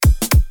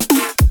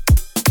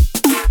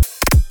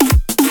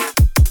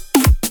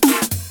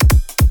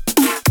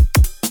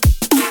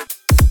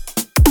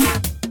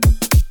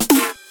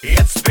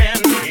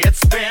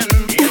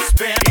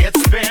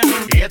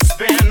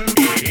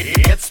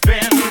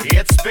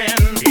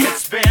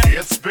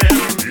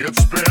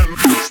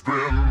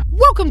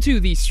Welcome to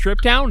the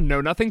Strip Down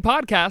Know Nothing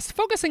podcast,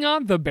 focusing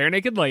on the bare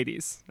naked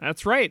ladies.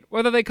 That's right,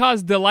 whether they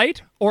cause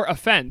delight or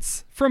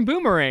offense, from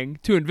boomerang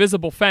to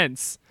invisible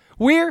fence.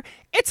 We're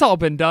It's All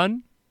Been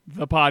Done,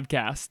 the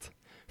podcast.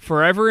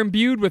 Forever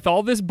imbued with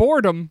all this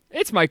boredom,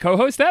 it's my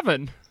co-host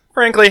Evan.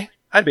 Frankly,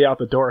 I'd be out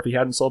the door if he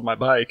hadn't sold my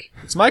bike.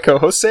 It's my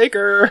co-host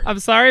Saker. I'm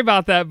sorry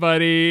about that,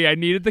 buddy. I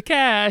needed the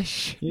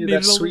cash. Needed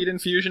that sweet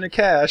infusion of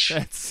cash.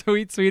 That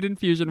sweet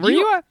infusion. Do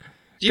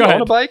you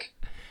own a bike?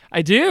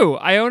 I do.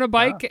 I own a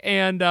bike,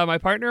 and my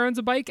partner owns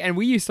a bike, and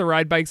we used to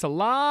ride bikes a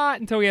lot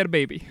until we had a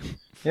baby.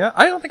 Yeah,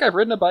 I don't think I've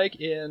ridden a bike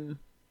in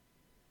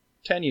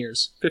 10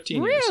 years,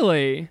 15 years.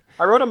 Really?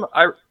 I rode them.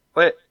 I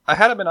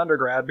had them in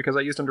undergrad because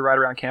I used them to ride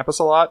around campus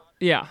a lot.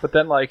 Yeah. But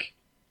then,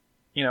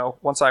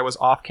 once I was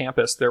off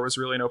campus, there was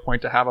really no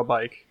point to have a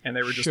bike, and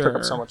they were just took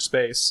up so much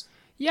space.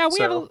 Yeah, we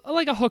have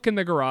a hook in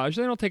the garage.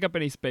 They don't take up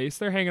any space.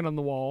 They're hanging on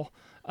the wall.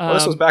 Well,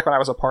 this was back when I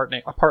was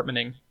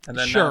apartmenting, and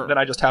then then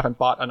I just haven't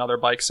bought another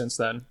bike since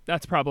then.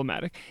 That's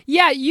problematic.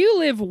 Yeah, you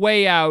live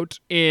way out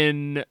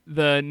in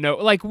the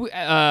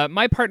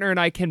my partner and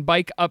I can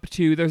bike up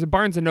to. There's a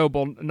Barnes and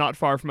Noble not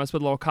far from us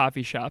with a little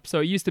coffee shop.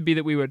 So it used to be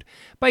that we would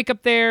bike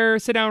up there,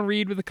 sit down,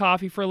 read with a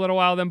coffee for a little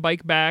while, then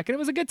bike back, and it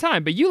was a good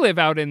time. But you live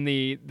out in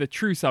the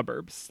true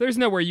suburbs. There's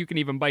nowhere you can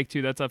even bike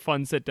to that's a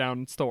fun sit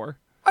down store.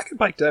 I can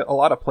bike to a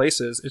lot of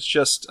places. It's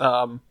just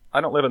I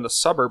don't live in the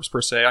suburbs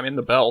per se. I'm in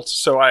the belt,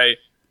 so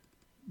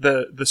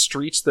the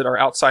streets that are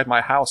outside my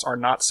house are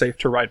not safe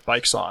to ride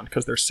bikes on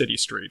because they're city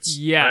streets.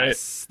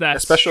 Yes, right?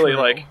 That's especially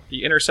true. Like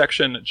the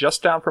intersection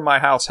just down from my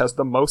house has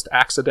the most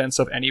accidents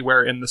of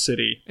anywhere in the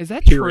city. Is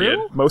that period.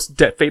 true? Most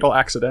fatal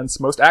accidents,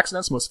 most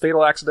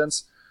fatal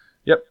accidents.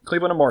 Yep,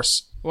 Cleveland and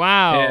Morse.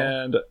 Wow.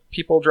 And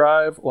people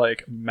drive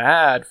like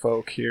mad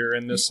folk here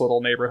in this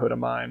little neighborhood of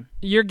mine.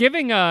 You're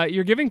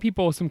giving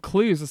people some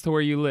clues as to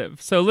where you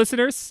live. So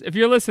listeners, if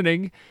you're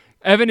listening,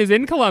 Evan is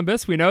in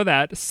Columbus, we know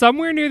that,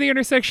 somewhere near the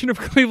intersection of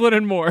Cleveland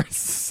and Morse.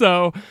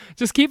 So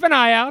just keep an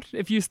eye out.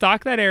 If you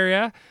stalk that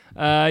area,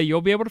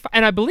 you'll be able to find.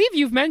 And I believe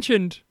you've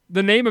mentioned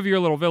the name of your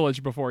little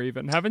village before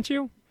even, haven't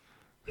you?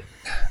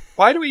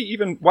 Why do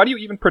you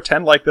even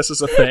pretend like this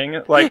is a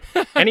thing? Like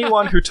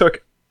anyone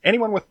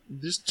with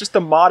just a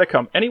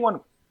modicum, anyone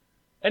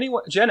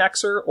Gen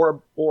Xer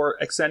or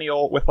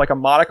Xennial with like a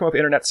modicum of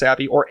internet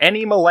savvy, or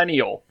any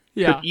millennial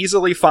could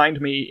easily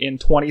find me in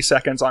 20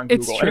 seconds on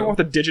Google. Anyone with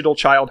a digital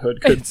childhood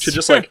should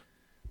just like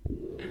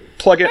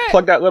plug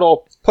that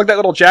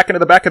little jack into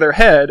the back of their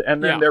head,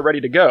 and then they're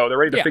ready to go. They're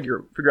ready to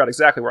figure out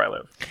exactly where I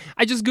live.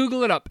 I just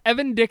Google it up.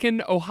 Evan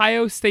Dicken,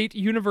 Ohio State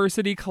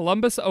University,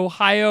 Columbus,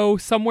 Ohio,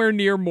 somewhere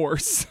near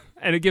Morse.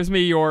 And it gives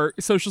me your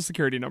social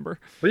security number.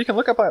 Well, you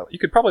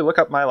could probably look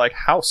up my like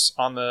house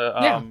on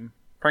the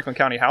Franklin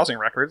County housing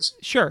records.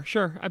 Sure,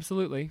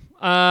 absolutely.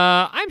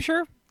 I'm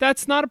sure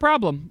that's not a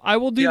problem. I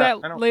will do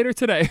that later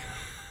today.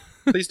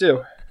 Please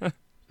do,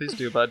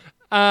 bud.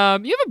 You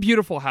have a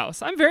beautiful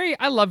house.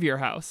 I love your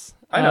house.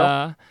 I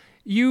know.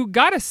 You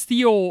got a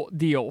steal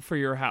deal for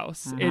your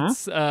house. Mm-hmm.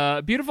 It's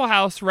a beautiful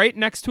house right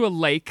next to a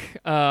lake,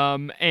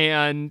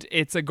 and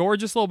it's a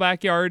gorgeous little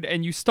backyard.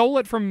 And you stole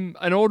it from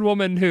an old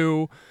woman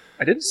who.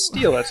 I didn't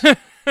steal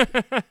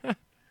it.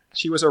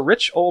 She was a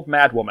rich old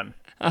mad woman.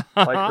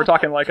 Like we're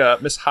talking like a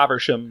Miss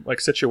Havisham like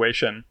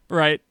situation,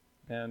 right?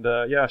 And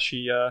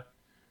she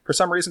for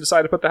some reason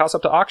decided to put the house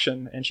up to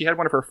auction, and she had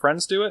one of her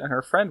friends do it, and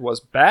her friend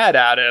was bad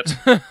at it.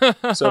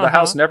 So the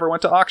house never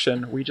went to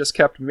auction. We just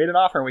made an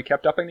offer, and we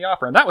kept upping the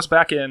offer, and that was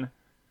back in.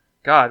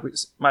 God,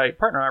 my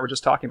partner and I were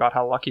just talking about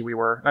how lucky we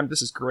were.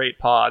 This is great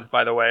pod,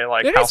 by the way,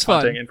 like it house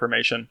hunting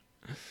information.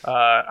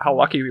 How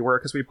lucky we were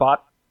because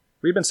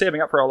we've been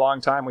saving up for a long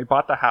time. We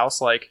bought the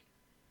house like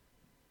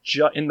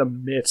in the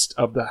midst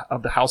of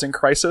the housing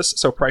crisis,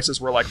 so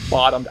prices were like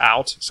bottomed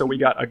out. So we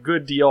got a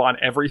good deal on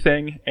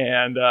everything,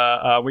 and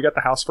we got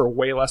the house for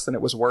way less than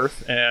it was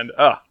worth. And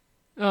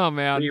oh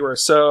man, we were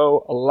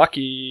so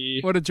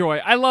lucky. What a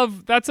joy!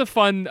 That's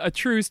a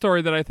true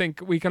story that I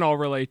think we can all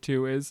relate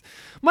to. Is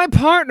my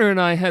partner and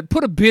I had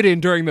put a bid in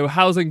during the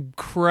housing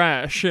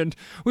crash, and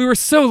we were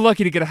so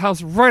lucky to get a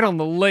house right on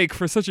the lake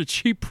for such a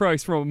cheap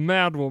price from a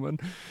mad woman.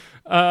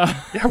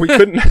 We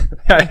couldn't.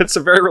 It's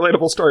a very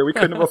relatable story. We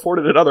couldn't have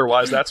afforded it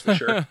otherwise. That's for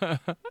sure.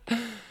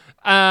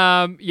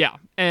 And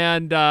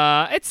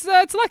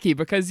it's lucky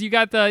because you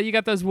got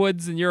those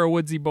woods, and you're a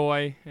woodsy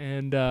boy,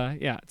 and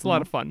it's a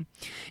lot of fun.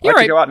 You're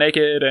right. To go out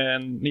naked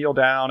and kneel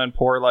down and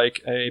pour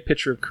like a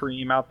pitcher of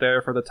cream out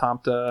there for the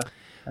Tomta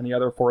and the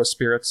other forest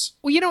spirits.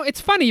 Well, it's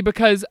funny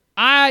because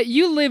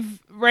you live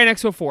right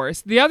next to a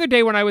forest. The other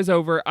day when I was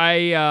over,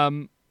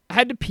 I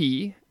had to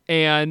pee.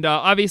 And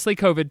obviously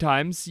COVID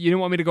times, you didn't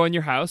want me to go in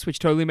your house, which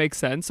totally makes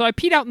sense. So I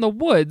peed out in the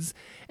woods.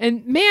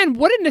 And man,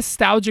 what a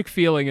nostalgic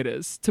feeling it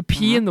is to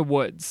pee in the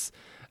woods.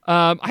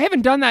 I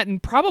haven't done that in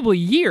probably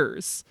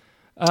years.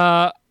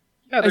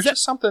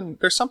 There's something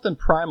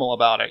primal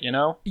about it, you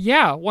know?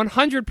 Yeah,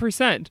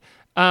 100%.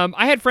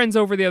 I had friends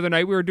over the other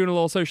night. We were doing a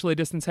little socially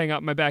distanced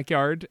hangout in my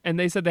backyard. And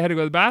they said they had to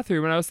go to the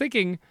bathroom. And I was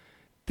thinking,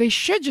 they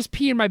should just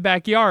pee in my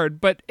backyard,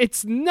 but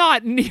it's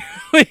not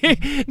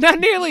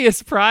nearly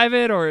as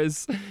private or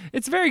as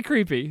it's very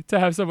creepy to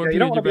have someone pee you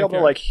don't in want your to be able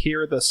backyard. to like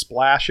hear the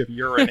splash of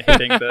urine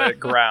hitting the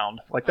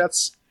ground. Like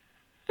that's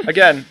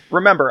again,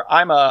 remember,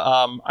 I'm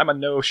a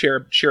no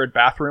shared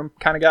bathroom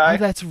kind of guy. Oh,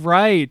 that's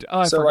right. Oh,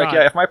 I so forgot.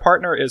 like if my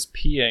partner is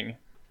peeing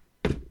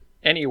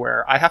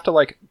anywhere, I have to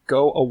like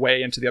go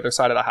away into the other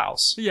side of the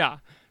house. Yeah.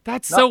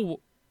 That's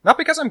Not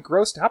because I'm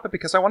grossed out, but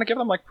because I want to give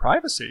them like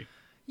privacy.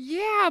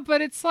 Yeah,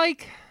 but it's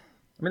like,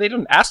 I mean, they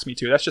didn't ask me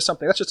to. That's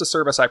just a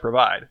service I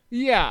provide.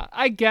 yeah,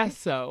 I guess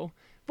so.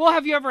 Well,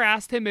 have you ever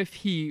asked him if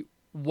he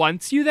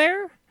wants you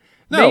there?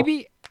 No.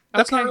 Maybe.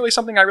 That's not really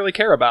something I really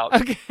care about.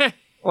 Okay.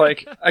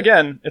 Like,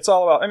 again, it's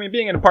all about, I mean,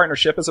 being in a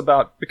partnership is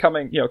about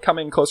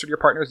coming closer to your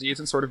partner's needs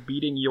and sort of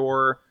beating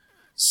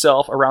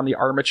yourself around the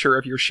armature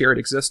of your shared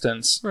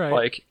existence. Right.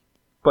 Like,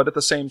 but at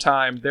the same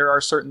time, there are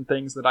certain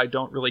things that I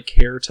don't really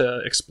care to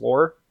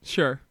explore.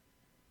 Sure.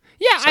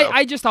 Yeah, So-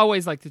 I just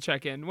always like to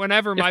check in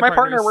whenever If my partner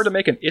partner's- were to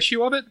make an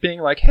issue of it, being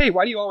like, hey,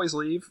 why do you always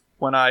leave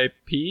when I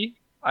pee?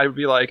 I would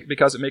be like,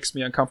 because it makes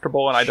me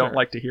uncomfortable and I don't Sure.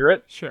 like to hear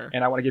it. Sure.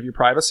 And I want to give you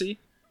privacy.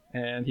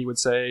 And he would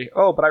say,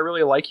 oh, but I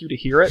really like you to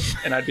hear it.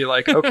 And I'd be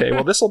like, okay,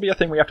 well, this will be a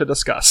thing we have to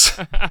discuss.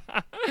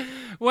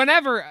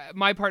 Whenever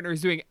my partner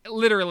is doing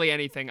literally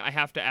anything, I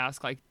have to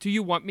ask, like, do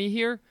you want me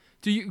here?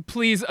 Do you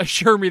please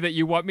assure me that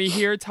you want me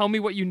here? Tell me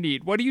what you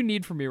need. What do you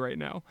need from me right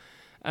now?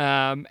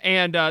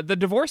 And the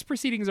divorce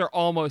proceedings are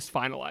almost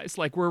finalized.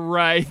 Like we're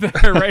right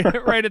there,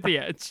 right at the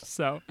edge.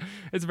 So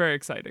it's very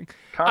exciting.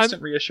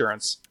 Constant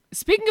reassurance.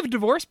 Speaking of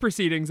divorce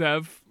proceedings,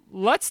 Ev,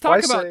 let's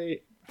talk about.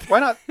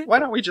 Why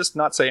don't we just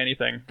not say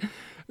anything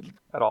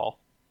at all?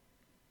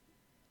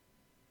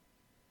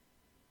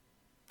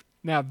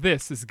 Now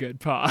this is good,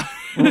 Pa.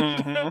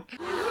 Mm-hmm.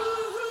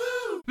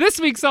 This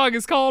week's song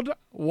is called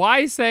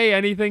 "Why Say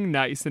Anything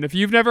Nice," and if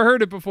you've never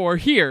heard it before,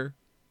 here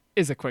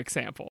is a quick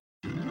sample.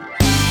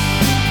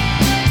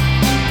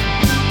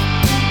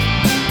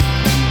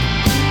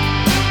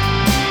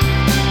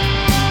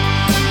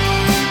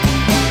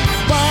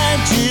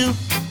 Why'd you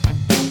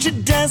put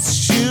your dance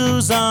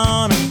shoes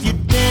on if you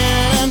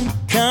didn't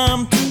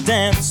come to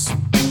dance?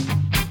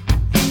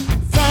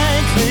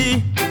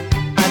 Frankly,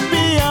 I'd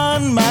be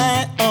on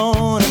my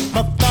own if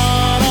I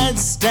thought I'd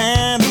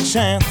stand a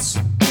chance.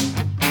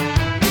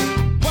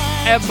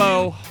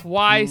 Ebbo,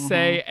 why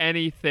say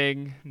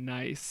anything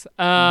nice?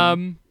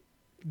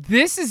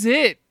 This is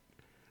it.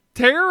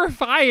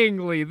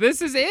 Terrifyingly,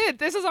 this is it.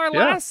 This is our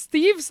last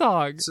Steve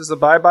song. This is a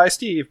bye-bye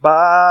Steve.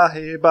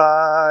 Bye,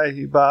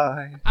 bye,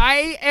 bye.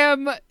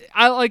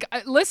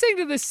 Listening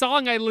to this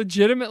song, I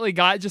legitimately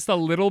got just a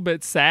little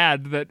bit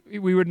sad that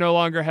we would no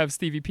longer have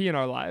Stevie P in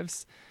our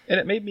lives. And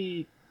it made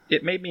me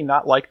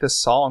not like this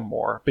song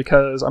more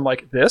because I'm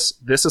like, this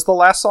is the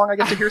last song I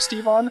get to hear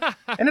Steve on,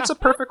 and it's a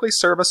perfectly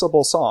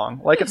serviceable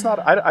song. Like, it's not.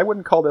 I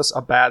wouldn't call this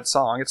a bad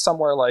song. It's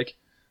somewhere like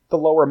the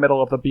lower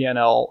middle of the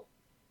BNL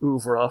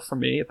oeuvre for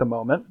me at the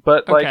moment.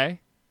 But like, Okay.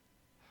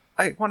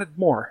 I wanted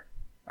more.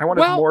 I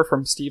wanted Well, more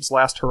from Steve's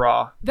last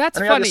hurrah. That's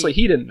I mean, funny. obviously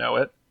he didn't know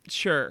it.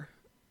 Sure.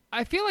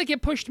 I feel like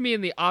it pushed me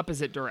in the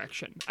opposite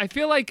direction. I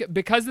feel like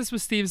because this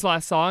was Steve's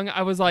last song,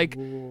 I was like,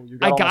 Ooh, you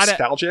I got all gotta-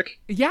 nostalgic.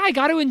 yeah, I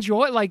got to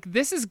enjoy it. Like,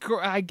 this is,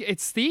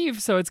 it's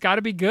Steve, so it's got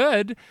to be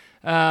good.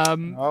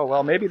 Oh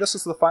well, maybe this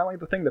is finally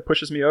the thing that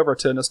pushes me over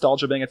to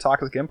nostalgia being a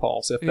toxic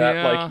impulse. If that,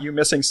 Yeah. like, you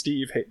missing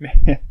Steve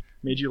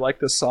made you like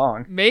this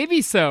song.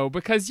 Maybe so,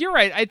 because you're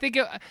right. I think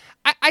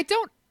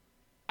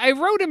I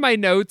wrote in my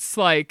notes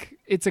like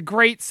it's a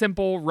great,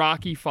 simple,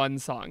 rocky, fun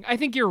song. I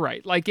think you're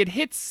right. Like it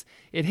hits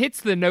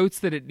the notes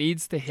that it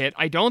needs to hit.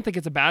 I don't think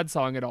it's a bad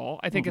song at all.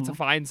 I think it's a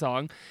fine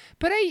song.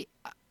 But I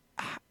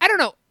don't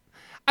know.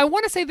 I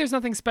want to say there's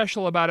nothing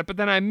special about it, but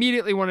then I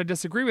immediately want to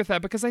disagree with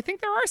that because I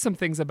think there are some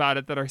things about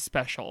it that are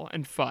special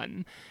and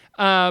fun.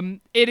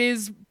 It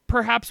is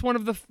perhaps one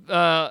of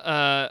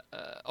the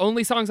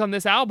only songs on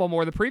this album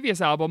or the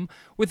previous album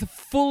with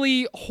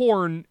fully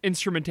horn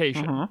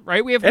instrumentation,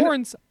 right? We have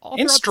horns all And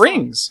throughout the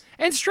strings. song.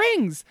 And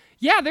strings.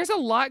 Yeah, there's a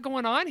lot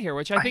going on here,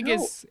 which I think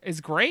know. is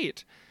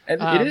great.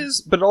 And it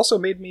is, but it also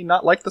made me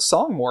not like the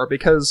song more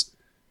because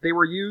they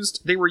were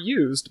used,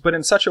 but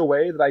in such a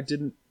way that I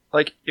didn't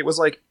like. It was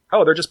like,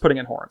 oh, they're just putting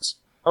in horns.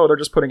 Oh, they're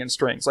just putting in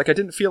strings. Like I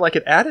didn't feel like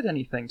it added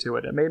anything to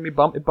it. It made me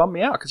it bummed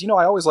me out because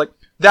I always like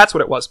that's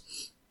what it was.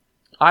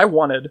 I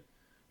wanted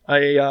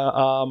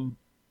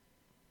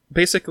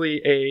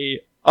basically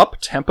a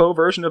up-tempo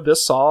version of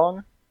this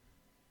song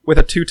with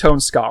a two-tone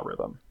ska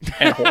rhythm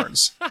and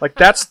horns. Like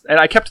that's, and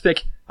I kept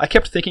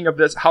thinking of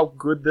this, how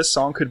good this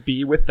song could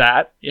be with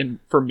that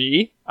for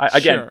me.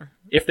 Again, Sure.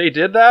 if they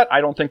did that, I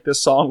don't think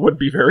this song would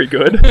be very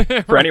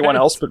good for anyone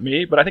else but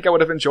me, but I think I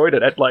would have enjoyed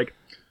it at like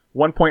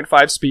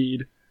 1.5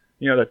 speed.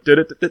 Like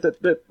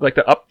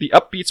the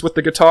upbeats with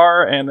the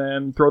guitar, and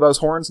then throw those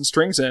horns and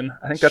strings in.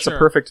 I think that's Sure. a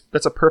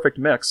perfect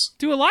mix.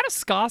 Do a lot of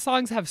ska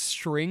songs have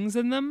strings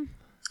in them?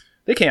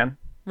 They can,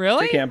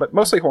 Really? but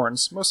mostly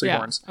horns, Yeah,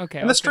 horns. okay,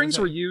 I And the was gonna strings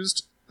say. were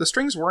used. The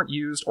strings weren't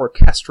used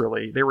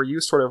orchestrally. They were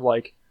used sort of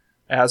like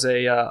as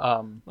a.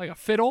 Like a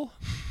fiddle?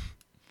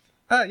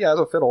 Yeah, as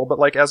a fiddle, but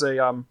like as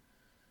a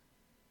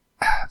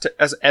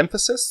as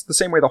emphasis, the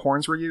same way the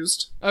horns were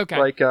used. Okay.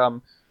 Like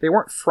they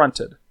weren't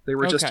fronted; they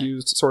were just Okay.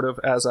 used sort of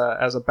as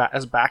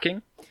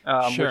backing,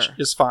 Sure. which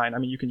is fine. I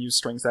mean, you can use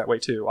strings that way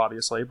too,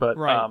 obviously, but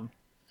Right.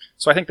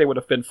 so I think they would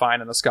have been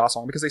fine in the ska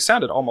song because they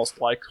sounded almost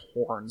like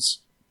horns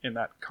in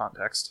that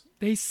context.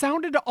 They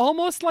sounded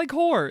almost like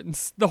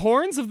horns. The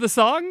horns of the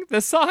song?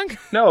 This song?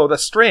 No, the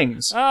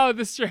strings. Oh,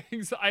 the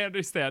strings. I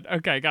understand.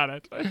 Okay, got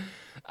it.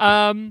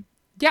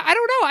 Yeah, I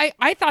don't know.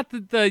 I thought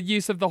that the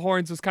use of the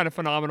horns was kind of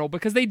phenomenal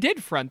because they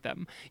did front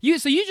them.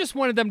 So you just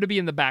wanted them to be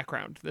in the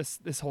background this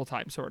whole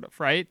time, sort of,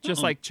 right?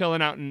 Just like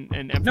chilling out and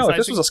emphasizing. No, if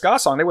this was a ska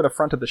song, they would have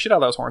fronted the shit out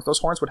of those horns. Those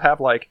horns would have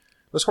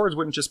those horns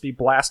wouldn't just be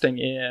blasting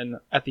in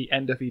at the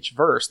end of each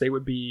verse. They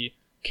would be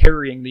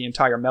carrying the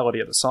entire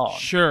melody of the song.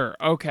 Sure.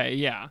 Okay.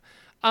 Yeah.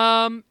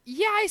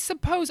 Yeah, I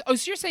suppose. Oh,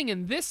 so you're saying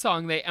in this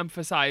song they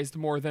emphasized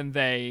more than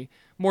they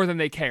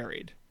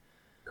carried.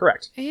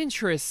 Correct.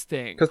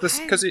 Interesting. Because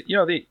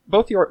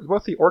both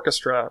the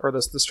orchestra or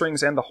the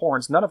strings and the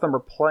horns, none of them are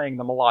playing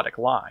the melodic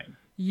line.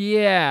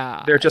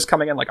 Yeah. They're just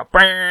coming in like a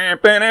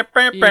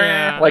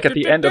Yeah. like at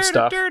the end of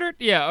stuff.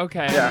 Yeah.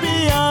 Okay. Yeah.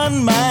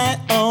 Beyond my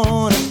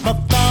own, if I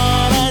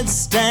thought I'd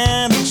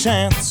stand a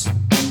chance.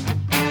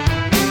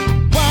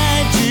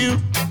 Why'd you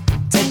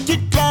take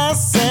your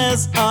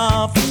glasses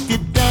off if you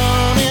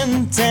don't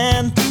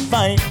intend to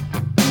fight?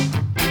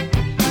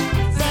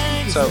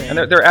 So, and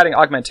they're adding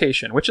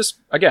augmentation, which is,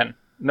 again,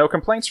 no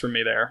complaints from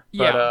me there.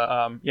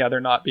 But they're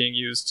not being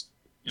used.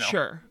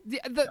 Sure.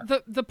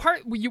 The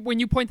part when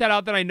you point that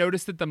out that I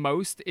noticed it the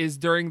most is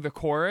during the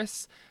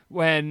chorus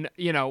when,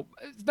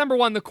 number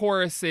one, the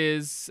chorus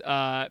is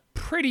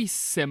pretty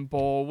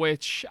simple,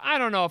 which I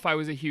don't know if I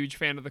was a huge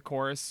fan of the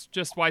chorus.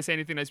 Just why say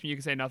anything nice when you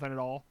can say nothing at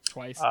all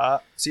twice?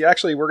 See,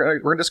 actually, we're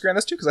gonna disagree on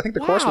this too, because I think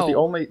the chorus was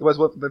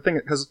Wow. the thing,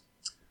 because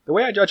the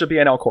way I judge a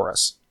BNL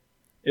chorus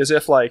is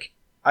if, like,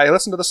 I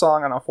listen to the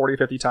song, I don't know, 40,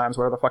 50 times,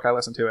 whatever the fuck I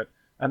listen to it,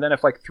 and then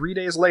if, like, 3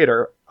 days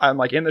later, I'm,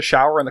 like, in the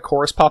shower and the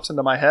chorus pops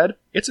into my head,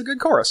 it's a good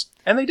chorus.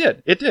 And they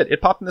did. It did.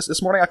 It popped in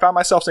this morning. I found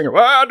myself singing,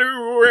 "I'll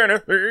do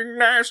anything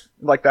nice,"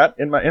 like that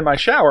in my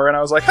shower, and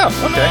I was like, oh,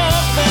 okay.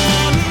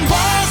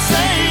 Why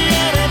say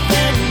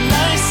anything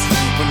nice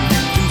when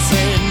you can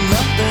say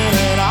nothing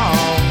at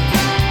all?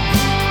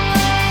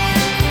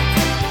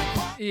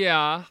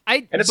 Yeah.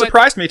 And it but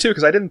surprised me, too,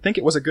 because I didn't think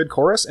it was a good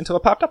chorus until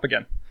it popped up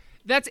again.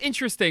 That's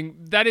interesting.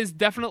 That is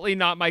definitely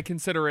not my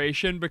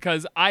consideration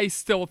because I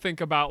still think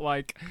about,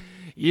 like,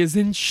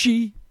 isn't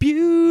she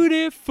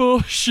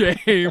beautiful?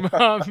 Shame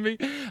on me.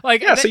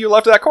 Like, Yeah, so you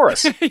loved that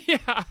chorus.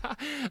 yeah.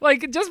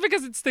 Like, just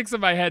because it sticks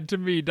in my head to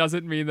me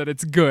doesn't mean that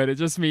it's good. It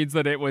just means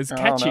that it was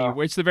catchy, no.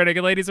 which the Bare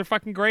Naked Ladies are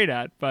fucking great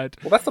at. But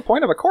Well, that's the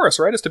point of a chorus,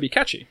 right? Is to be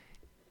catchy.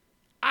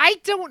 I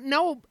don't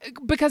know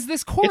because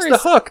this chorus.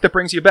 It's the hook that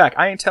brings you back.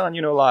 I ain't telling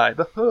you no lie.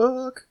 The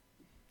hook.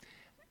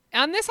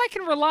 On this I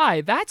can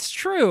rely. That's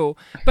true.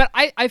 But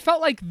I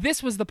felt like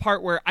this was the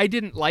part where I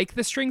didn't like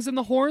the strings and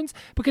the horns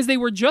because they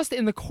were just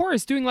in the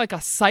chorus doing like a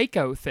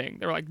psycho thing.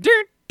 They were like,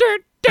 dirt,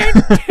 dirt,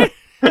 dirt.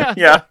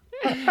 Yeah.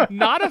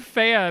 Not a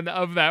fan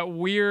of that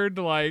weird,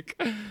 like,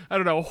 I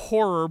don't know,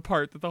 horror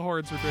part that the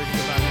horns were doing in the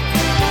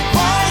background.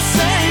 Why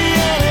say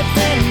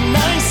anything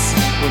nice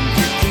when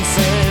you can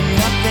say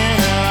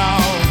nothing at all?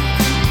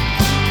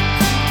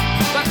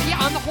 But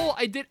yeah, on the whole,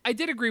 I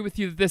did agree with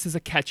you that this is a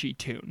catchy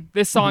tune.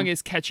 This song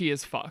is catchy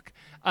as fuck.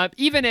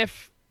 Even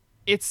if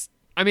it's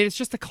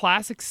just a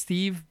classic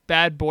Steve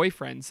Bad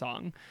Boyfriend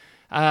song.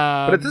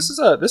 But this is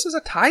a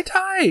Ty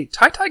Ty.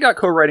 Ty Ty got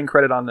co-writing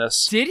credit on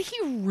this. Did he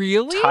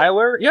really?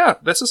 Tyler, yeah,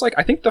 this is like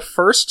I think the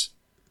first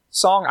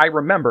song I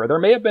remember. There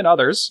may have been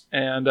others,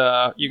 and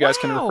you guys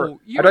can Wow, refer.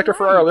 you're I'd like to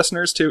refer right. our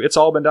listeners to "It's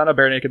All Been Done" a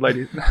Bare Naked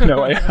Lady. No,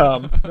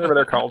 whatever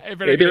they're called, Bare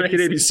Bare Naked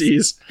Naked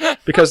ABCs,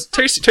 because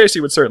Tasty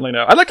would certainly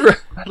know. I'd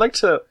like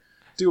to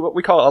do what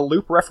we call a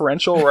loop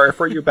referential, where I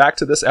refer you back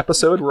to this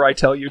episode where I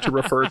tell you to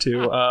refer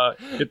to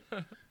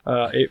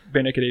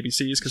Bare Naked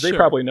ABCs, because they Sure.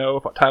 probably know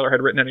if Tyler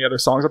had written any other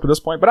songs up to this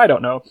point, but I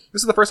don't know.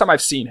 This is the first time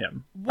I've seen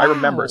him. I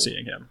remember Wow.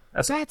 seeing him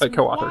as That's a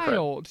co-author credit.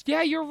 wild.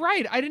 Yeah, you're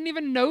right. I didn't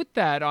even note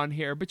that on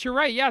here, but you're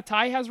right. Yeah,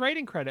 Ty has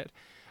writing credit.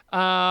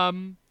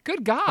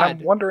 Good God.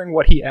 I'm wondering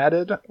what he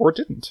added or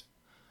didn't.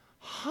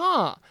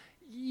 Huh.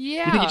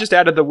 Yeah. You think he just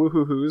added the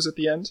woohoo-hoos at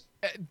the end?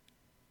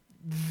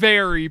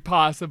 Very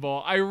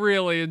possible. I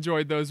really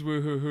enjoyed those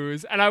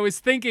woohoo-hoos. And I was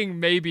thinking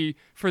maybe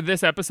for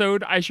this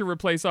episode, I should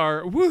replace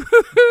our woohoo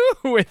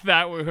with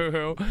that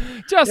woohoo.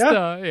 Just,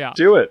 yeah.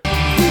 Do it.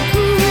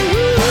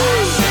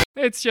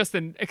 It's just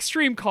an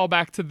extreme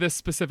callback to this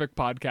specific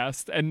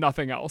podcast and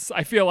nothing else.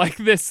 I feel like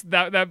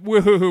that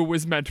woohoo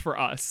was meant for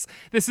us.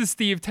 This is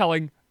Steve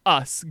telling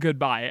us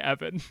goodbye,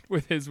 Evan,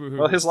 with his woohoo.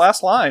 Well, his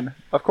last line,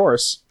 of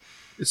course,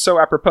 is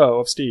so apropos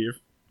of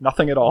Steve.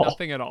 Nothing at all.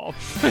 Nothing at all.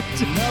 Nothing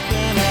at all.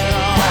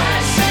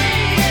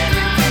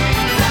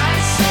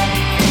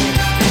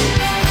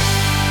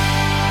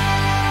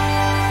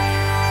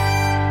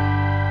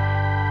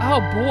 Oh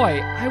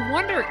boy, I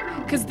wonder,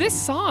 because this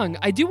song,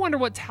 I do wonder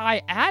what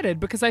Ty added,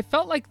 because I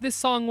felt like this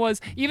song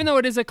was, even though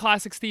it is a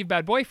classic Steve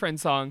Bad Boyfriend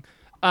song,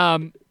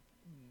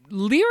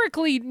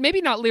 Lyrically,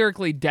 maybe not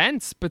lyrically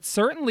dense, but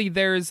certainly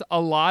there's a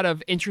lot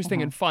of interesting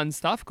and fun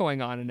stuff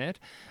going on in it.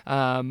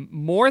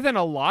 More than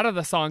a lot of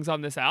the songs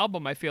on this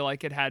album, I feel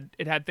like it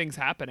had things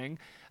happening.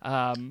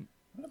 The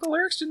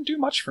lyrics didn't do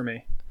much for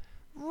me.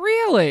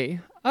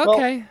 Really?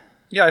 Okay. Well,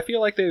 yeah, I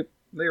feel like they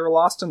were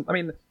lost in... I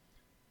mean,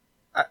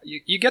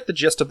 you get the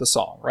gist of the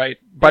song, right?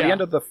 By the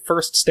end of the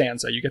first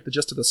stanza, you get the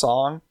gist of the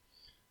song,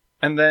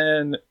 and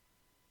then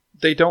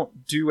they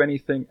don't do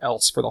anything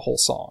else for the whole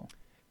song.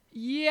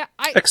 Yeah,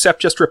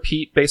 except just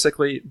repeat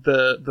basically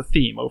the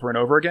theme over and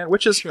over again,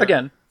 which is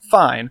again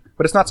fine,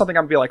 but it's not something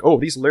I'm gonna be like, oh,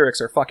 these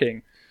lyrics are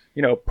fucking,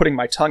 putting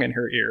my tongue in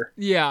her ear.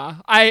 Yeah,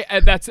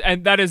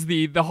 that is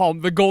the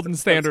golden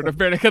standard of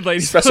Bare Naked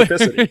Ladies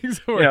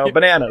specificity.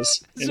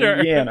 Bananas in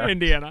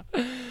Indiana.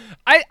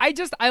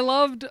 I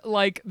loved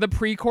like the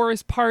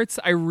pre-chorus parts.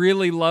 I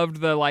really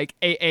loved the like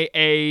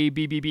AAA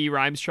BBB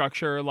rhyme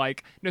structure,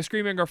 like no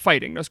screaming or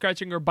fighting, no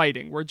scratching or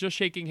biting. We're just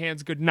shaking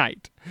hands. Good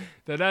night.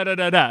 Da da da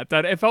da da.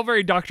 That it felt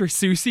very Dr.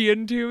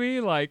 Seussian to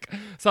me, like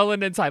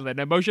sullen and silent,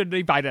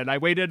 emotionally divided. I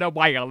waited a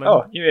while.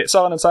 And... you mean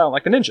sullen and silent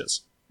like the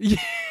ninjas. Yeah,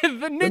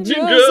 the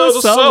ninjas are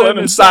sullen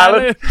and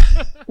silent.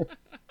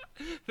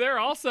 They're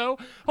also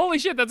holy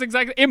shit. That's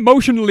exactly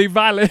emotionally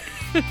violent.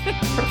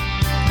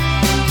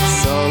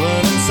 Sullen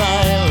and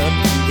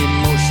silent,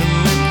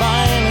 emotionally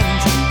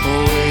violent.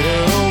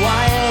 Waited a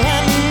while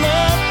and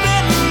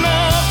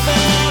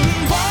nothing.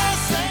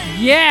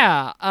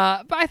 Yeah,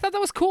 but I thought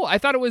that was cool. I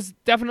thought it was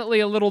definitely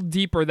a little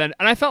deeper than,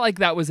 and I felt like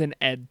that was an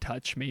Ed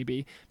touch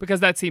maybe, because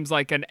that seems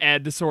like an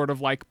Ed sort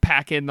of like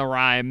pack in the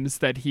rhymes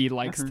that he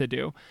likes to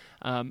do.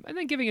 And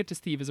then giving it to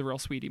Steve is a real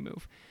sweetie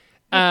move.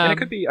 And it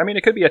could be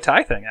a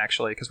Ty thing,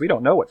 actually, because we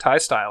don't know what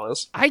Ty's style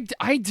is.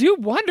 I do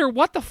wonder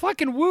what the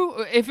fucking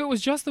woo, if it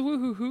was just the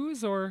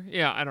woo-hoo-hoos, or,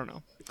 yeah, I don't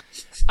know.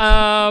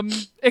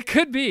 It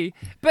could be,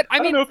 but I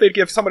mean... don't know if they'd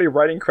give somebody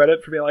writing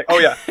credit for being like, oh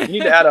yeah, you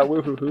need to add a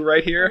woo-hoo-hoo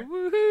right here,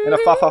 and a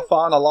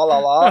fa-fa-fa and a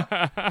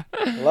la-la-la.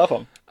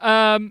 Love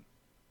them.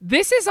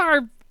 This is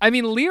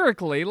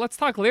lyrically, let's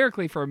talk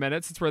lyrically for a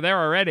minute, since we're there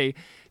already.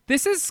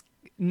 This is...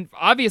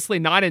 obviously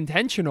not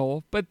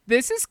intentional, but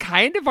this is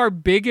kind of our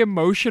big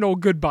emotional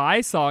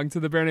goodbye song to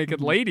the Bare Naked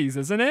Ladies,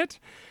 isn't it?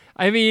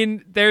 I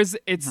mean, it's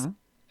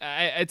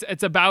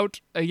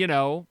about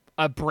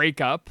a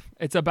breakup.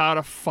 It's about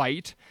a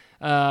fight.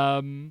 There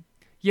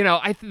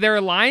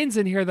are lines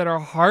in here that are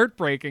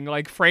heartbreaking.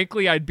 Like,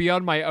 frankly, I'd be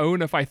on my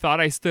own if I thought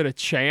I stood a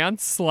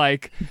chance.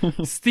 Like,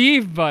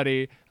 Steve,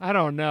 buddy, I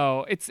don't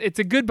know. It's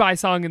a goodbye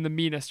song in the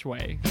meanest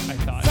way, I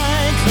thought.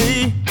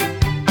 Frankly,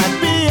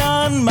 I'd be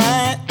on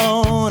my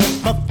own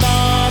if I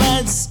thought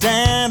I'd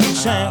stand a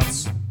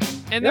chance.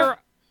 And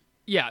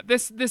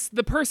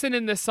the person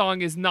in this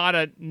song is not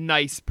a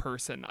nice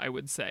person, I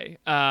would say.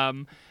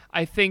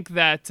 I think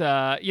that,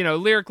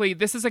 lyrically,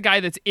 this is a guy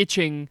that's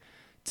itching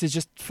to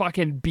just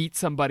fucking beat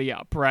somebody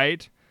up,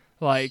 right?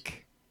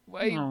 Like,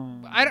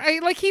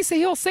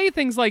 he'll say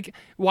things like,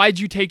 "Why'd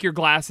you take your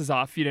glasses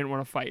off? You didn't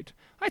want to fight."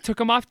 I took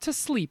them off to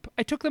sleep.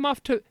 I took them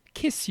off to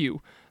kiss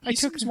you. He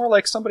seems more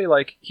like somebody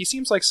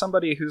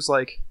who's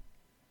like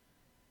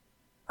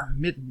a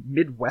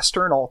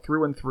Midwestern all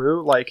through and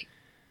through, like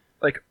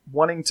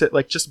wanting to,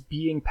 like, just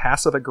being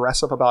passive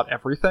aggressive about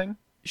everything.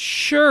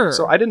 Sure.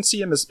 So I didn't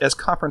see him as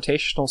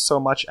confrontational so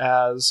much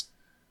as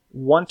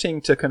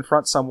wanting to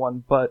confront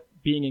someone, but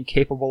being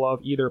incapable of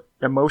either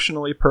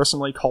emotionally,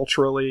 personally,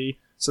 culturally,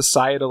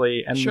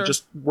 societally, and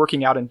just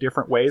working out in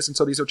different ways. And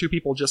so these are two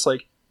people just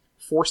like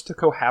forced to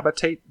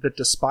cohabitate that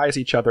despise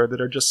each other, that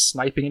are just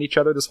sniping at each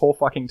other this whole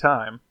fucking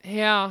time.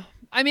 Yeah.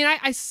 I mean,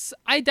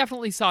 I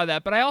definitely saw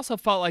that, but I also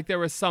felt like there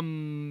was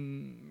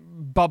some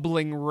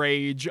bubbling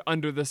rage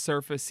under the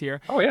surface here.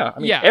 Oh, yeah. I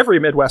mean, every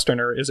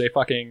Midwesterner is a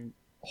fucking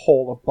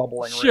hole of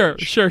bubbling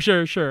rage.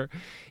 Sure.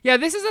 Yeah,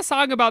 this is a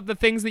song about the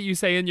things that you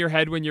say in your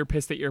head when you're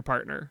pissed at your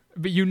partner,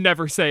 but you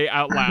never say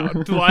out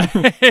loud.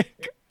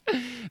 Like,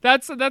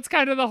 that's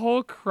kind of the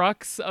whole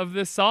crux of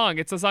this song.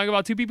 It's a song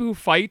about two people who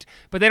fight,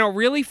 but they don't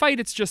really fight.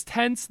 It's just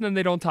tense, and then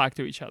they don't talk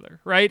to each other.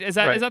 Right? Is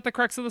that the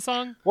crux of the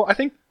song? Well, I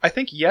think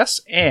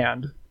yes,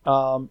 and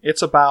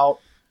it's about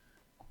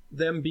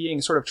them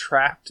being sort of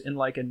trapped in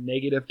like a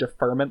negative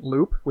deferment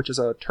loop, which is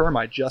a term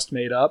I just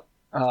made up,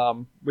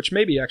 which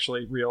may be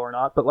actually real or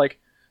not, but like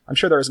I'm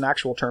sure there is an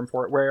actual term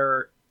for it,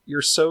 where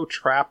you're so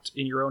trapped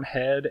in your own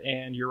head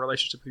and your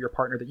relationship with your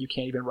partner that you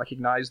can't even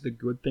recognize the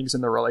good things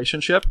in the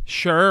relationship.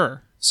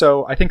 Sure.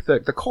 So I think the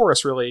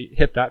chorus really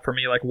hit that for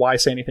me, like, why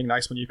say anything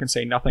nice when you can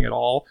say nothing at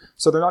all?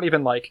 So they're not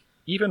even like,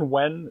 even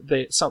when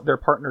their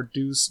partner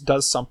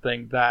does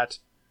something that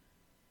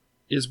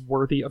is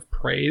worthy of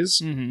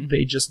praise,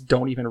 they just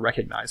don't even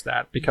recognize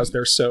that because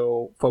they're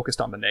so focused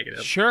on the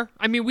negative. Sure.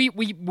 I mean, we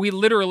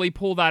literally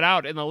pull that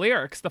out in the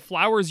lyrics. The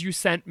flowers you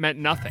sent meant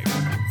nothing.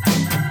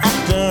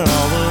 After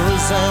all the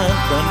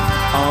resentment,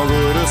 all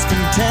the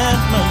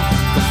discontentment,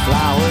 the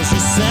flowers you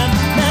sent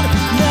meant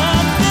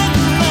nothing.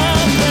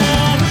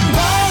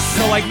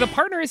 So, like, the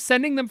partner is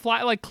sending them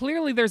like,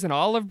 clearly there's an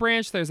olive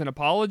branch, there's an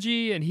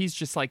apology, and he's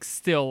just, like,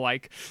 still,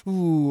 like,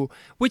 ooh.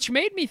 Which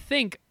made me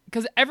think,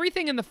 because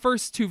everything in the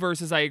first two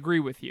verses I agree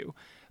with you,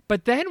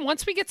 but then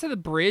once we get to the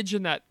bridge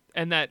and that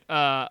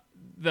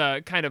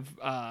the kind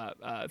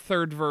of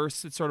third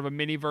verse, it's sort of a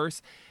mini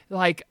verse,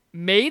 like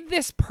made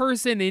this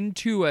person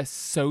into a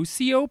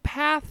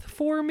sociopath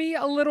for me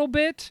a little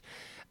bit,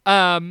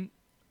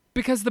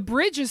 because the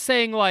bridge is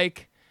saying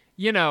like,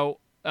 you know,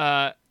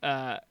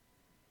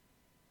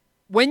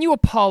 when you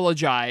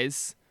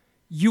apologize,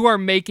 you are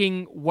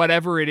making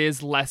whatever it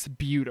is less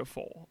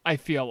beautiful, I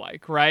feel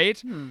like,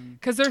 right?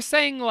 Because they're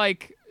saying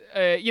like,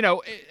 you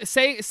know,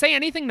 say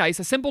anything nice,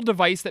 a simple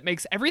device that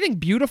makes everything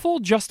beautiful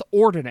just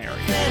ordinary.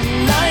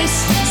 Nice,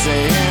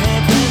 say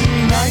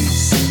anything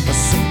nice, a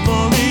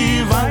simple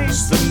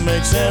device that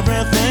makes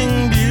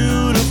everything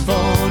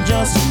beautiful,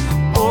 just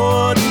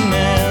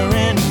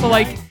ordinary. So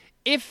like,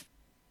 if,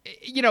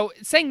 you know,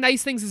 saying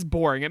nice things is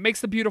boring. It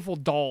makes the beautiful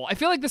dull. I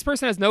feel like this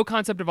person has no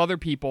concept of other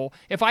people.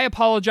 If I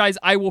apologize,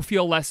 I will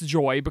feel less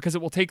joy because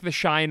it will take the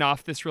shine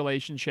off this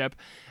relationship.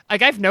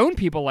 Like, I've known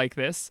people like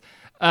this,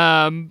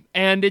 and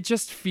it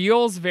just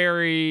feels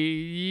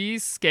very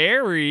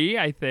scary,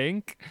 I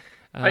think.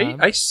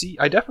 I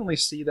definitely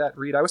see that,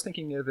 Reed. I was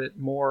thinking of it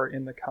more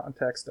in the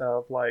context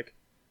of like,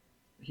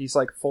 he's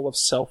like full of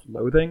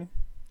self-loathing,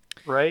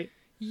 right?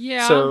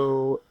 Yeah.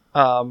 So,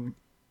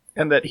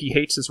 and that he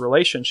hates his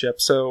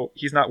relationship, so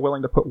he's not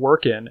willing to put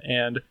work in.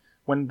 And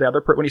when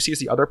when he sees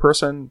the other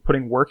person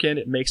putting work in,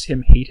 it makes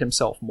him hate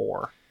himself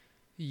more.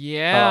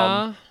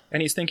 Yeah.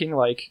 And he's thinking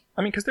like,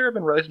 I mean, because there have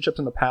been relationships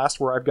in the past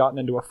where I've gotten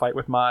into a fight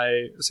with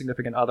my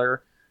significant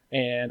other,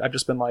 and I've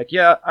just been like,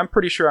 yeah, I'm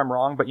pretty sure I'm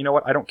wrong, but you know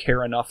what? I don't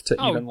care enough to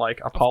even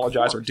like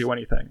apologize or do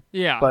anything.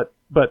 Yeah. But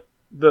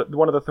the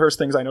one of the first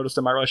things I noticed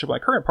in my relationship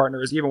with my current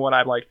partner is even when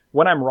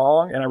I'm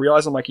wrong and I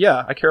realize I'm like,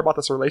 yeah, I care about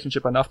this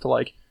relationship enough to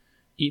like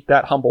eat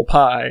that humble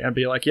pie and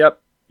be like,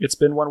 yep, it's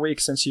been 1 week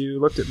since you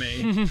looked at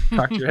me,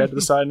 cocked your head to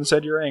the side and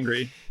said you're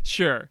angry.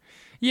 Sure.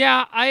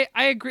 Yeah, I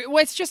agree. Well,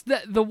 it's just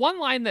the one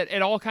line that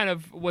it all kind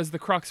of was the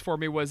crux for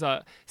me was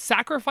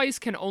sacrifice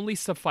can only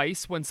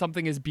suffice when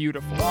something is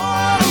beautiful.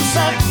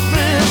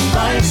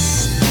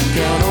 Sacrifice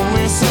can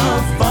only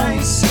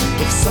suffice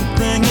if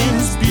something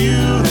is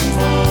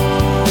beautiful.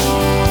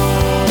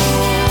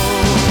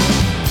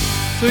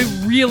 So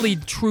he really,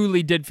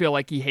 truly did feel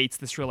like he hates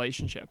this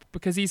relationship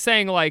because he's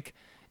saying like,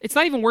 it's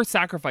not even worth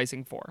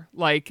sacrificing for.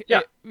 Like,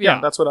 yeah,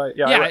 that's what I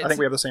think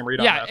we have the same read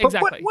on that. But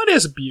exactly. what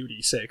is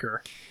beauty,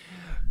 Saker?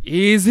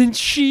 Isn't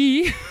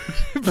she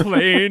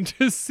plain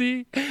to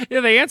see? Yeah,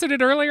 they answered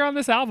it earlier on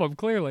this album,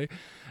 clearly.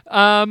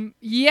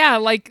 Yeah,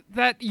 like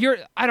that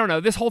I don't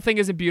know, this whole thing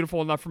isn't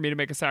beautiful enough for me to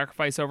make a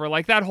sacrifice over.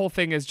 Like that whole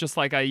thing is just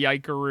like a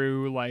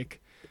yikeroo, like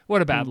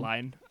what a bad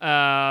line.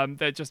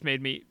 That just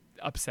made me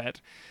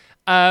upset.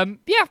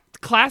 Yeah,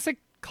 classic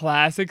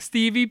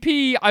Stevie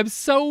P. I'm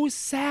so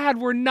sad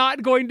we're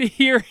not going to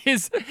hear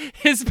his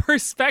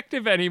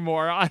perspective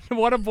anymore on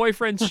what a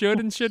boyfriend should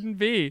and shouldn't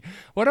be.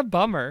 What a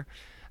bummer.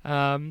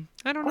 I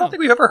don't think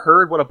we've ever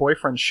heard what a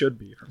boyfriend should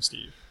be from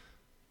Steve.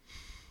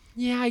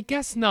 Yeah, I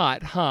guess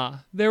not, huh?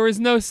 There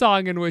was no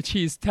song in which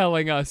he's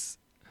telling us.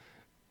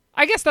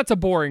 I guess that's a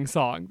boring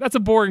song. That's a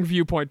boring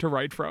viewpoint to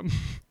write from.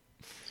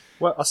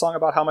 What, a song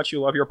about how much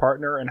you love your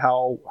partner and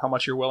how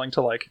much you're willing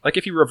to like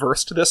if you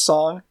reversed this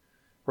song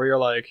where you're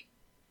like,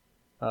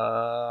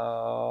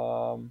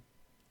 I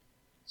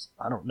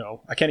don't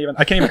know. I can't even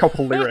come up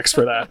with lyrics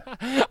for that.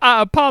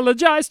 I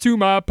apologize to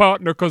my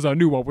partner because I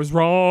knew I was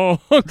wrong.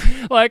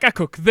 Like I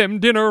cooked them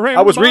dinner and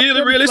I was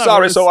really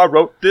sorry, so I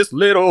wrote this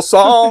little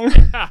song.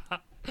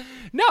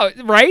 No,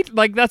 right?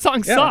 Like that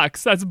song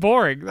sucks. That's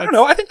boring. I don't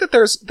know. I think that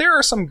there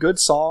are some good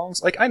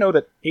songs. Like I know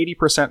that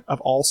 80%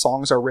 of all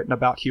songs are written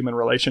about human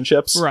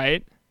relationships,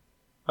 right?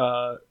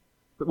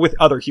 With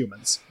other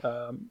humans.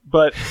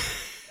 But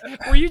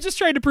were you just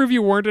trying to prove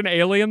you weren't an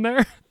alien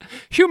there?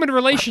 Human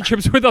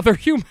relationships with other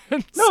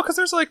humans. No, because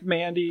there's like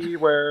Mandy,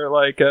 where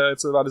like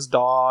it's about his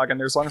dog, and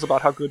there's songs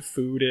about how good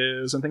food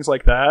is and things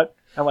like that,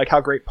 and like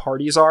how great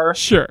parties are.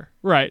 Sure,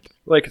 right.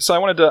 Like, so I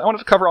wanted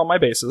to cover all my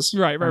bases.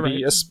 Right.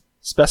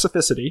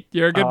 Specificity.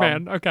 You're a good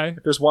man. Okay.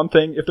 If there's one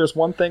thing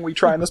we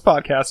try in this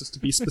podcast is to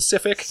be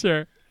specific.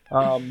 Sure.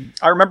 I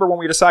remember when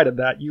we decided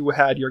that you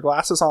had your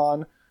glasses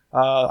on.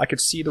 I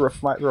could see the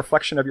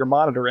reflection of your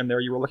monitor in there.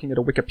 You were looking at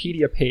a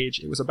Wikipedia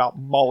page. It was about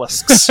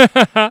mollusks.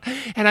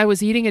 And I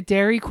was eating a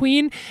Dairy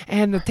Queen,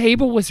 and the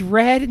table was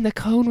red, and the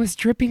cone was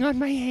dripping on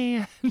my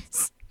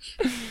hands.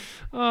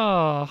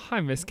 Oh,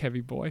 I miss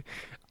Kevy Boy.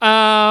 You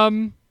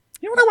know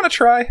what I want to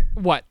try?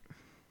 What?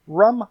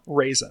 Rum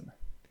raisin.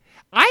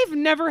 I've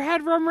never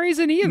had rum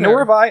raisin either.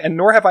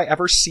 Nor have I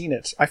ever seen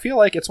it. I feel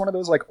like it's one of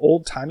those like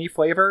old-timey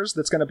flavors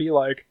that's going to be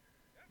like,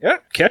 yeah,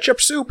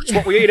 ketchup soup. It's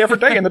what we ate every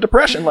day in the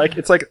Depression. Like,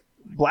 it's like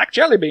black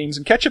jelly beans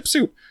and ketchup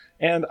soup.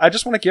 And I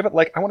just want to give it,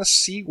 like, I want to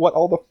see what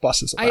all the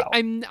fuss is about.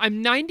 I'm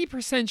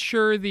 90%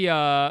 sure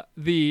the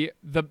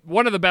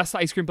one of the best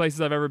ice cream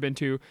places I've ever been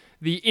to,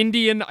 the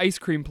Indian ice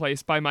cream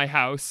place by my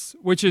house,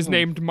 which is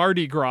named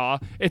Mardi Gras.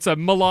 It's a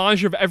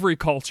melange of every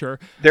culture.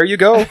 There you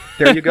go.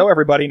 There you go,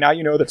 everybody. Now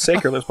you know that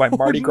Saker lives by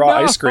Mardi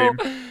Gras ice cream.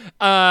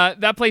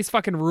 That place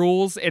fucking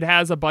rules. It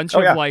has a bunch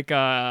of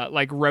yeah.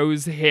 like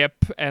rose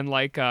hip and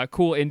like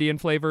cool Indian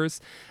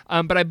flavors.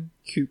 But I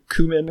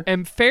Cumin.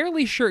 am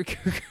fairly sure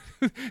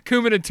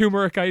cumin and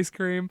turmeric ice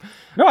cream.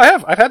 No, I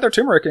have. I've had their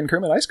turmeric and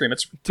cumin ice cream.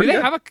 It's Do pretty they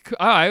good. have a?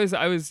 Oh,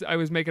 I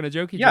was making a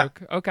jokey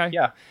joke. Okay.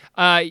 Yeah.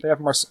 Uh, They have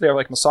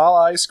like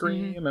masala ice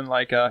cream and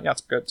like yeah,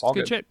 it's good. It's all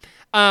good good. shit.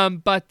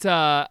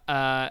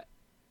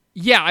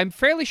 Yeah, I'm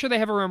fairly sure they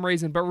have a rum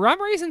raisin, but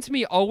rum raisin to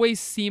me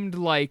always seemed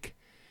like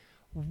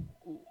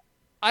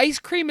ice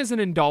cream is an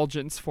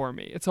indulgence for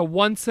me. It's a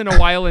once in a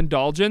while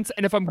indulgence,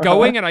 and if I'm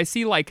going and I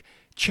see like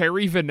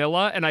cherry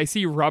vanilla and I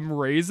see rum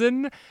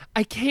raisin,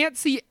 I can't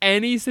see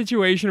any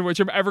situation in which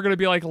I'm ever going to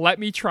be like, let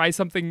me try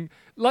something.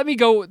 Let me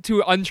go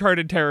to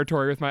uncharted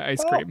territory with my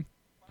ice cream.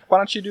 Why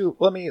don't you do?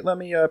 Let me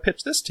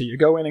pitch this to you.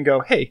 Go in and go.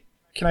 Hey,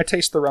 can I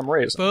taste the rum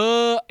raisin?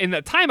 In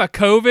the time of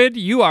COVID,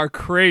 you are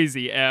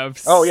crazy,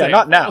 Ev. Oh yeah,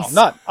 not now. Samples.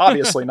 Not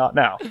obviously not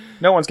now.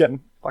 No one's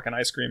getting fucking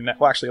ice cream.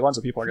 Well, actually, lots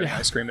of people are getting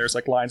ice cream. There's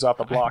like lines off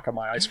the block of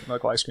my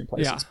local ice cream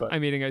places. Yeah, But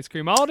I'm eating ice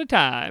cream all the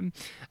time.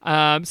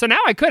 So now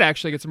I could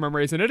actually get some rum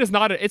raisin. It is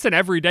not. It's an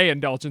everyday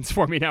indulgence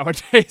for me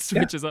nowadays.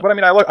 Which is. But I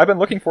mean, I've been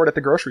looking for it at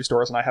the grocery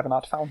stores and I have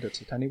not found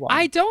it at anyone.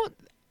 I don't.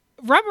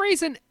 Rum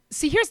raisin.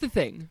 See, here's the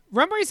thing.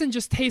 Rum raisin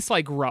just tastes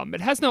like rum. It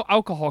has no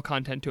alcohol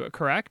content to it.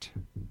 Correct?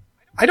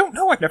 I don't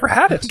know. I've never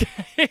had it.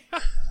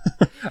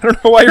 I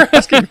don't know why you're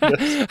asking me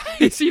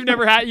this. So you've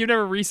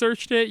never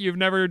researched it. You've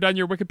never done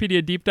your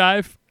Wikipedia deep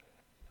dive.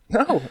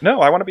 No.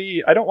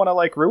 I don't want to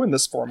like ruin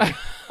this for me.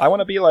 I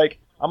want to be like,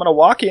 I'm going to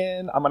walk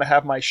in. I'm going to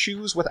have my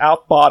shoes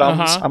without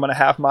bottoms. I'm going to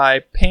have my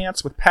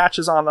pants with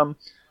patches on them.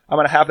 I'm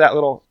going to have that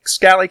little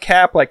scally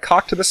cap like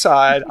cocked to the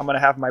side. I'm going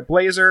to have my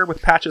blazer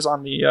with patches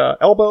on the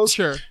elbows.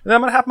 Sure. And then I'm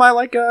going to have my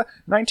like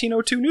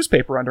 1902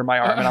 newspaper under my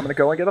arm. And I'm going to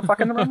go and get a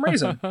fucking rum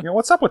raisin. You know,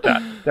 what's up with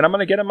that? Then I'm going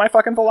to get in my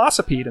fucking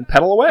velocipede and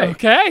pedal away.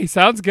 Okay,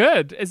 sounds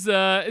good. Is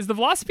the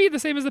velocipede the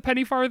same as the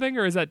penny farthing,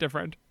 or is that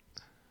different?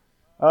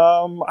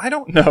 I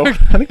don't know.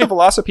 I think the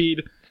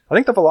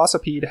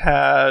velocipede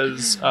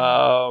has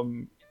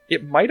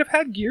it might have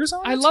had gears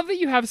on it. I love that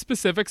you have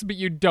specifics, but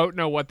you don't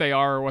know what they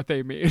are or what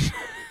they mean.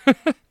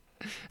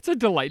 It's a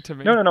delight to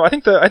me. No. I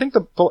think the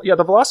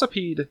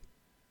velocipede,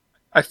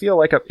 I feel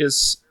like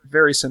is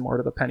very similar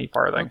to the penny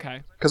farthing.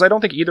 Okay. Because I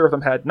don't think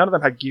none of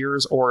them had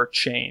gears or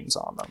chains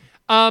on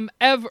them.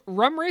 Ev,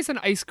 rum raisin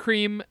ice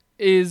cream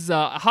is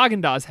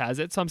Haagen-Dazs has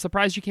it, so I'm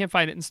surprised you can't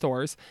find it in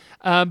stores.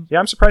 Yeah,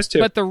 I'm surprised too.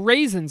 But the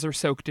raisins are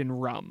soaked in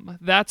rum.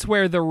 That's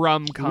where the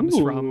rum comes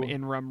from Ooh.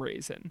 in rum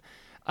raisin.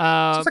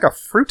 It's like a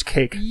fruit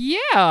cake.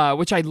 Yeah,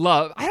 which I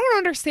love. I don't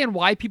understand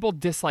why people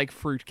dislike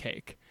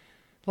fruitcake.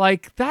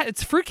 Like that,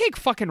 it's fruitcake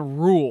fucking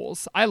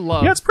rules. I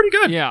love. Yeah, it's pretty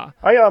good. Yeah.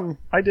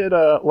 I did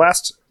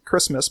last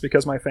Christmas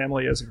because my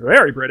family is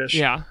very British.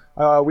 Yeah.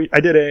 I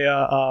did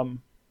a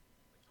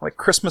like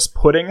Christmas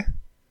pudding,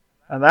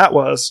 and that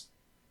was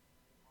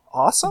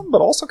awesome,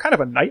 but also kind of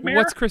a nightmare.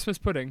 What's Christmas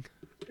pudding?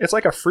 It's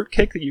like a fruit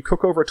cake that you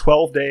cook over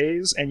 12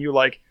 days, and you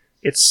like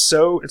it's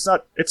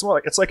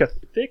like a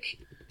thick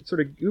sort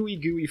of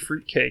gooey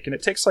fruit cake, and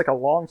it takes like a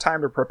long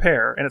time to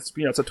prepare, and it's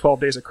a 12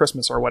 days of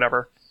Christmas or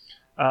whatever.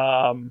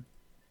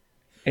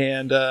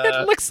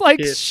 It looks like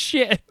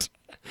shit.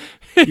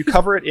 you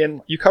cover it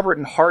in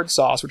hard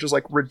sauce, which is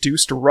like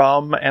reduced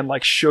rum and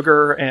like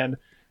sugar, and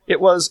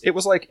it was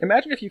like,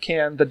 imagine if you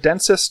can, the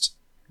densest,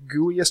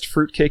 gooeyest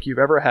fruitcake you've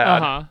ever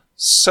had,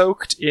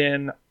 soaked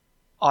in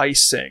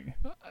icing,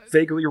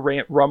 vaguely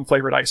rum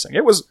flavored icing.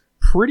 It was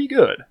pretty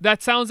good.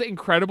 That sounds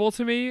incredible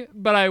to me,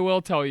 but I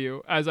will tell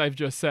you, as I've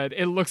just said,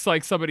 it looks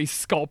like somebody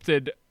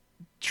sculpted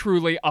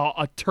truly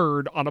a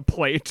turd on a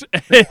plate.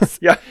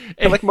 Yeah,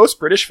 and like most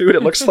British food,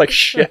 it looks like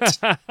shit,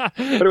 but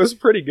it was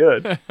pretty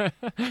good.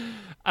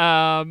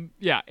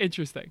 Yeah,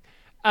 interesting.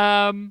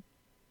 What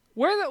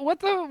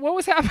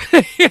was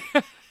happening?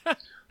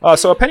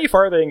 So a penny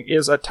farthing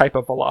is a type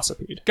of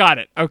velocipede. Got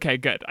it. Okay,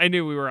 good. I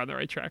knew we were on the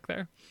right track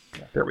there.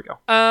 Yeah, there we go.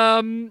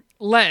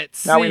 Let's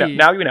see. Now we know.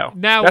 Now you know.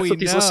 Now that's we what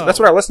know. That's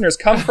what our listeners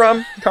come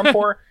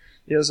for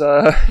is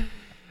our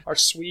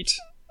sweet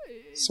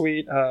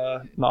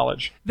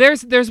knowledge.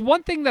 There's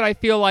one thing that I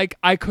feel like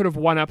I could have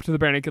won up to the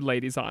Bare Naked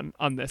Ladies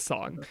on this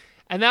song,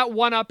 and that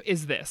one up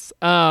is this.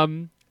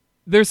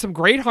 There's some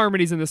great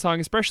harmonies in the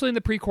song, especially in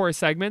the pre-chorus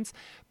segments,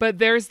 but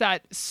there's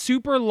that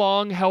super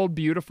long held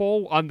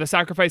beautiful on The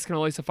Sacrifice Can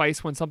Only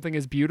Suffice When Something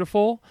Is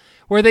Beautiful,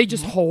 where they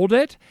just hold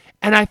it,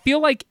 and I feel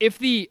like if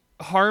the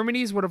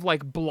harmonies would have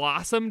like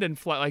blossomed and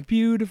like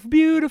beautiful,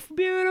 beautiful,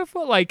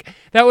 beautiful, like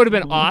that would have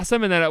been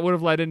awesome, and then it would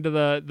have led into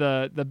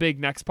the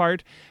big next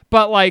part.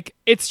 But like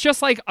it's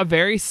just like a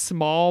very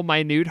small,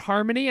 minute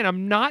harmony, and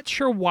I'm not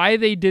sure why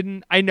they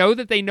didn't. I know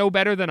that they know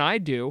better than I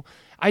do.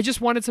 I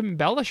just wanted some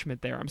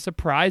embellishment there. I'm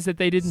surprised that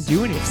they didn't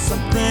do anything.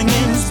 Something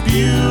is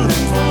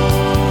beautiful.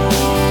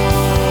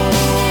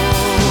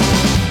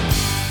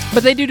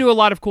 But they do a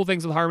lot of cool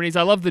things with harmonies.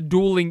 I love the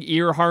dueling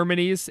ear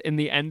harmonies in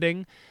the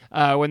ending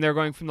when they're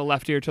going from the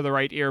left ear to the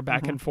right ear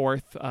back and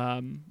forth,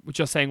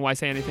 just saying why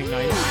say anything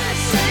nice.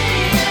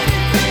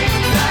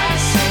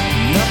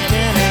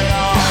 Nothing at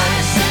all.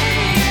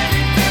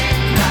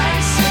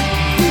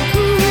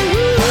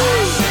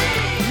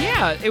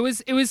 Yeah,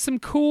 it was some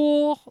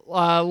cool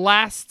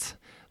last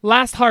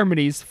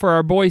harmonies for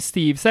our boy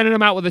Steve, sending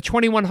him out with a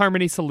 21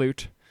 harmony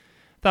salute.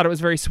 Thought it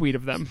was very sweet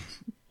of them.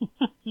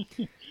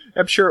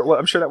 I'm sure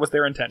that was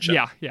their intention.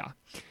 Yeah.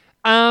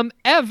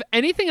 Ev,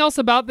 anything else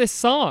about this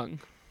song?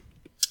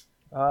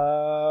 Nope.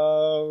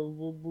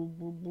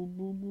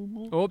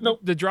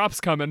 The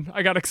drop's coming.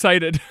 I got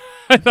excited.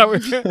 I thought we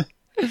were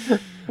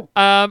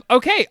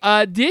okay.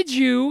 Did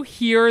you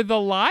hear the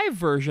live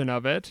version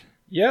of it?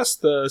 Yes,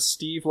 the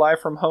Steve Live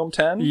from Home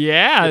 10.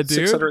 Yeah, with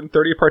dude.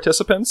 630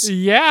 participants.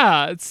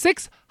 Yeah,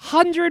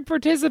 600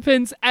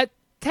 participants at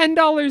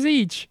 $10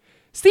 each.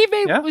 Steve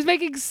was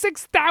making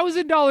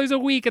 $6,000 a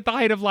week at the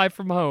height of Live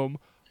from Home.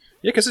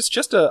 Yeah, because it's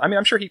just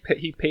I'm sure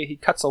he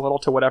cuts a little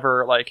to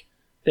whatever like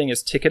thing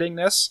is ticketing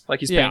this. Like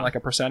he's paying like a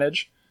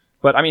percentage,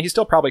 but I mean he's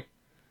still probably.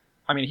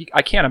 I mean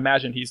I can't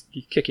imagine he's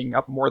kicking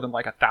up more than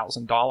like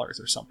 $1,000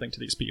 or something to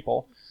these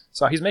people.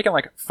 So he's making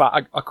like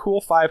a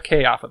cool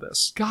 $5,000 off of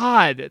this.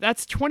 God,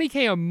 that's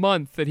 $20,000 a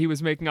month that he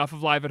was making off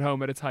of Live at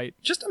Home at its height.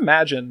 Just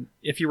imagine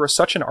if you were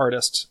such an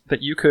artist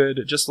that you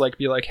could just like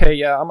be like, hey,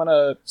 yeah, I'm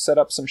gonna set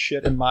up some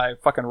shit in my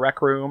fucking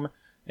rec room,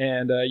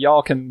 and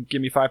y'all can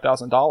give me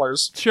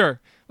 $5,000. Sure.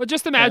 Well,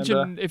 just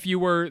imagine if you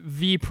were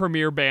the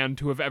premier band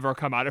to have ever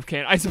come out of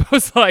Canada. I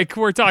suppose, like,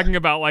 we're talking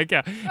about, like,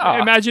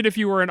 imagine if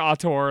you were an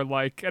auteur,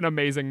 like, an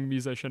amazing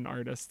musician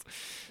artist.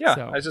 Yeah,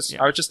 so, I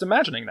was just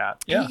imagining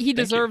that. Yeah, he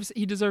deserves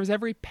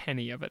every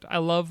penny of it. I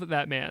love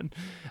that man.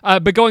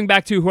 But going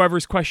back to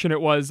whoever's question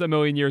it was a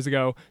million years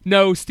ago,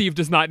 no, Steve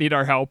does not need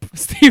our help.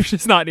 Steve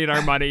does not need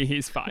our money.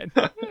 He's fine.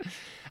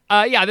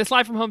 This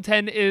Live from Home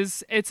 10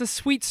 it's a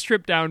sweet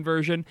stripped down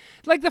version.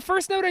 Like the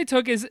first note I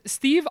took is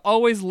Steve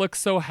always looks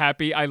so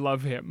happy. I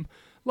love him.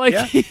 Like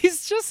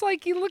he's just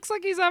like, he looks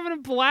like he's having a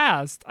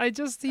blast. I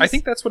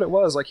think that's what it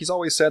was. Like he's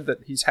always said that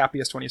he's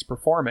happiest when he's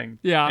performing.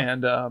 Yeah.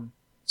 And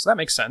so that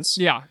makes sense.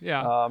 Yeah.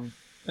 And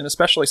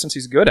especially since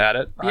he's good at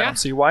it, I don't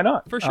see why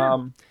not. For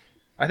sure.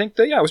 I think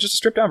that, it was just a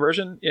stripped down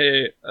version.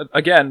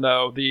 Again,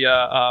 though, the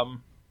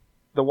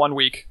 1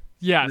 week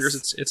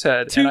rears its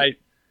head. And I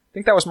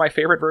think that was my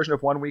favorite version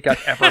of 1 week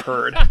I've ever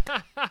heard,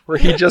 where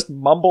he just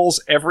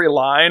mumbles every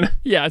line.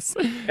 Yes.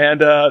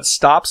 And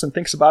stops and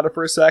thinks about it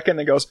for a second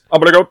and goes, I'm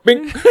going to go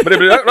bing,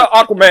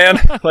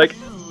 Aquaman. Like,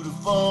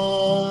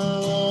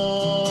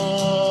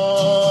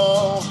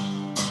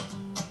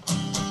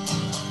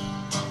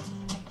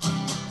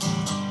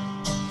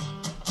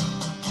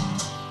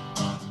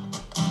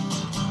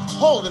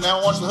 hold it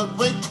now, watch the hood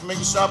wait, make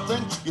a sharp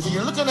thing. You think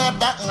you're looking at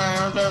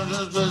Batman?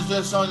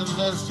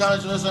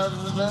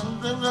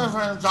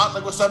 Talk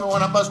like what's up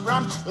when I bust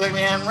around, like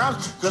me hand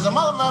rounds, because I'm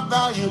all about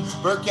value.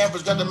 Bird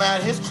Camper's got the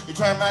mad hits. You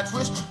try and match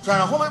twist,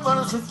 trying to hold my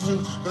buttons with you.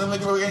 Gonna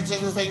make it we're gonna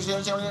take the face.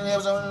 And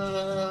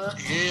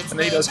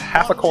then he does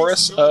half a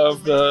chorus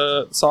of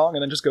the song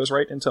and then just goes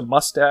right into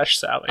Mustache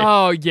Sally.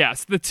 Oh,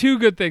 yes. The two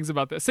good things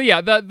about this. So, yeah,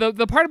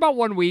 the part about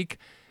 1 week.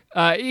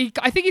 I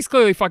think he's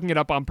clearly fucking it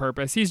up on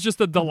purpose. He's just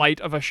the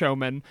delight of a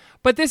showman.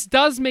 But this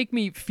does make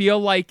me feel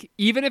like,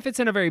 even if it's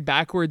in a very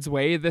backwards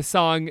way, this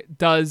song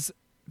does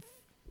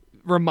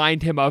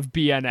remind him of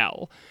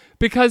BNL.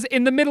 Because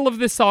in the middle of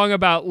this song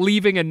about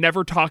leaving and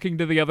never talking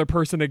to the other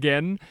person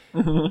again,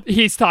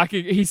 he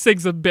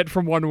sings a bit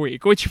from 1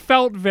 week, which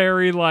felt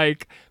very,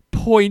 like,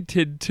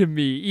 pointed to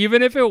me.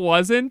 Even if it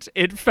wasn't,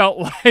 it felt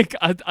like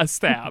a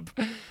stab.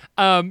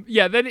 Then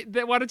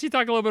why don't you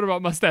talk a little bit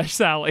about Mustache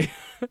Sally?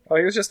 Oh,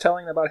 he was just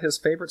telling about his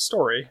favorite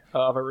story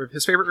of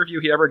his favorite review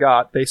he ever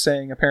got. They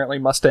sang apparently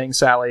Mustang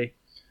Sally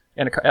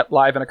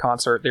live in a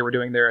concert. They were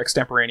doing their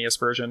extemporaneous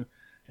version,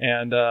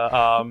 and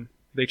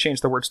they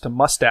changed the words to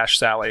Mustache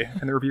Sally.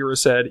 And the reviewer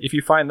said, "If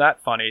you find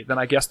that funny, then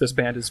I guess this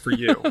band is for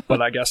you,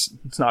 but I guess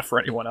it's not for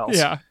anyone else."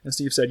 Yeah. And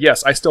Steve said,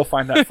 "Yes, I still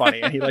find that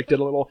funny," and he did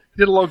a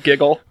little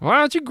giggle. Why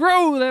don't you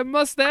grow that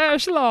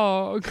mustache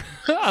long?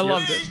 I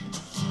loved it.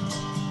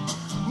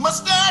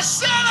 Mustache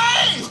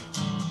Sally!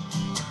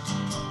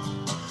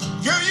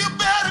 Girl, you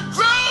better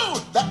grow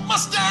that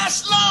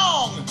mustache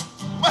long!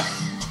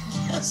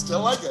 I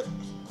still like it.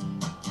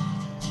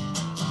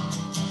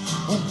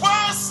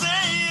 Why say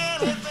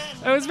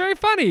anything? It was very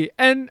funny.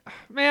 And,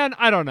 man,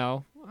 I don't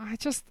know. I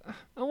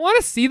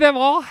want to see them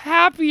all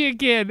happy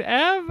again,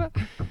 Ev.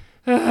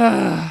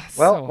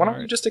 Well, why don't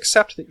you just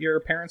accept that your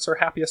parents are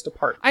happiest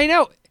apart? I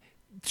know.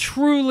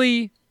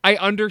 Truly, I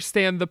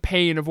understand the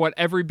pain of what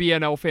every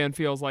BNL fan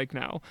feels like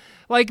now.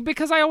 Like,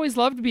 because I always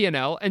loved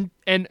BNL,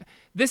 and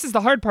this is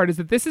the hard part, is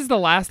that this is the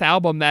last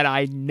album that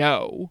I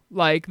know.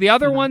 Like, the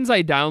other ones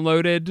I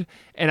downloaded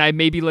and I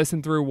maybe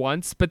listened through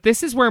once, but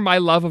this is where my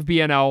love of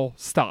BNL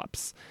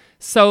stops.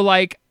 So,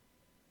 like,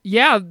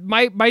 yeah,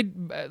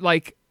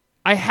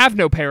 I have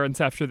no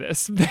parents after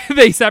this.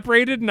 They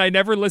separated, and I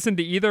never listened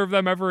to either of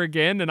them ever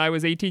again, and I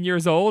was 18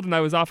 years old, and I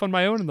was off on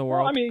my own in the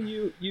world. Well, I mean,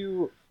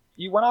 you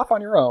went off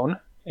on your own,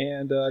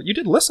 and you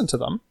did listen to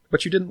them,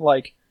 but you didn't,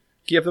 like,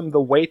 give them the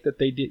weight that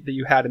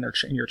you had in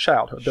your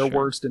childhood. Their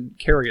words didn't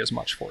carry as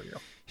much for you.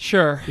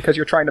 Sure. Because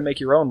you're trying to make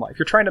your own life.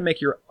 You're trying to make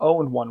your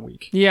own 1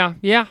 week. Yeah,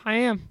 I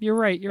am. You're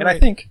right. I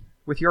think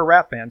with your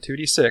rap band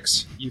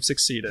 2D6, you've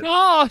succeeded.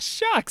 Oh,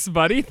 shucks,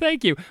 buddy.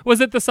 Thank you.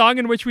 Was it the song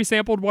in which we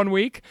sampled 1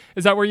 week?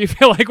 Is that where you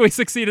feel like we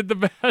succeeded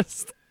the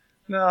best?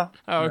 No.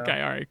 Oh, no.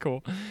 okay. All right,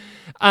 cool.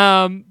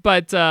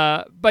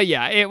 But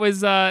yeah, it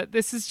was,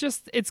 this is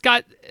just, it's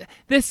got,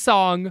 this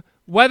song,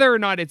 whether or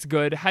not it's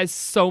good, has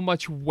so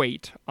much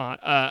weight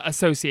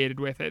associated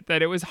with it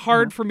that it was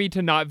hard for me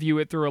to not view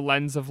it through a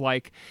lens of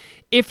like,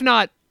 if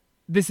not,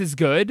 this is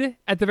good,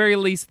 at the very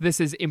least, this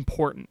is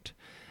important.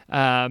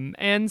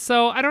 And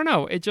so I don't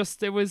know. It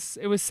was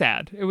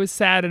sad. It was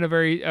sad in a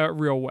very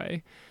real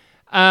way.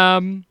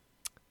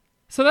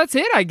 So that's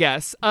it, I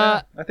guess.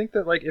 I think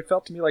that like it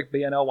felt to me like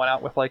BNL went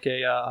out with like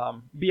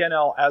a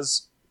BNL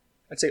as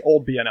I'd say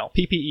old BNL,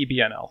 PPE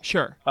BNL.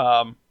 Sure.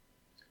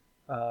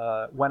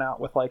 Went out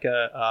with like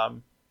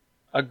a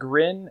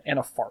grin and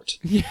a fart.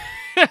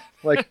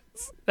 Like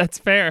that's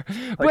fair.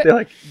 like But- they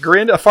like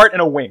grinned, a fart,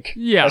 and a wink.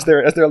 Yeah. As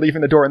they're leaving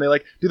the door, and they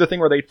like do the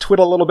thing where they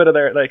twiddle a little bit of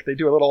their like they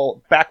do a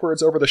little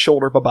backwards over the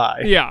shoulder bye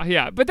bye.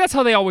 Yeah. But that's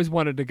how they always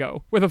wanted to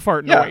go, with a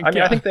fart and Yeah, a wink. I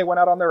mean, I think they went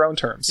out on their own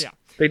terms. Yeah.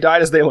 They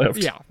died as they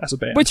lived. Yeah. As a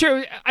band. But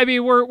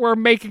we're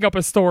making up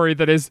a story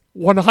that is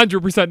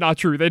 100% not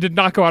true. They did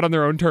not go out on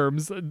their own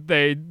terms.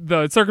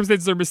 The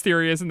circumstances are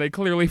mysterious, and they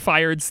clearly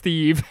fired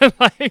Steve.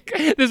 Like,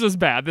 this was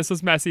bad. This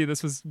was messy.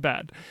 This was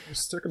bad.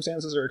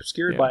 Circumstances are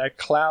obscured by a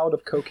cloud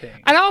of cocaine.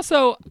 And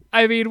also,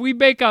 I mean, we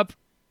make up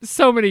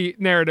so many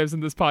narratives in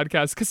this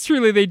podcast because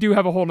truly they do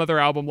have a whole nother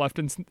album left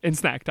in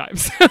snack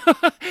times.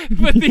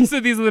 But these are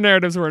the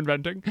narratives we're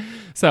inventing.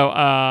 So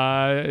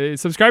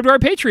subscribe to our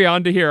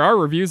Patreon to hear our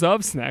reviews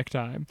of Snack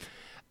Time.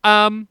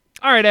 All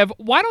right, Ev,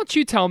 why don't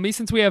you tell me,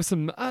 since we have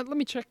some, let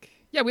me check.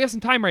 Yeah, we have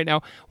some time right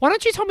now. Why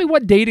don't you tell me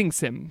what dating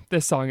sim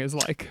this song is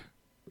like?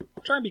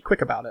 I'll try and be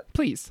quick about it.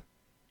 Please.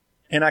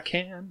 And I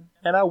can,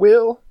 and I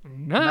will,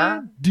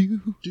 I do.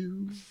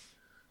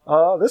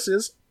 This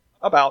is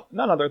about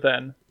none other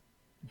than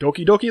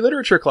Doki Doki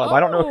Literature Club. I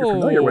don't know if you're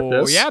familiar with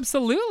this. Yeah,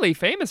 absolutely.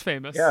 Famous.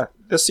 Yeah,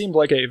 this seemed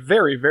like a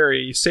very,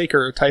 very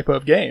Saker type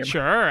of game.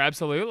 Sure,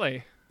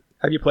 absolutely.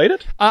 Have you played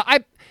it?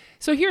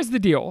 So here's the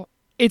deal.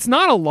 It's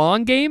not a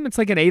long game. It's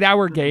like an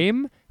 8-hour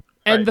game.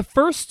 And Right. the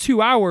first 2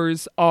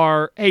 hours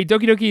are, hey,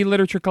 Doki Doki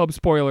Literature Club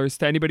spoilers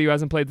to anybody who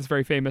hasn't played this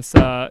very famous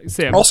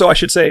sim. Also, I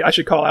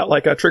should call out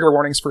like trigger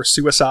warnings for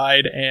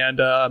suicide and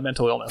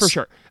mental illness. For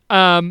sure.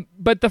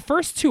 But the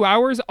first 2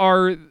 hours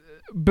are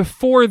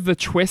before the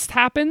twist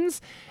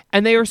happens,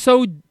 and they are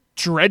so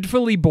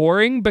dreadfully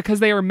boring because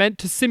they are meant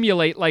to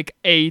simulate like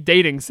a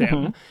dating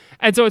sim.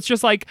 And so it's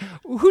just like,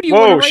 who do you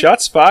want to Whoa, write?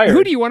 shots fired.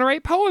 Who do you want to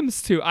write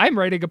poems to? I'm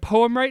writing a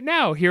poem right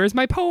now. Here is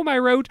my poem I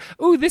wrote.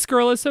 Ooh, this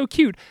girl is so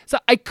cute. So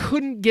I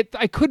couldn't get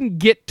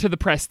to the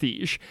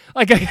prestige.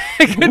 Like I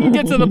couldn't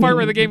get to the part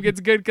where the game gets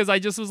good because I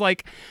just was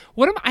like,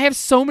 I have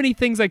so many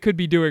things I could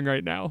be doing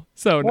right now.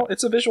 So Well,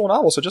 it's a visual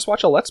novel, so just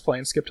watch a Let's Play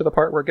and skip to the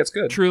part where it gets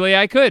good. truly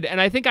I could. And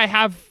I think I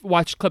have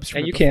watched clips from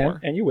And it you before.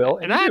 can, and you will,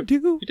 And you I do.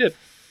 do. You did.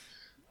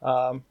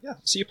 Yeah.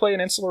 So you play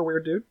an insular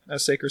weird dude,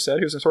 as Saker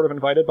said, who's sort of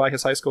invited by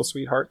his high school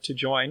sweetheart to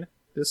join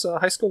this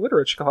high school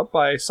literature club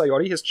by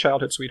Sayori, his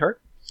childhood sweetheart.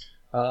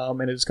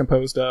 And it is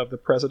composed of the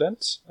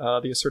president,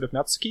 the assertive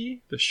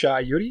Natsuki, the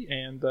shy Yuri,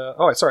 and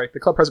the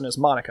club president is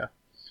Monica.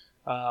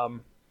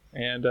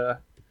 And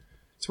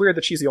it's weird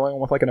that she's the only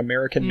one with like an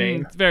American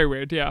name. It's very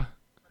weird, yeah.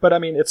 But I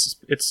mean,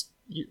 it's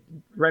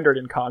rendered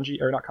in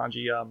kanji, or not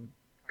kanji,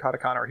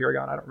 katakana or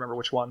hiragana. I don't remember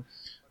which one.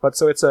 But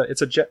so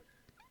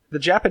the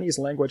Japanese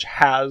language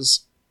has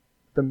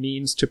the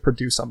means to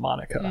produce a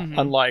Monica,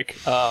 unlike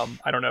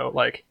I don't know,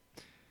 like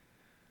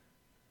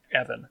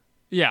Evan.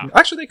 Yeah.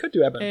 Actually, they could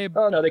do Evan. Abe.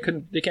 Oh no, they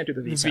couldn't. They can't do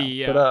the V sound.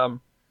 yeah. But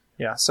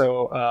yeah.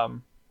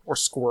 So or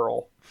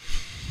squirrel.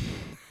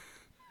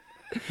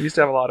 We used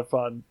to have a lot of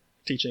fun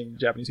teaching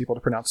Japanese people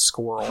to pronounce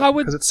squirrel How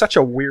would- because it's such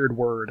a weird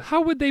word.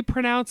 How would they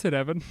pronounce it,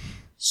 Evan?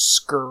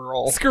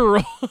 Skirl.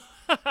 Squirrel.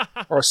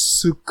 Or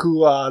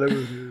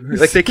sukuaru.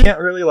 Like they can't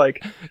really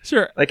like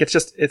Sure.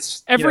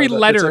 it's Every you know,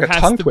 letter it's like a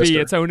has tongue to twister. be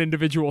its own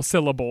individual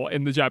syllable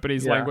in the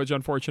Japanese Yeah. language,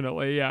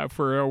 unfortunately. Yeah,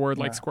 for a word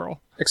like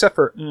squirrel. Except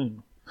for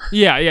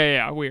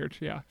Yeah. Weird.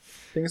 Yeah.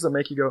 things that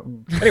make you go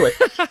Anyway,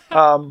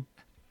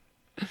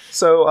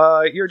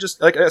 so you're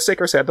just like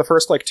Saker said, the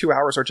first like 2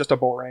 hours are just a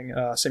boring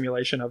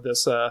simulation of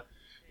this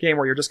game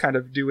where you're just kind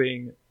of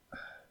doing, I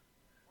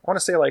want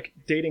to say like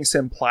dating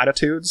sim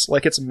platitudes.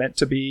 Like it's meant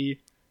to be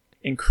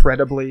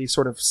incredibly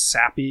sort of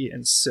sappy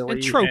and silly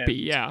And tropey, and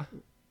yeah.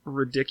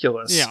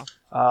 ridiculous. Yeah.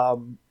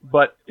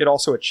 But it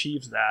also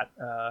achieves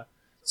that.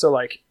 So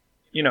like,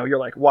 you know, you're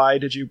like,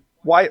 what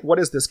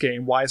is this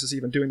game? Why is this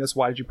even doing this?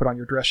 Why did you put on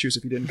your dress shoes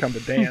if you didn't come to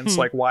dance?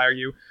 Like, why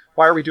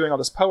are we doing all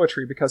this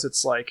poetry? Because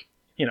it's like,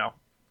 you know,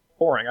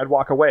 boring. I'd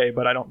walk away,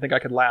 but I don't think I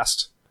could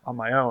last on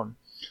my own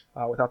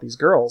without these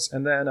girls.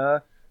 And then,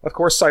 of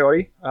course,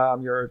 Sayori,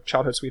 your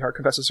childhood sweetheart,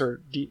 confesses her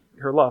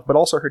love, but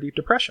also her deep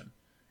depression.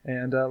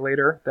 And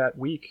later that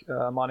week,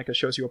 Monica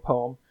shows you a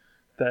poem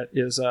that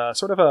is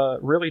sort of a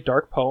really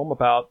dark poem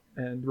about,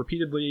 and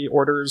repeatedly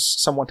orders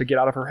someone to get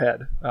out of her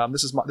head.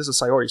 This is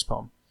Sayori's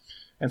poem.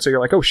 And so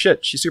you're like, oh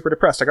shit, she's super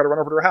depressed. I got to run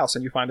over to her house.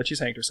 And you find that she's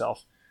hanged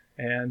herself.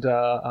 And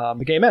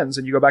the game ends,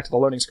 and you go back to the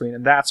loading screen,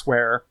 and that's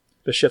where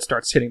the shit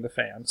starts hitting the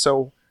fan.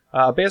 So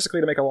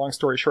basically, to make a long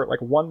story short,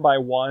 like one by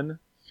one,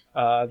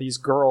 these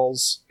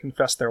girls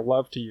confess their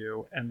love to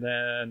you and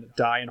then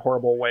die in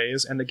horrible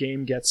ways. And the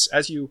game gets,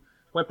 as you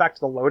went back to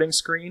the loading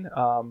screen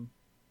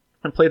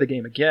and play the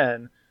game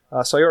again,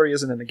 Sayori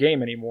isn't in the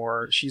game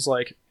anymore. She's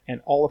like,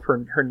 and all of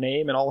her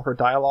name and all of her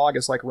dialogue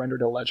is like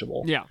rendered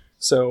illegible. Yeah.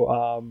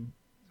 So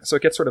so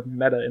it gets sort of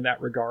meta in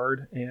that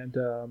regard. And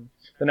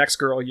the next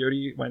girl,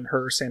 Yuri, when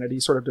her sanity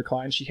sort of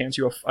declines, she hands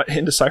you an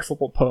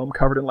indecipherable poem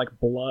covered in like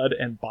blood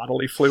and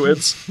bodily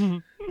fluids.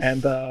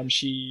 And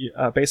she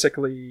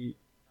basically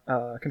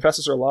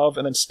confesses her love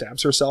and then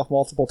stabs herself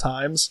multiple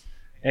times.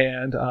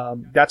 And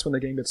that's when the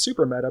game gets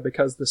super meta,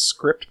 because the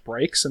script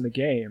breaks in the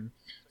game.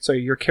 So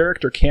your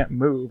character can't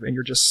move, and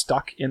you're just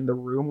stuck in the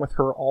room with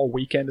her all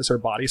weekend as her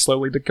body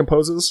slowly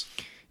decomposes.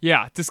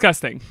 Yeah,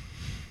 disgusting.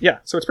 Yeah,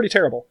 so it's pretty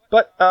terrible.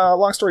 But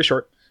long story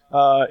short,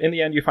 in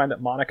the end, you find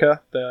that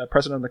Monica, the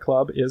president of the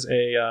club, is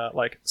a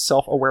like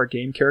self-aware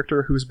game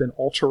character who's been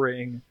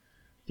altering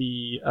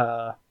the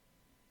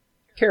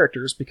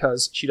characters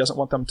because she doesn't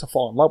want them to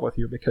fall in love with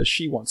you, because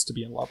she wants to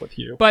be in love with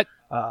you. But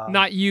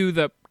not you,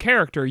 the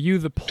character, you,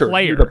 the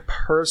player. You, the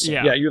person.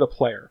 Yeah, you, the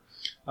player.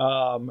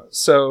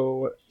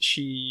 So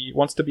she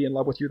wants to be in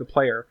love with you, the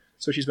player.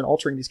 So she's been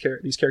altering these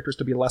characters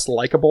to be less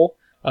likable.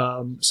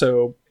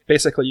 So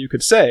basically, you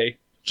could say,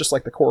 just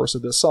like the chorus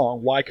of this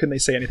song, why couldn't they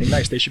say anything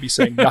nice? They should be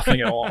saying nothing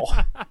at all.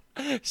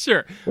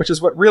 Sure. Which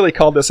is what really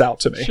called this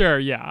out to me. Sure,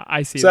 yeah,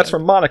 I see. So that's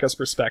from Monica's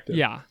perspective.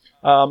 Yeah.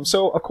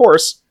 So of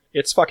course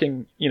it's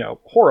fucking,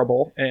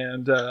 horrible,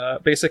 and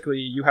basically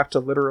you have to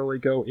literally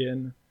go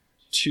in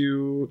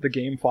to the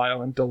game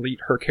file and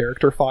delete her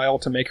character file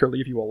to make her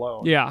leave you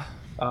alone. Yeah.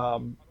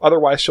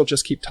 Otherwise she'll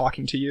just keep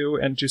talking to you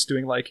and just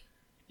doing like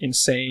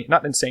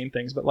not insane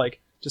things, but like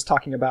just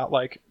talking about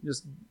like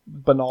just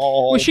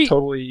banal,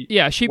 totally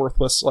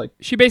worthless, like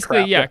she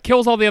basically crap.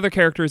 Kills all the other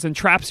characters and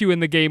traps you in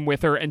the game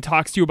with her and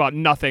talks to you about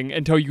nothing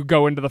until you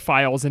go into the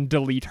files and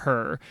delete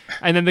her,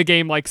 and then the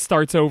game like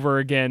starts over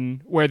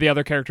again where the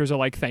other characters are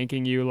like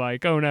thanking you,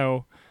 like, oh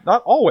no.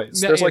 Not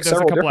always. There's like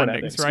several different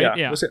endings, right?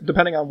 Yeah.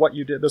 Depending on what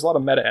you did. There's a lot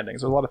of meta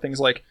endings. There's a lot of things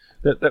like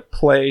that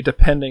play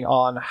depending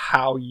on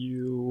how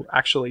you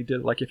actually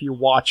did. Like if you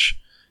watched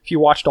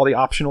all the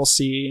optional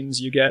scenes,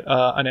 you get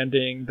an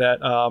ending that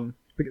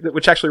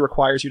which actually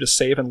requires you to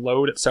save and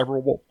load at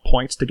several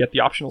points to get the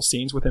optional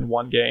scenes within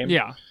one game.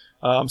 Yeah.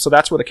 So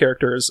that's where the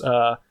characters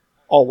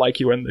all like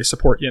you and they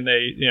support you, and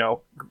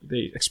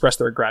they express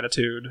their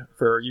gratitude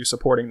for you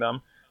supporting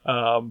them.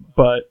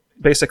 But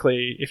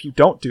basically, if you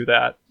don't do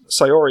that,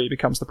 Sayori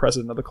becomes the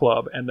president of the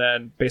club and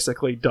then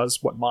basically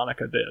does what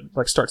Monica did,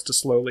 like starts to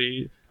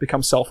slowly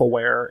become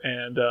self-aware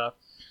and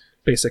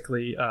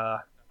basically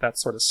that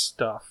sort of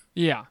stuff.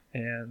 Yeah.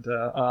 And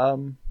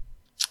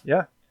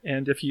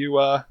and if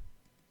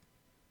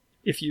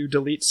you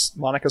delete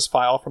Monica's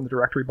file from the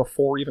directory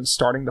before even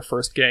starting the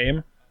first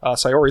game,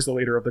 Sayori's the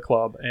leader of the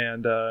club,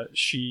 and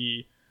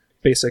she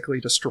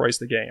basically destroys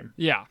the game.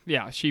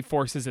 Yeah, she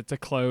forces it to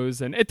close,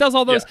 and it does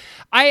all those.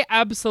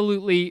 Yeah.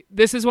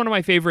 This is one of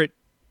my favorite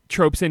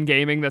tropes in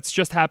gaming that's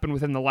just happened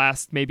within the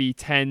last maybe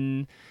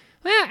 10...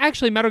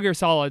 actually Metal Gear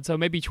Solid, so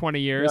maybe 20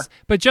 years. Yeah.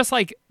 But just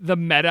like the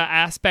meta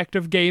aspect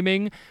of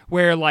gaming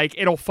where like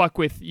it'll fuck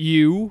with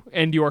you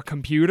and your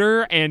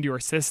computer and your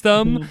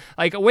system. Mm-hmm.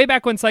 Like way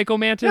back when Psycho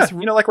Mantis...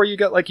 Yeah, like where you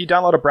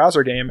download a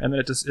browser game and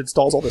then it just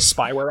installs all this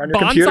spyware on your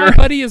computer. Bonsai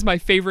Buddy is my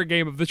favorite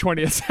game of the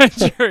 20th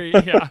century.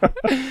 Yeah.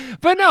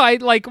 But no, I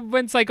like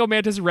when Psycho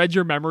Mantis read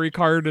your memory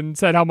card and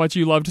said how much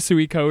you loved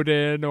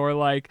Suikoden, or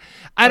like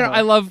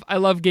I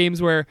love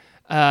games where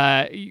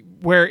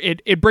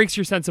it breaks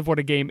your sense of what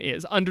a game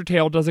is.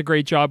 Undertale does a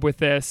great job with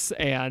this,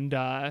 and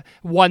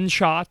One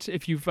Shot,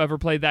 if you've ever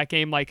played that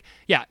game, like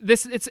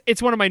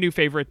it's one of my new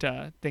favorite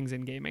things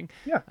in gaming.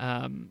 Yeah.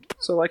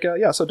 So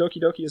Doki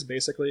Doki is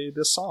basically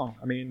this song.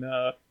 I mean,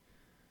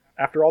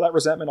 after all that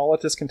resentment, all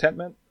that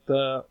discontentment,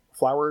 the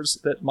flowers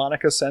that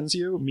Monica sends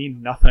you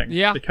mean nothing.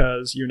 Yeah.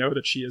 Because you know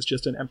that she is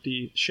just an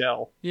empty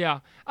shell. Yeah.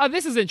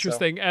 This is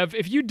interesting. So.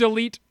 If you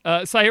delete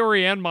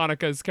Sayori and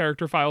Monica's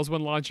character files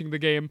when launching the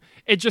game,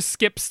 it just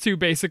skips to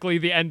basically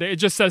the end. It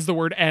just says the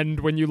word end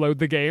when you load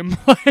the game.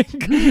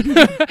 Like,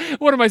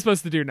 what am I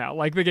supposed to do now?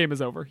 Like, the game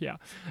is over. Yeah.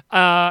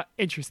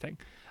 Interesting.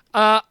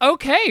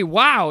 Okay,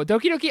 wow.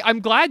 Doki Doki. I'm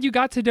glad you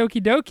got to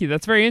Doki Doki.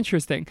 That's very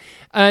interesting.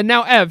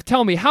 Now, Ev,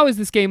 tell me, how is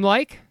this game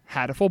like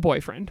Hatoful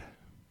Boyfriend?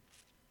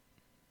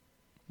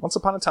 Once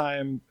upon a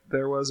time,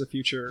 there was a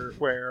future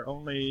where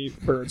only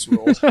birds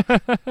ruled.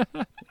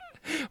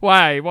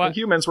 Why? What? And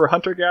humans were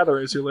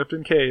hunter-gatherers who lived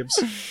in caves.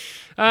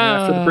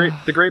 After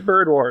the Great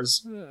Bird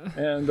Wars.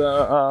 And,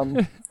 I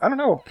don't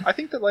know. I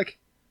think that, like,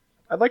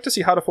 I'd like to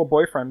see Hatoful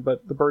Boyfriend,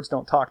 but the birds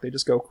don't talk. They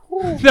just go...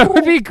 That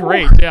would be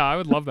great. Yeah, I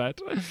would love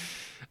that.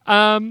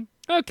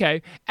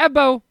 Okay.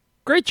 Ebbo,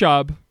 great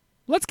job.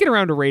 Let's get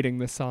around to rating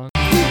this song.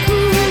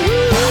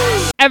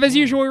 Ev, as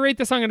usual, we rate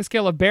the song on a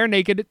scale of bare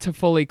naked to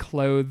fully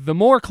clothed. The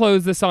more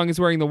clothes the song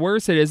is wearing, the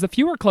worse it is. The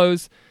fewer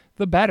clothes,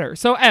 the better.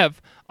 So,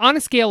 Ev, on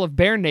a scale of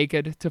bare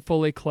naked to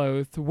fully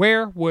clothed,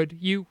 where would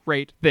you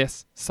rate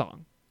this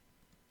song?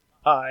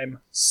 I'm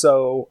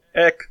so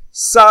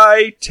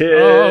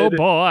excited. Oh,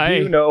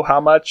 boy. You know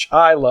how much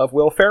I love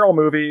Will Ferrell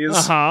movies.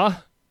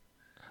 Uh-huh.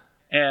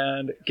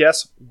 And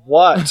guess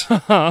what?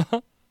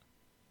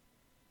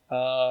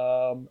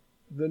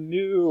 The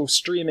new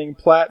streaming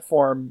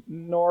platform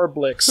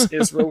Norblix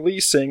is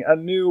releasing a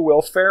new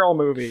Will Ferrell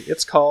movie.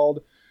 It's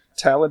called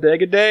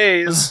Talladega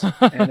Days,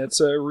 and it's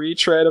a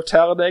retread of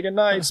Talladega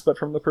Nights, but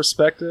from the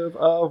perspective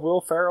of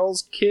Will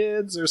Ferrell's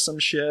kids or some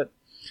shit.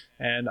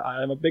 And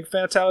I'm a big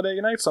fan of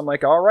Talladega Nights, so I'm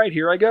like, all right,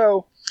 here I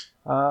go.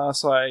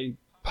 So I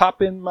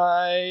pop in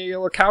my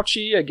little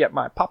couchie, I get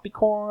my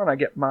popcorn, I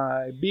get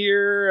my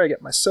beer, I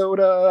get my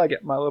soda, I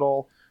get my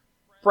little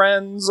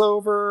friends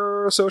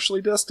over,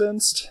 socially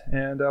distanced,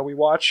 and we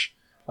watch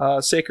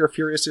Saker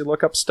furiously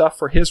look up stuff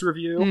for his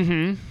review.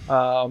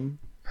 Mm-hmm.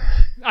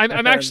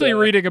 I'm actually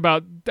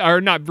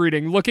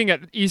looking at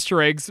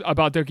Easter eggs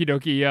about Doki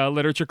Doki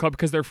Literature Club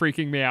because they're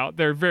freaking me out.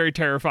 They're very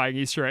terrifying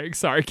Easter eggs.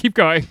 Sorry, keep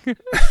going.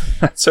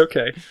 That's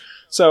okay.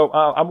 So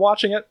I'm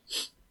watching it,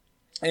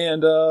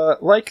 and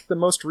like the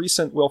most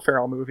recent Will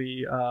Ferrell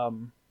movie,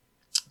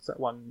 what's that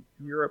one?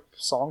 Europe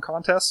Song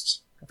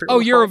Contest?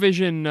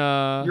 Eurovision.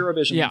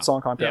 Eurovision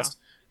Song Contest.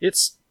 Yeah.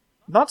 It's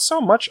not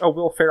so much a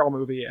Will Ferrell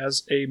movie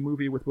as a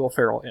movie with Will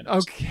Ferrell in it.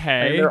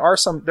 Okay.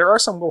 And there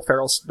is some Will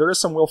Ferrell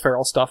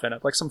stuff in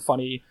it, like some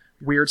funny,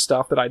 weird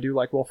stuff that I do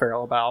like Will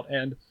Ferrell about.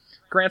 And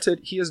granted,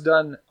 he has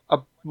done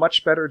a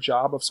much better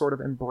job of sort of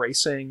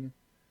embracing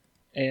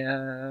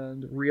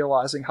and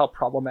realizing how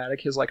problematic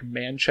his like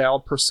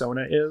man-child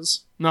persona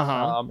is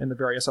in the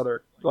various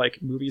other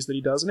like movies that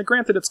he does. And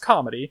granted, it's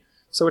comedy,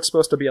 so it's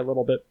supposed to be a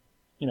little bit,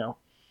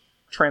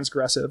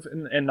 transgressive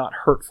and not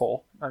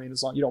hurtful. I mean,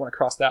 as long you don't want to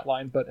cross that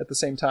line, but at the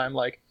same time,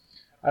 like,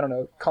 I don't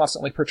know,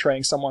 constantly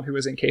portraying someone who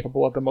is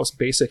incapable of the most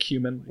basic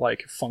human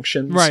like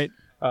functions, right?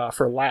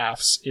 For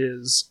laughs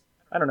is,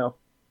 I don't know,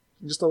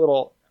 just a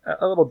little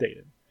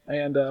dated.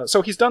 And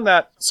so he's done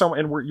that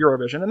in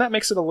Eurovision, and that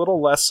makes it a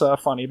little less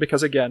funny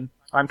because again,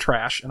 I'm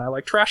trash and I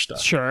like trash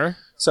stuff. Sure.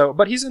 So,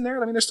 but he's in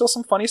there. I mean, there's still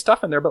some funny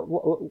stuff in there, but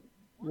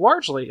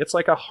largely it's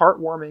like a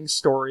heartwarming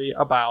story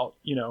about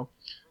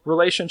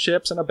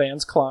relationships and a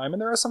band's climb,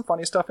 and there is some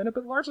funny stuff in it,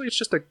 but largely it's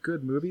just a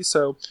good movie.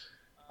 So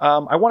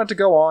I wanted to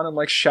go on and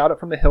like shout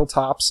it from the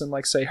hilltops and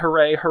like say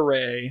hooray,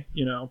 hooray,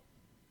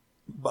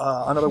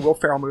 another Will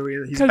Ferrell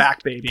movie. He's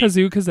back, baby.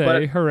 Kazoo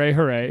kazay, hooray,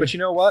 hooray. But you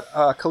know what?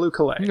 Kalu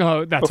Kalay.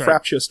 Oh, that's right.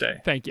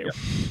 Day. Thank you.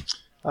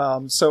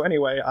 Yeah. So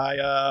anyway,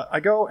 I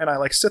go and I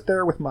like sit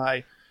there with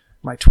my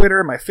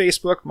Twitter, my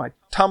Facebook, my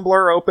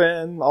Tumblr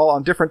open, all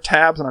on different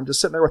tabs, and I'm just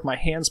sitting there with my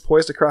hands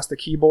poised across the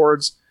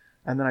keyboards,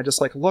 and then I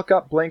just like look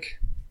up, blink,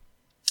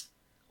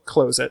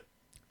 close it.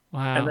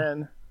 Wow. And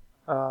then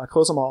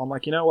close them all. I'm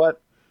like, you know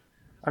what?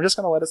 I'm just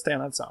going to let it stay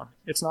on its own.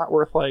 It's not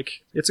worth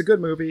it's a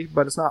good movie,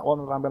 but it's not one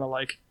that I'm going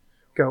to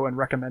go and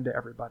recommend to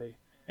everybody.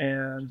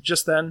 And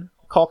just then,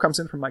 a call comes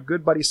in from my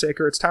good buddy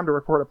Saker. It's time to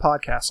record a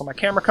podcast. So my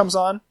camera comes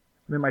on.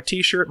 I'm in my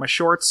t-shirt, my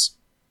shorts,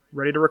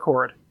 ready to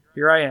record.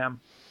 Here I am.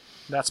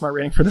 That's my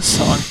rating for this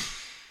song.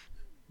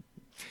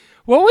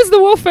 What was the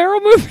Will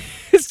Ferrell movie?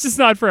 It's just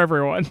not for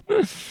everyone.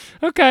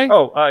 Okay.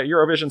 Oh,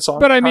 Eurovision Song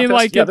But I mean,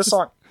 Contest. This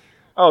song.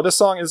 Oh, this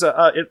song is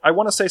I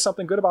want to say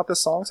something good about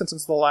this song since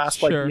it's the last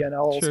full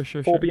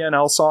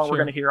BNL song we're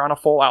going to hear on a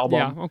full album.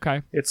 Yeah,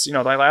 okay. It's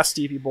the last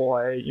Stevie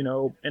Boy,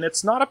 and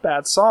it's not a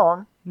bad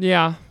song.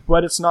 Yeah.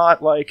 But it's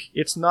not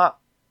it's not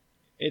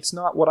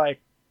what I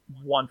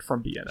want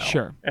from BNL.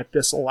 Sure. At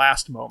this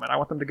last moment, I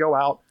want them to go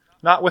out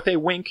not with a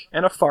wink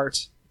and a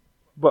fart,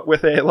 but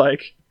with a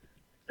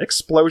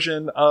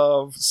explosion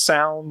of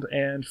sound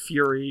and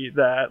fury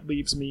that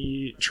leaves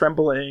me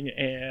trembling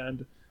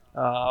and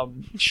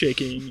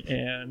shaking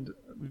and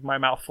my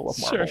mouth full of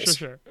marbles.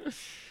 Sure.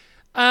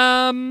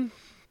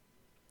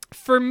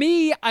 For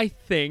me, I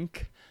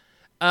think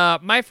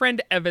my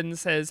friend Evan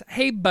says,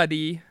 "Hey,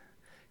 buddy,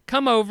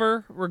 come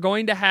over. We're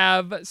going to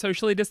have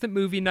socially distant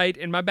movie night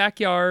in my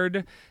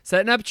backyard,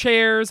 setting up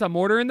chairs. I'm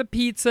ordering the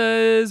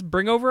pizzas.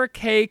 Bring over a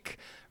cake.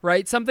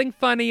 Write something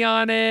funny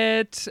on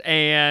it,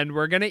 and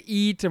we're going to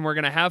eat, and we're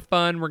going to have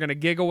fun. We're going to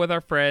giggle with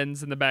our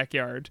friends in the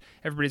backyard.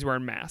 Everybody's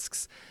wearing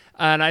masks."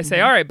 And I say,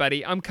 all right,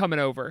 buddy, I'm coming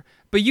over.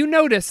 But you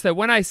notice that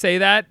when I say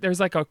that, there's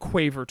like a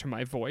quaver to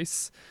my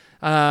voice.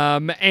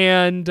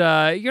 And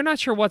you're not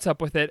sure what's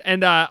up with it.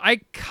 And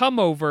I come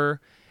over,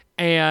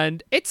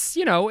 and it's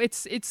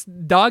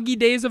doggy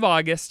days of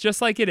August,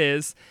 just like it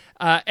is.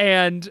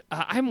 And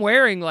I'm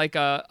wearing like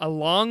a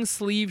long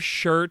sleeve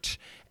shirt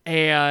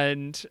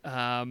and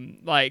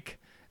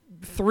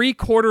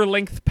 3/4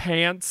 length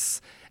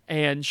pants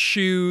and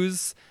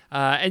shoes.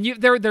 And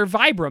they're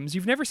Vibrams.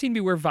 You've never seen me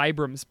wear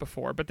Vibrams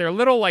before, but they're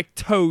little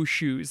toe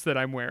shoes that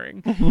I'm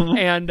wearing.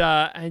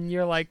 And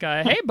you're like,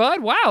 hey,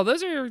 bud, wow,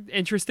 those are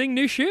interesting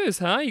new shoes,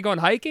 huh? You going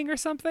hiking or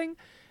something?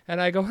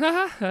 And I go,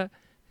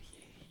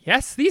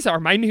 yes, these are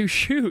my new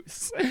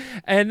shoes.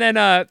 And then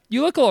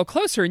you look a little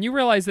closer and you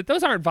realize that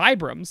those aren't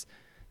Vibrams.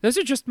 Those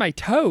are just my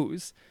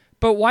toes.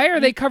 But why are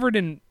they covered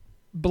in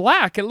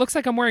black. It looks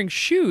like I'm wearing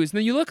shoes. And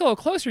then you look a little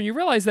closer and you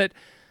realize that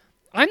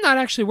I'm not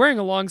actually wearing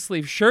a long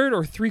sleeve shirt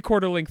or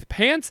 3/4 length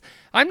pants.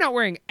 I'm not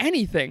wearing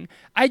anything.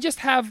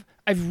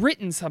 I've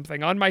written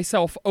something on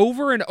myself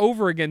over and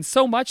over again,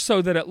 so much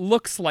so that it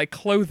looks like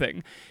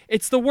clothing.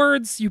 It's the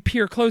words, you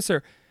peer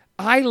closer,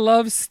 I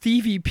love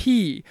Stevie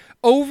P,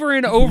 over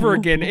and over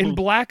again in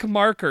black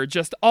marker,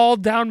 just all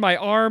down my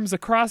arms,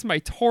 across my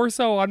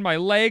torso, on my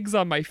legs,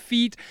 on my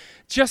feet,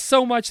 just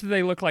so much that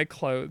they look like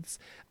clothes.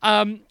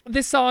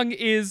 This song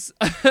is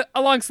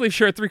a long sleeve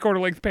shirt,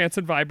 3/4 length pants,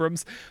 and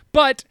Vibrams,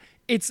 but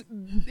it's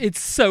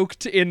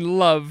soaked in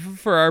love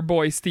for our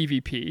boy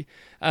Stevie P.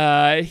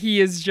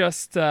 He is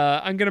just,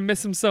 I'm going to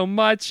miss him so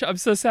much. I'm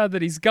so sad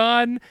that he's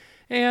gone,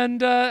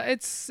 and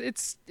it's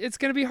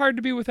going to be hard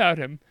to be without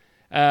him.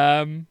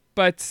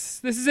 But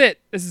this is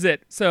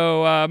it.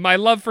 So my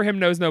love for him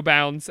knows no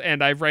bounds,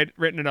 and I've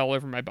written it all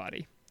over my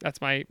body. That's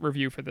my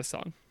review for this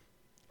song.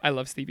 I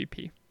love Stevie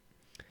P.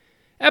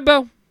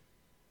 Ebbo,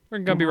 we're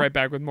going to be right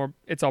back with more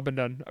It's All Been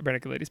Done, a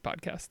Barenaked Ladies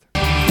podcast.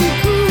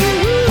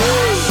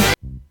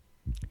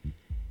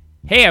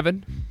 Hey,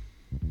 Evan.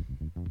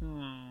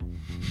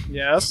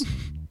 Yes?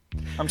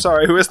 I'm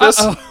sorry, who is this?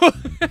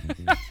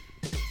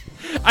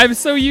 I'm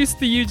so used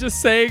to you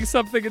just saying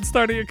something and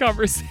starting a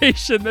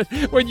conversation that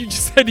when you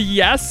just said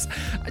yes,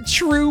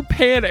 true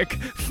panic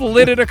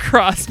flitted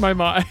across my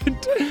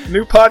mind.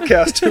 New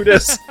podcast, who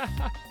dis?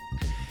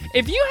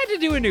 If you had to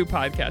do a new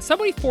podcast,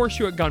 somebody forced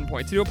you at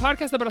gunpoint to do a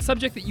podcast about a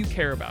subject that you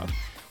care about,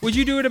 would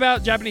you do it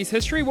about Japanese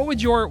history?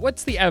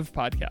 What's the Ev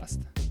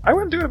podcast? I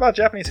wouldn't do it about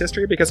Japanese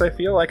history because I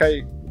feel like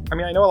I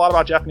know a lot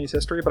about Japanese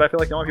history, but I feel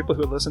like the only people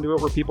who would listen to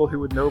it were people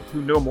who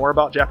know more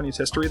about Japanese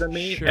history than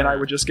me, Sure. and I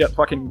would just get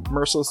fucking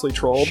mercilessly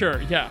trolled. Sure,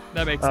 yeah,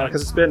 that makes sense.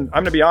 Because I'm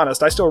going to be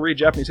honest, I still read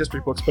Japanese history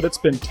books, but it's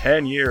been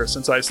 10 years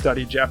since I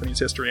studied Japanese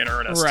history in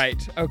earnest.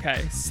 Right,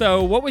 okay.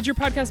 So what would your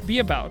podcast be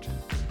about?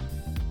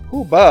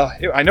 Ooh,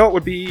 I know it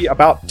would be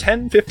about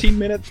 10 to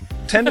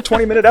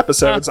 20 minute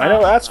episodes. I know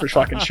that's for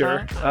fucking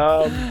sure.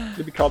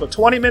 It'd be called a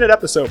 20-minute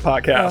episode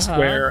podcast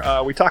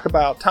where we talk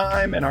about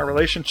time and our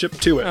relationship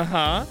to it.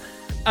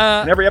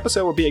 And every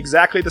episode would be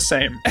exactly the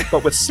same,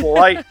 but with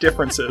slight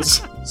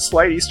differences,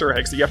 slight Easter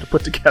eggs that you have to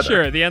put together.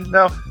 Sure,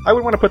 No, I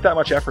wouldn't want to put that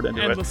much effort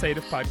into Endless Eight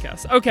of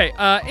podcasts. Okay,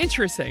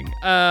 interesting.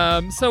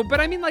 But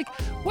I mean, like,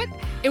 what?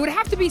 It would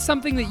have to be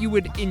something that you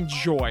would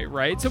enjoy,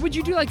 right? So would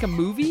you do like a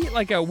movie,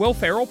 like a Will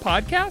Ferrell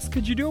podcast?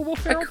 Could you do a Will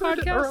Ferrell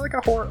podcast? Or like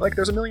a horror, like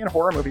there's a million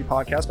horror movie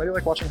podcasts, but I do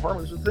like watching horror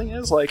movies. The thing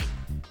is, like,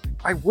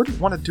 I wouldn't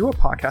want to do a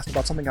podcast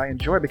about something I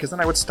enjoy because then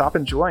I would stop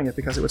enjoying it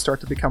because it would start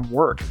to become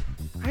work.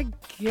 I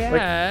guess.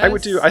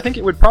 Like, I think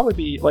it would probably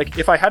be like,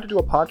 if I had to do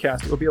a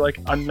podcast, it would be like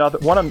another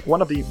one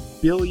of the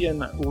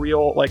billion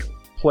real like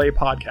play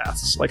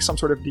podcasts, like some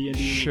sort of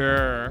D&D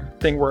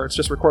thing where it's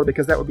just recorded,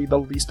 because that would be the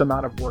least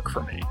amount of work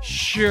for me.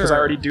 Sure. Because I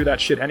already do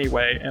that shit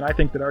anyway, and I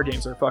think that our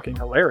games are fucking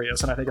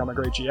hilarious, and I think I'm a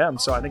great GM,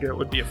 so I think it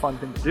would be a fun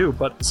thing to do,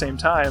 but at the same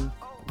time,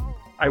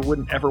 I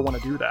wouldn't ever want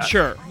to do that.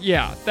 Sure,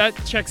 yeah, that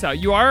checks out.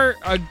 You are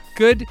a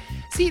good...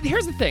 See,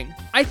 here's the thing.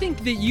 I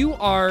think that you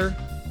are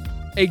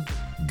a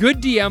good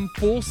DM,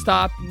 full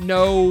stop,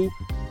 no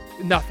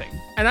nothing.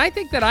 And I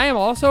think that I am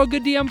also a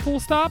good DM, full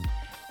stop,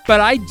 but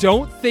I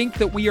don't think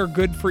that we are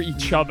good for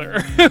each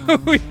other.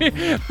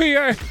 we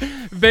are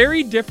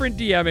very different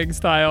DMing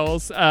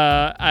styles.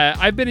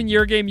 I've been in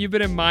your game, you've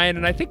been in mine,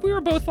 and I think we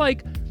were both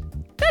like,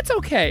 that's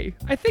okay.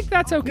 I think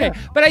that's okay.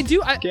 Yeah. But I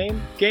do...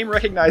 Game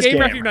recognized game.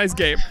 Game recognized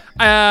game.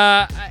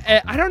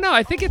 I don't know.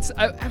 I think it's...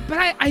 but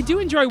I do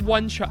enjoy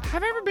one-shot.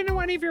 Have I ever been to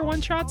any of your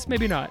one-shots?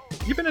 Maybe not.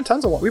 We've been in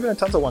tons of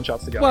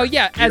one-shots together. Well,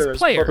 yeah, as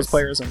players. Both as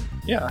players. And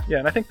yeah,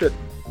 and I think that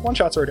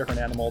one-shots are a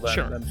different animal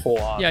than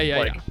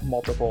full-on,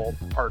 multiple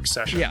arc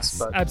sessions.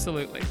 Yes,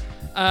 absolutely.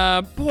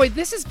 Boy,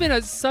 this has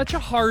been such a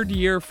hard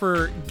year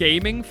for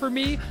gaming for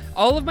me.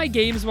 All of my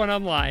games went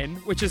online,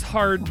 which is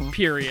hard,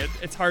 period.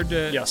 It's hard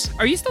to... Yes.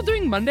 Are you still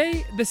doing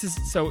Monday? This is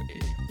so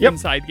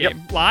inside game.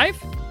 Yep.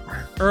 Live?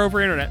 Or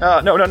over internet? No.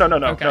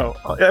 Okay. No.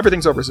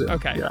 Everything's over Zoom.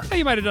 Okay. Yeah.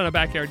 You might have done a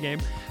backyard game.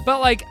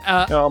 But like...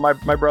 no, my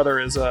brother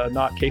is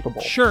not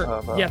capable.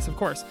 Sure. Yes, of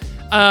course.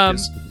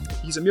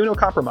 He's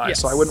immunocompromised,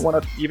 yes. So I wouldn't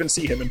want to even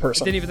see him in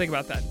person. I didn't even think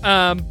about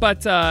that.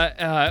 But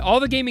all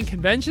the gaming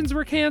conventions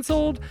were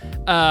canceled.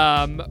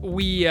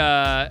 You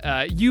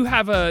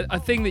have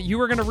a thing that you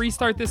were going to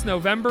restart this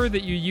November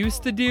that you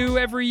used to do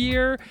every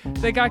year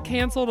that got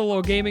canceled, a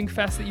little gaming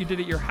fest that you did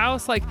at your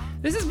house. Like,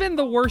 this has been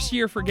the worst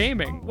year for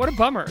gaming. What a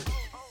bummer.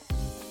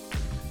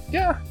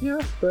 Yeah,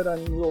 but I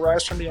mean, we'll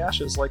rise from the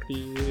ashes like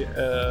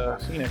the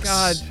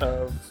phoenix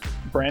of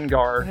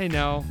Brangar. I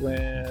know.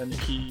 When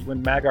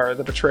Magar,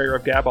 the betrayer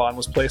of Gabon,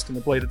 was placed in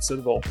the Bladed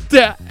Citadel.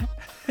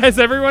 As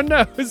everyone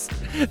knows.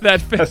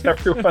 As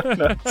everyone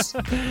knows.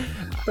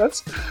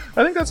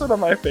 I think that's one of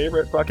my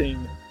favorite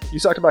fucking... You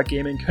talked about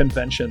gaming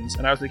conventions,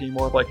 and I was thinking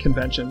more of like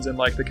conventions and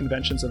like the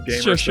conventions of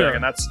gamers thing,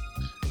 and I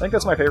think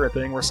that's my favorite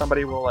thing, where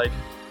somebody will like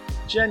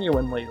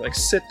genuinely like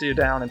sit you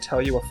down and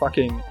tell you a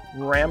fucking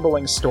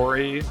rambling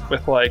story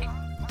with like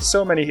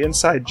so many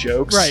inside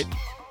jokes. Right.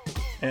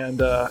 And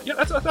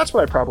that's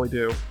what I'd probably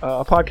do.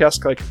 A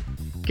podcast like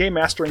Game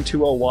Mastering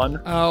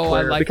 201. Oh,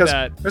 I like because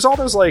that. There's all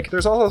those like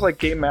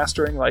game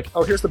mastering, like,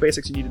 oh, here's the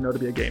basics you need to know to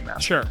be a game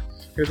master. Sure.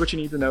 Here's what you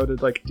need to know to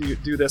like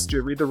do this,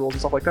 read the rules and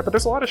stuff like that. But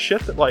there's a lot of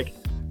shit that like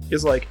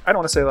is like, I don't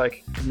want to say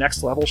like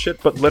next level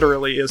shit, but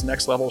literally is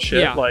next level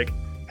shit. Yeah. Like,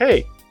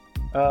 hey,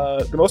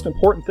 the most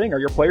important thing are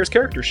your players'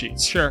 character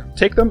sheets. Sure.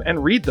 Take them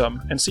and read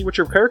them and see what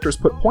your characters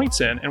put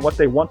points in and what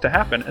they want to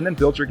happen, and then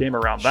build your game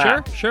around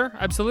that. Sure,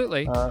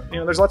 absolutely.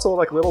 There's lots of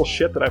like little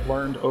shit that I've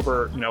learned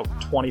over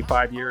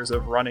 25 years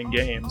of running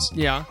games.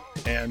 Yeah.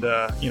 And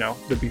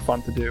it'd be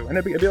fun to do, and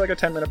it'd be like a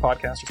 10-minute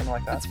podcast or something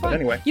like that. That's fun. But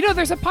anyway,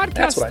 there's a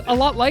podcast a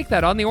lot like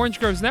that on the Orange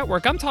Groves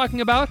Network. I'm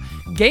talking about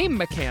Game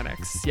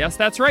Mechanics. Yes,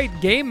 that's right,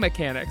 Game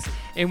Mechanics,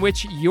 in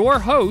which your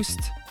host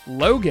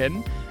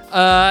Logan.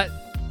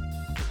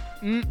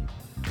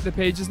 The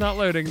page is not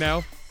loading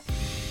now.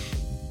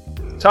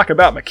 talk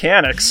about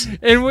mechanics.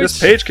 In which... This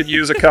page could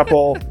use a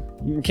couple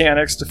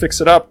mechanics to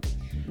fix it up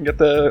and get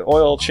the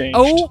oil changed.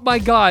 Oh my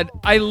god,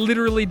 I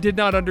literally did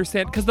not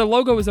understand, because the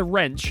logo is a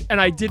wrench, and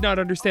I did not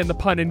understand the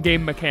pun in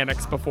Game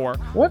Mechanics before.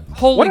 What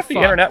if the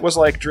internet was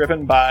like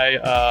driven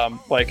by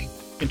like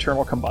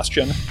internal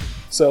combustion?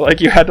 So like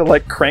you had to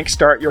like crank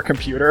start your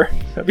computer.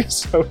 That'd be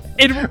so like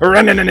the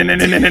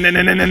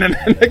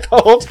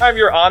whole time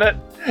you're on it,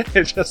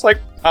 it's just like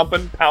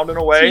pounding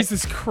away.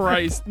 Jesus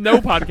Christ, no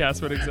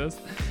podcast would exist.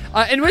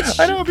 In which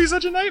I know, it'd be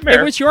such a nightmare.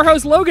 In which your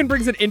host Logan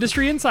brings an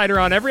industry insider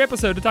on every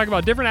episode to talk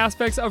about different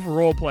aspects of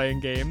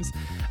role-playing games.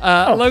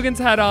 Logan's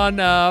had on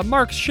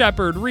Mark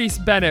Shepard, Reese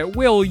Bennett,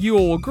 Will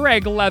Yule,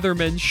 Greg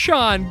Leatherman,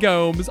 Sean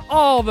Gomes,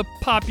 all the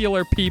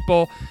popular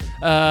people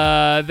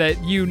that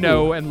you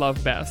know and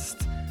love best.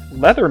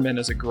 Leatherman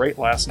is a great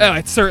last name. Oh,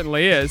 it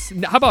certainly is.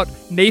 How about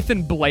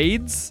Nathan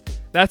Blades?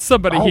 That's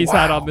somebody he's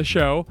had on the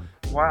show.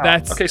 Wow.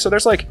 That's... Okay, so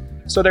there's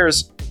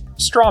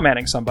straw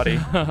manning somebody.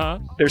 Uh-huh.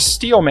 There's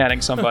steel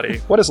manning somebody.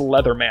 What is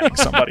leather manning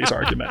somebody's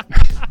argument?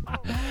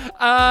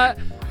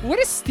 What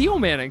is steel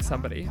manning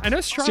somebody? I know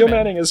straw Steel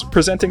manning is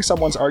presenting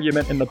someone's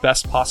argument in the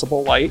best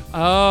possible light.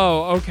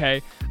 Oh,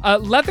 okay.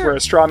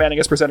 Whereas straw manning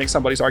is presenting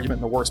somebody's argument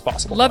in the worst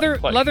possible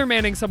light. Leather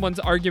manning someone's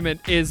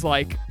argument is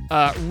like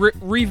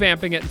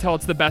revamping it until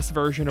it's the best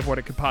version of what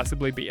it could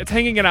possibly be. It's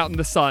hanging it out in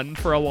the sun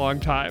for a long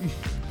time.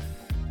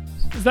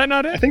 Is that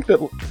not it? I think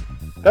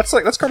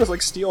that's kind of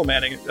like steel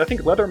manning. I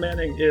think leather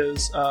manning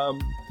is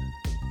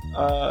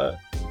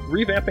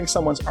revamping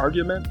someone's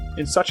argument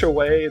in such a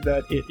way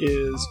that it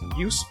is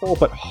useful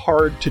but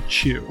hard to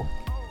chew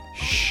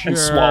and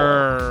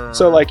swallow.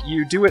 So like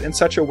you do it in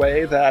such a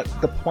way that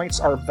the points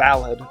are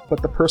valid,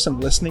 but the person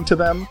listening to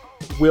them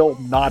will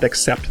not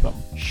accept them.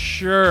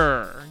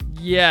 Sure.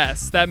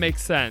 Yes, that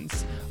makes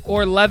sense.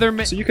 Or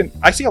Leatherman. So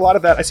I see a lot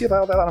of that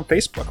on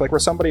Facebook, like where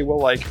somebody will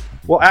like,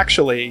 well,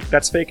 actually,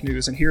 that's fake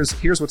news, and here's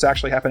what's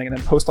actually happening, and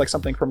then post like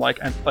something from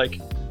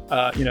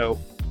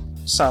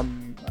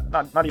some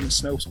not even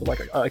Snopes, but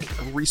like a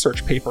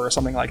research paper or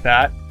something like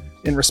that,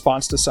 in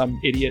response to some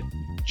idiot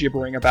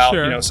gibbering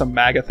about some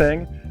MAGA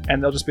thing,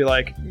 and they'll just be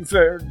like,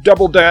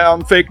 double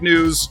down, fake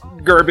news,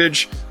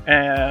 garbage,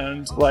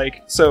 and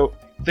like so.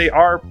 They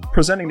are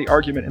presenting the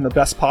argument in the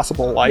best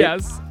possible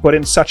light, but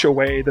in such a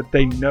way that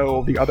they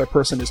know the other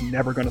person is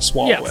never going to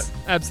swallow it. Yes,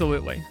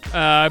 absolutely.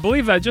 I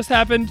believe that just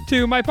happened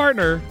to my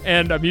partner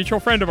and a mutual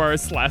friend of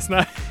ours last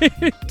night.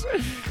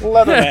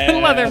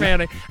 Leather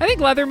manning. I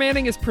think leather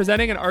manning is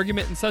presenting an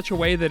argument in such a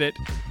way that it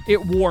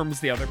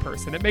warms the other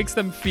person. It makes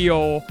them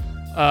feel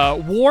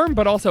warm,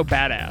 but also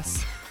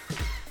badass.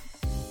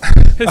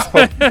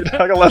 Like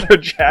a leather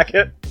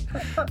jacket.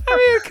 I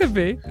mean, it could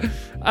be.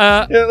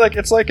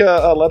 It's like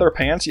a leather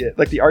pants.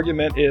 Like the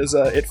argument is,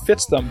 it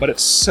fits them, but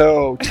it's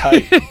so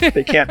tight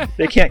they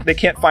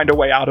can't find a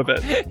way out of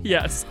it.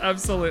 Yes,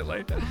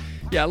 absolutely.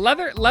 Yeah,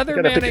 leather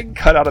manning. Have to get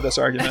cut out of this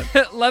argument.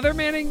 Leather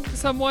manning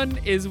someone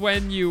is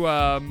when you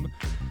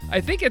I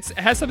think it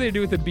has something to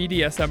do with the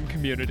BDSM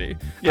community.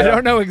 Yeah. I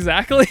don't know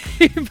exactly,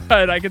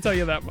 but I can tell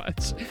you that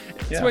much.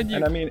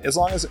 And I mean, as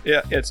long as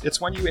it's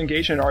when you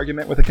engage in an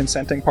argument with a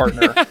consenting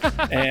partner,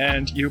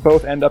 and you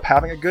both end up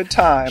having a good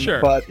time,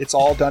 but it's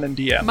all done in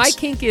DMs. My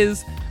kink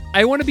is,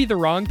 I want to be the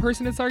wrong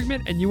person in this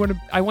argument, and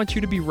I want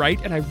you to be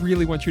right, and I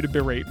really want you to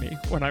berate me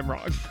when I'm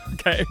wrong.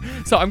 Okay,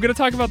 so I'm gonna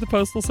talk about the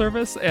Postal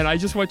Service, and I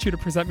just want you to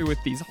present me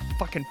with these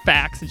fucking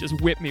facts and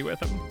just whip me with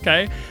them.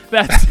 Okay,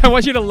 I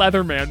want you to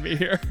leatherman me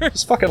here.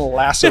 Just fucking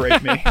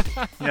lacerate me.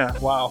 Yeah,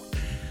 wow.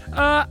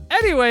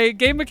 Anyway,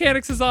 Game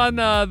Mechanics is on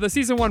the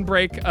Season 1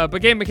 break,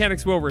 but Game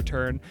Mechanics will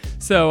return.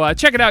 So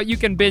check it out. You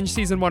can binge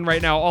Season 1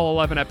 right now, all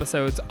 11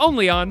 episodes,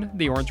 only on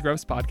the Orange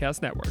Groves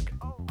Podcast Network.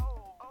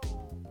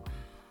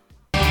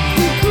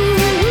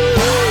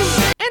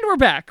 And we're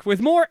back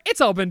with more It's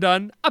All Been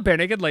Done, a Bare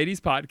Naked Ladies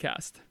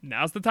podcast.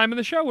 Now's the time of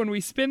the show when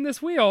we spin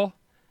this wheel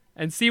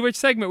and see which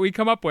segment we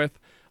come up with.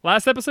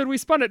 Last episode we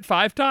spun it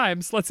 5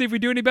 times. Let's see if we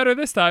do any better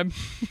this time.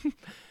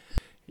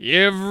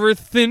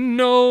 Everything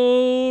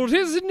old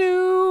is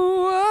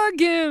new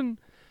again.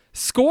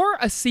 Score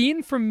a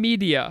scene from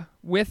media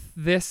with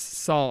this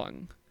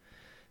song.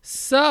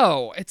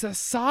 So, it's a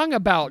song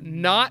about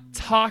not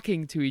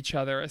talking to each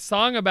other. A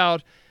song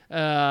about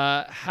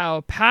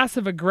how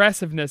passive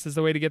aggressiveness is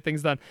the way to get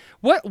things done.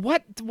 What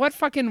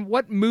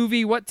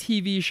movie, what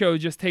TV show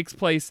just takes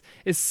place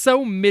is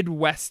so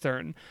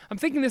Midwestern? I'm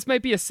thinking this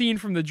might be a scene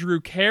from the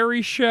Drew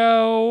Carey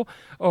Show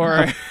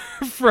or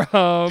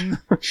from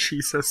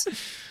Jesus.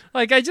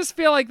 Like, I just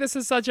feel like this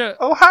is such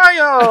a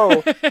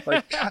Ohio.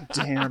 Like, god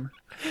damn.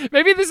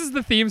 maybe this is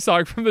the theme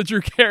song from the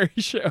Drew Carey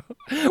Show.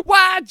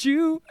 Why'd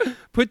you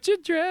put your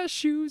dress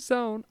shoes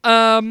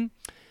on?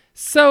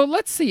 So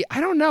let's see.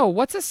 I don't know.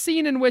 What's a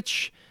scene in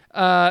which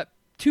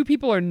two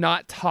people are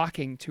not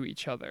talking to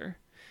each other?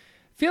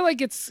 I feel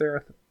like it's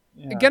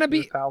gonna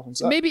be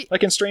thousands. maybe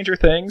like in Stranger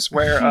Things,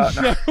 where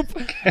no.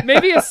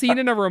 maybe a scene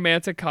in a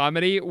romantic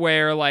comedy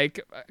where, like,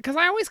 because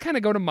I always kind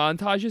of go to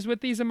montages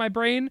with these in my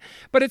brain,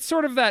 but it's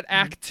sort of that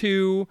Act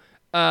 2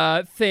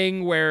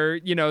 thing where,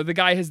 you know, the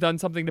guy has done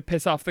something to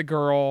piss off the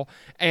girl,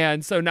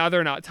 and so now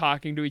they're not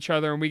talking to each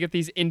other, and we get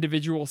these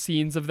individual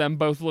scenes of them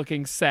both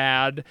looking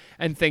sad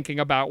and thinking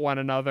about one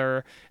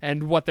another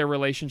and what their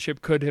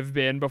relationship could have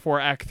been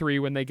before Act 3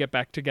 when they get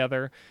back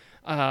together.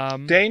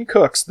 Dane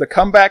Cook's The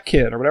Comeback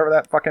Kid, or whatever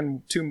that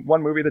fucking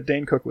one movie that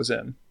Dane Cook was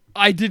in.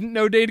 I didn't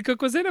know Dane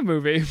Cook was in a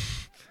movie.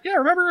 Yeah,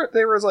 remember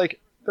there was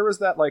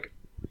that like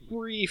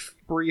brief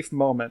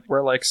moment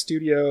where like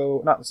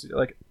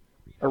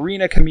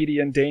arena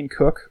comedian Dane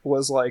Cook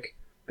was like,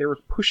 they were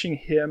pushing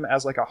him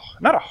as like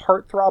not a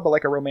heartthrob, but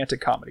like a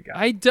romantic comedy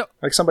guy.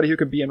 Like somebody who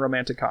could be in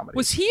romantic comedy.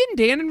 Was he in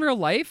Dan in real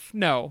life?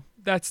 No,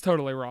 that's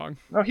totally wrong.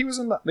 No, he was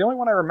in the only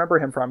one I remember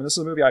him from, and this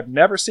is a movie I've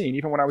never seen,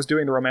 even when I was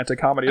doing the romantic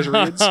comedies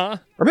reads. Or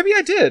maybe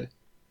I did.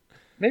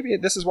 Maybe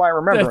this is why I'm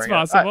remembering it.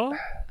 That's possible.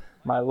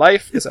 My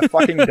life is a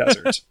fucking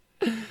desert.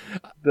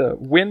 The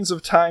winds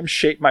of time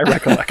shape my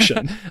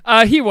recollection.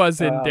 He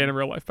was in Dan in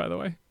real life, by the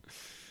way.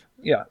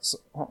 Yeah. So,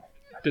 I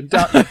didn't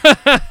doubt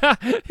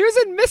you. He was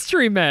in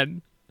Mystery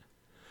Men.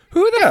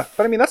 Yeah,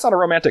 but I mean, that's not a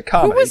romantic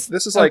comedy.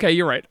 This is like, okay,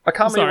 you're right. A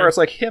comedy where it's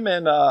like him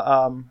and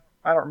I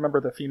don't remember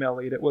the female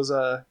lead. It was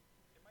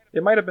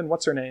it might have been,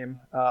 what's her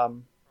name,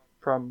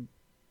 from.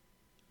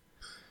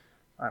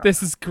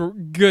 This is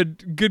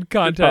good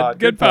content.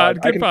 Good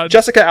pod.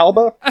 Jessica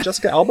Alba.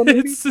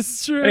 Maybe? This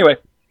is true. Anyway,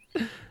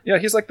 yeah,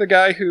 he's like the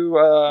guy who,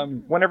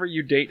 whenever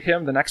you date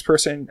him, the next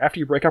person after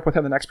you break up with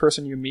him, the next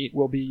person you meet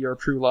will be your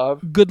true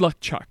love. Good luck,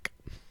 Chuck.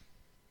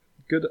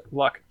 Good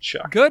luck,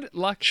 Chuck. Good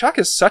luck. Chuck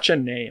is such a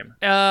name.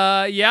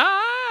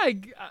 Yeah.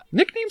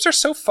 Nicknames are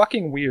so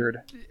fucking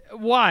weird.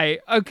 Why?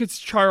 It's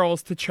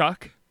Charles to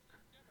Chuck.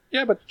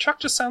 Yeah, but Chuck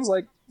just sounds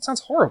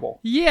horrible.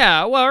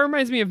 Yeah, well, it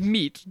reminds me of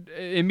meat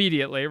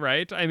immediately,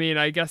 right? I mean,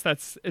 I guess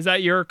is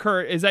that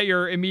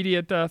your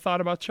immediate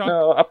thought about Chuck?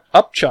 No,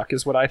 up Chuck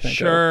is what I think.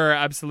 Sure,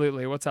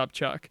 absolutely. What's up,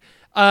 Chuck?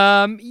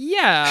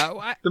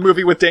 Yeah. The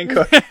movie with Dane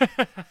Cook.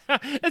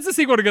 It's a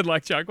sequel to Good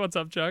Luck, Chuck. What's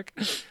up, Chuck?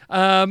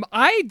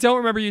 I don't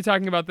remember you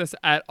talking about this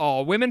at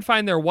all. Women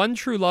find their one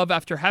true love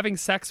after having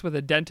sex with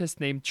a dentist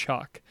named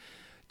Chuck.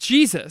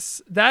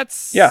 Jesus,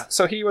 that's... Yeah,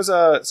 so he was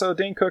so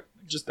Dane Cook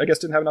just, I guess,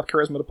 didn't have enough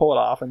charisma to pull it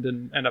off and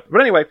didn't end up...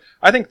 But anyway,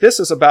 I think this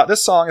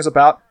song is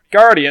about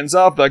Guardians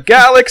of the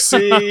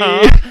Galaxy.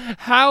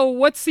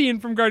 What scene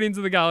from Guardians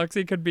of the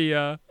Galaxy could be...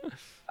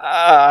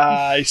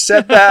 I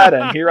said that,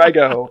 and here I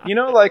go. You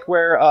know, like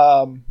where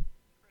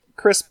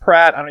Chris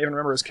Pratt, I don't even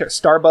remember his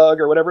Starbug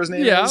or whatever his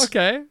name is. Yeah,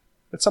 okay.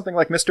 It's something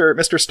like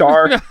Mr.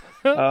 Star.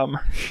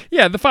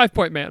 Yeah, the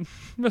 5-point man,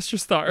 Mr.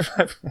 Star.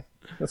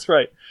 That's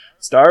right.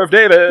 Star of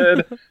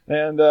David.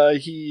 And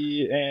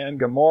he and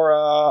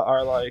Gamora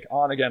are like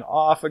on again,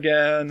 off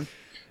again.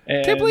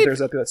 And there's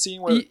that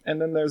scene where,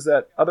 and then there's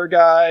that other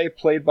guy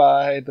played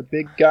by the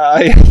big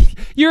guy.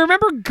 You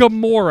remember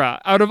Gamora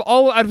out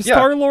of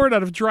Star-Lord,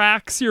 out of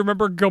Drax. You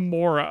remember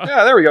Gamora.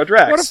 Yeah, there we go,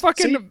 Drax. What a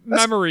fucking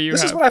memory you have.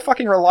 This is what I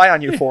fucking rely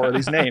on you for,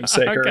 these names,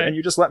 Saker. Okay. And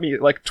you just let me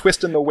like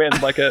twist in the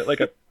wind like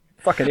a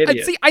fucking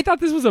idiot. See, I thought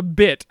this was a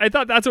bit. I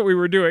thought that's what we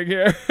were doing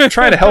here. I'm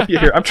trying to help you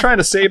here. I'm trying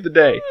to save the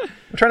day.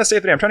 I'm trying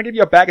to give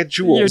you a bag of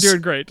jewels. You're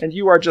doing great. And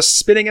you are just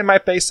spitting in my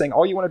face saying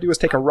all you want to do is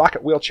take a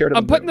rocket wheelchair to the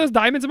moon. I'm putting those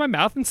diamonds in my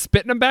mouth and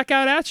spitting them back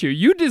out at you.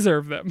 You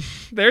deserve them.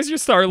 There's your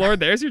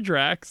Star-Lord. There's your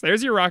Drax.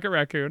 There's your Rocket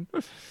Raccoon.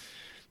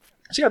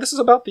 So yeah, this is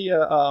about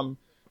the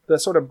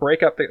sort of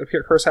breakup that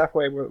occurs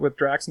halfway with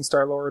Drax and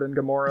Star-Lord and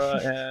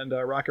Gamora and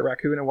Rocket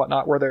Raccoon and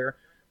whatnot, where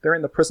they're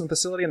in the prison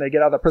facility and they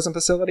get out of the prison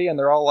facility and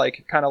they're all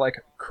like kind of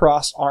like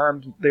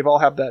cross-armed. They've all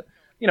have that,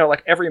 you know,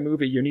 like every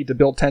movie you need to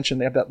build tension.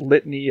 They have that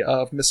litany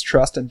of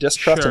mistrust and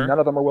distrust, Sure. And none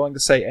of them are willing to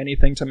say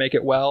anything to make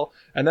it well.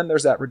 And then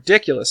there's that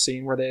ridiculous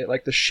scene where they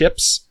like the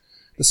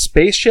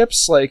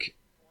spaceships like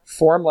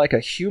form like a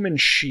human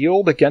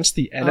shield against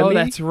the enemy. Oh,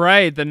 that's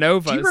right. The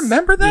Novas. Do you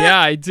remember that? Yeah,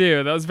 I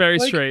do. That was very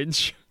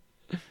strange.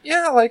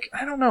 Yeah, like,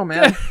 I don't know,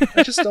 man.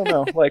 I just don't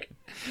know. Like,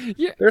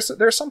 Yeah.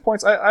 there's some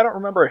points, I don't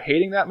remember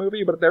hating that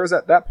movie, but there was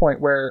at that point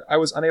where I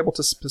was unable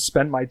to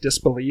suspend my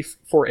disbelief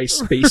for a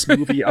space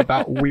movie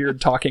about weird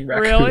talking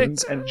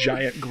raccoons and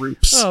giant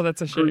groups. Oh,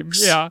 that's a shame.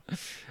 Groups. Yeah.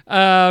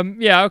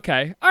 Yeah,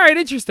 okay. All right,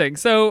 interesting.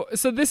 So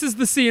this is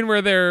the scene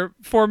where they're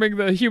forming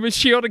the human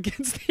shield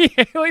against the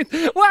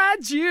aliens.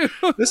 Why'd you?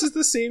 This is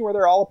the scene where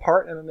they're all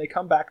apart and then they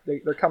come back.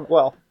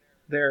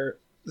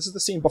 this is the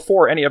scene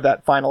before any of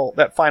that final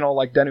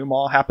like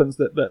denouement happens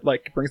that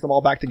like brings them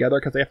all back together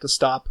because they have to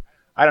stop,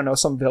 I don't know,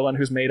 some villain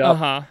who's made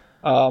up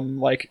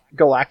like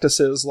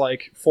Galactus's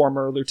like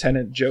former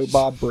Lieutenant Joe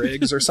Bob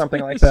Briggs or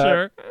something like that.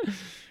 Sure.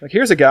 Like,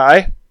 here's a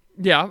guy.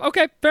 Yeah.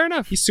 Okay. Fair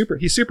enough. He's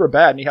super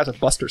bad and he has a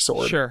Buster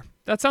Sword. Sure.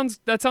 That sounds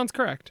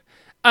correct.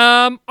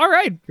 All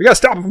right. We gotta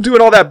stop him from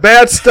doing all that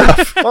bad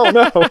stuff. Oh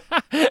no.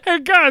 Hey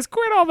guys,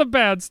 quit all the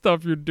bad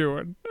stuff you're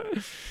doing.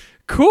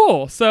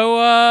 Cool.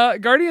 So,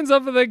 Guardians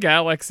of the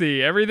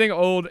Galaxy. Everything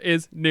old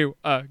is new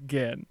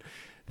again.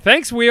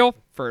 Thanks, Wheel,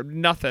 for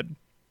nothing.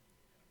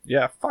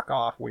 Yeah, fuck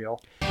off,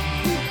 Wheel.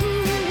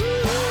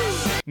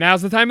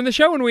 Now's the time in the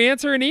show when we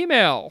answer an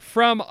email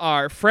from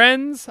our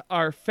friends,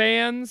 our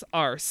fans,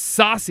 our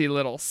saucy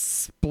little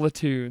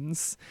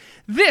Splatoons.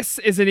 This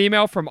is an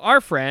email from our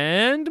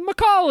friend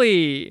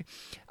Macaulay.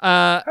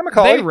 Hi,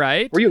 Macaulay. They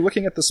write, were you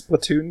looking at the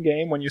Splatoon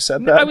game when you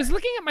said that? I was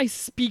looking at my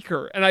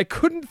speaker, and I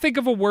couldn't think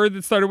of a word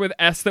that started with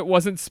S that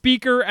wasn't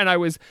speaker, and I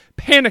was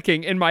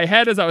panicking in my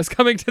head as I was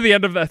coming to the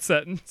end of that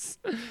sentence.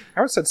 I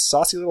would have said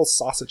saucy little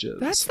sausages.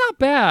 That's not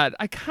bad.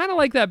 I kind of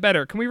like that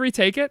better. Can we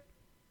retake it?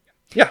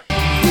 Yeah.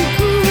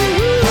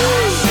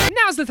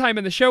 Now's the time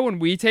in the show when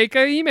we take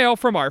an email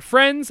from our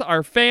friends,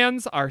 our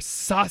fans, our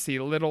saucy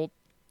little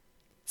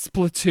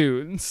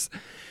Splatoons.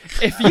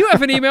 If you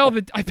have an email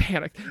that I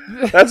panicked.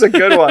 That's a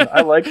good one.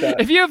 I like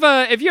that. If you have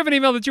an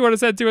email that you want to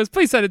send to us,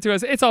 please send it to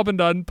us. It's all been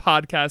done,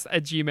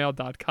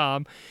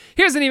 podcast@gmail.com.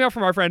 Here's an email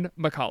from our friend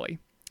Macaulay.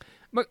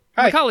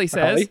 Macaulay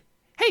says, Macaulay.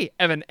 Hey,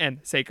 Evan and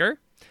Saker.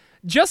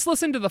 Just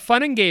listen to the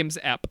Fun and Games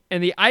app,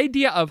 and the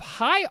idea of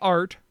high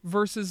art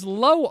versus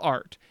low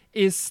art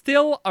is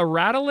still a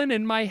rattling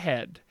in my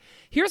head.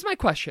 Here's my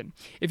question.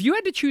 If you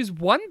had to choose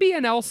one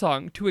BNL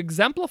song to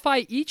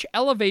exemplify each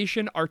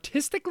elevation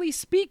artistically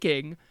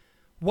speaking,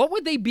 what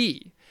would they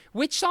be?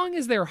 Which song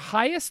is their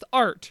highest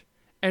art,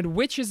 and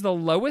which is the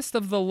lowest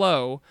of the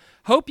low?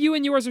 Hope you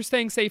and yours are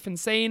staying safe and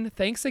sane.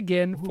 Thanks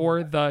again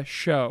for the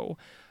show.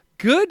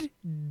 Good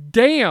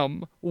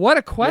damn. What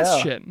a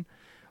question.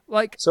 Yeah.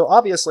 Like, so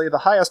obviously the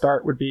highest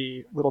art would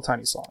be Little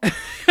Tiny Song.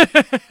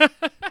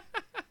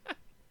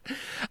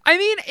 I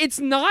mean, it's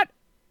not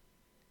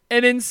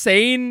an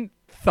insane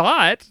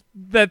thought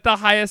that the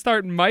highest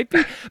art might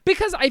be,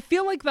 because I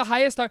feel like the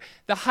highest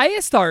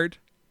art,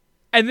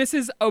 and this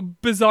is a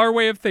bizarre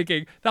way of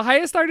thinking, the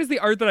highest art is the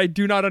art that I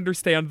do not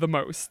understand the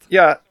most.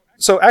 Yeah.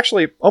 So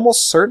actually,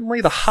 almost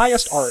certainly the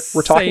highest art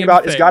we're talking Same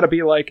about thing. has got to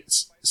be like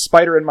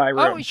Spider in My Room.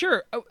 Oh,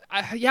 sure.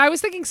 I was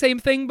thinking same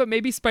thing, but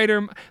maybe Spider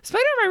in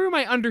My Room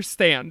I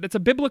understand. It's a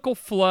biblical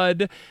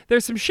flood.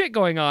 There's some shit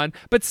going on,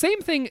 but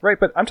same thing. Right,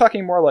 but I'm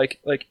talking more like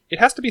it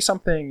has to be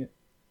something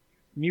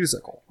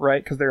musical,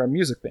 right? Because they're a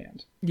music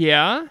band.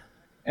 Yeah.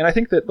 And I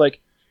think that like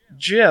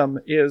Jim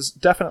is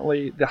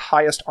definitely the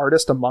highest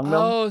artist among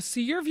them. Oh, so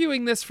you're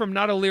viewing this from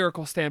not a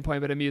lyrical standpoint,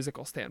 but a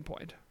musical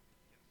standpoint.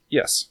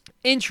 Yes.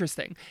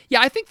 Interesting.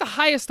 Yeah, I think the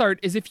highest art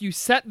is if you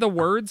set the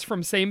words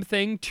from Same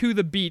Thing to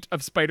the beat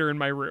of Spider in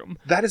My Room.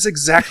 That is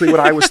exactly what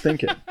I was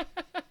thinking.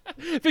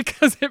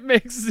 Because it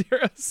makes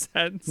zero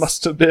sense.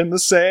 Must have been the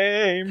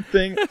same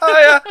thing.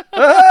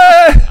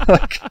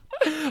 Like,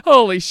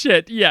 holy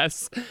shit,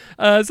 yes.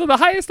 So the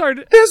highest art...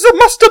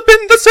 must have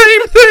been the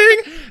same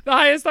thing! The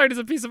highest art is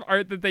a piece of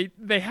art that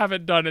they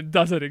haven't done and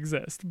doesn't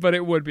exist, but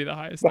it would be the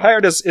highest The art. higher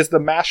art is the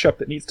mashup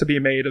that needs to be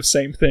made of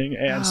Same Thing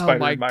and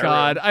Spider in My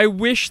God. Room. I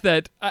wish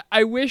that...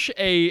 I wish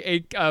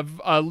a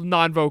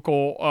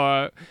non-vocal...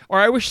 or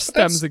I wish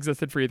stems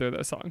existed for either of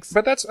those songs.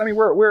 But that's... I mean,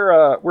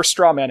 we're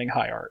strawmanning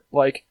high art.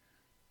 Like,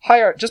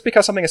 high art... Just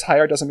because something is high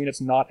art doesn't mean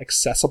it's not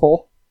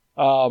accessible.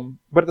 But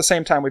at the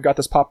same time, we've got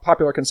this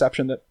popular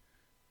conception that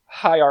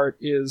high art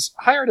is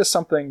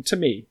something, to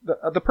me,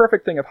 the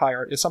perfect thing of high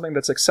art is something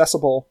that's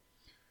accessible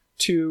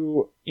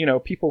to, you know,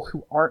 people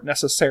who aren't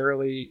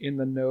necessarily in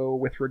the know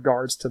with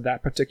regards to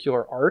that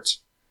particular art,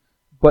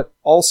 but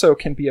also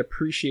can be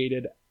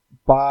appreciated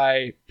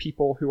by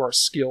people who are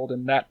skilled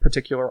in that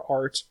particular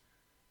art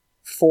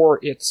for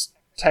its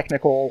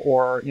technical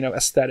or, you know,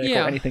 aesthetic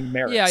or anything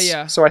merits.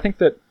 Yeah. So I think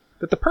that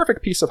the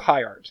perfect piece of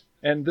high art,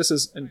 and this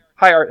is and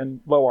high art and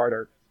low art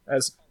are,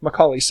 as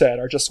Macaulay said,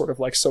 are just sort of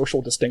like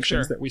social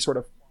distinctions that we sort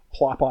of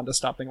plop onto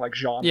something like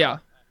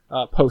genre,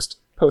 post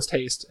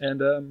haste,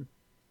 and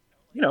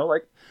you know,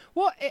 like,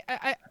 well,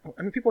 I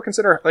mean, people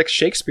consider like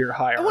Shakespeare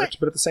high art,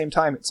 but at the same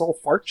time, it's all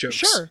fart jokes.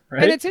 Sure,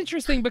 right? And it's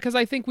interesting because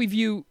I think we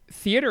view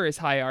theater as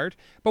high art,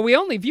 but we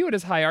only view it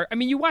as high art. I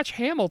mean, you watch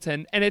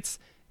Hamilton, and it's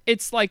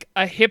like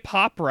a hip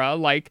opera,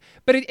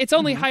 but it's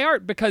only high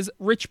art because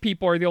rich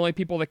people are the only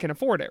people that can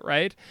afford it,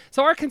 right?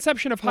 So our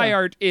conception of high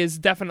art is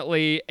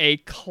definitely a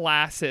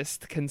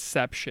classist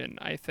conception,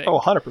 I think. Oh,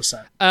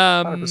 100%.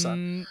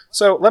 100%.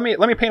 So let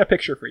me paint a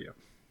picture for you,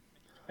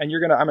 and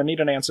I'm gonna need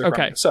an answer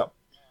from you. So,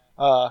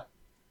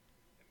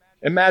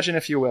 imagine,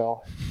 if you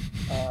will,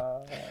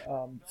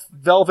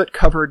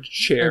 velvet-covered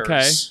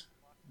chairs,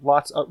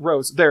 lots of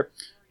rows. They're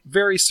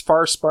very set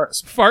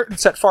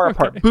far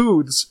apart.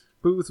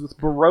 Booths with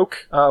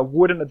Baroque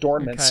wooden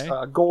adornments,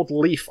 gold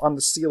leaf on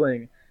the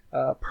ceiling,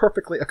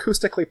 perfectly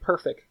acoustically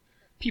perfect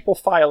people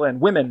file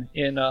in. Women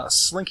in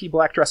slinky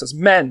black dresses.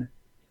 Men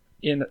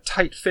in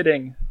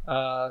tight-fitting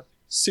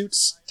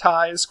suits,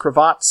 ties,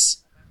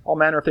 cravats, all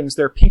manner of things.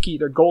 Their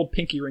gold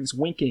pinky rings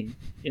winking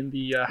in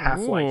the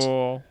half-light.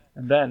 Ooh.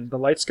 And then the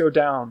lights go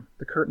down,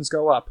 the curtains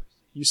go up.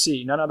 You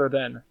see none other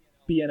than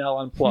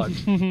BNL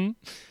Unplugged.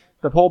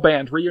 The whole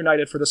band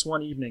reunited for this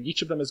one evening.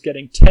 Each of them is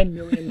getting $10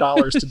 million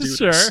to do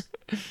Sure. this.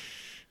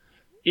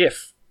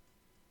 If,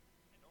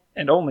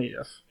 and only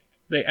if,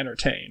 they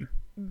entertain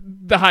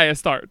The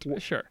highest art.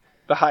 Sure.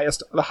 the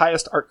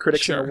highest art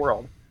critics in Sure. the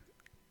world.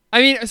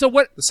 I mean, so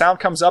what? The sound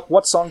comes up.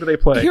 What song do they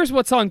play? Here's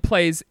what song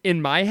plays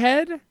in my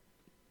head.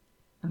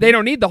 They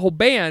don't need the whole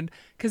band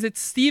because it's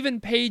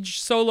Stephen Page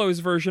Solo's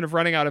version of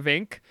Running Out of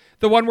Ink,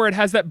 the one where it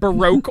has that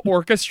Baroque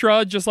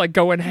orchestra just like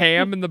going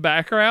ham in the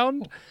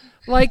background.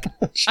 Like,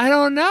 I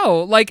don't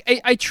know. Like,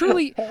 I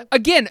truly,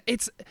 again,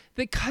 it's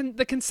the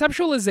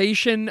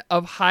conceptualization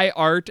of high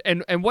art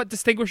and what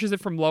distinguishes it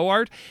from low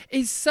art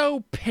is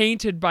so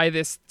painted by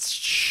this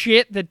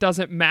shit that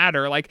doesn't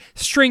matter. Like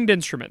stringed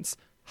instruments,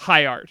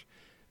 high art.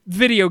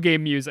 Video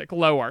game music,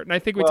 low art. And I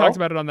think we talked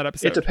about it on that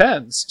episode. It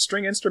depends.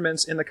 String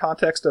instruments in the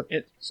context of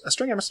it, a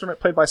string instrument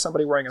played by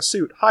somebody wearing a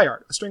suit, high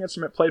art. A string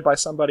instrument played by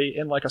somebody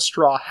in like a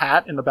straw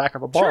hat in the back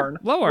of a barn,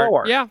 low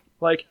art. Yeah.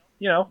 Like,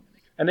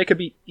 and they could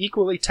be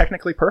equally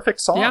technically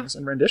perfect songs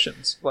and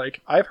renditions.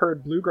 Like, I've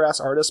heard bluegrass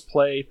artists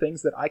play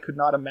things that I could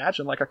not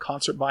imagine like a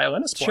concert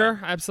violinist playing. Sure,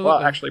 absolutely.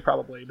 Well, actually,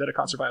 probably that a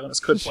concert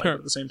violinist could play, but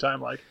at the same time,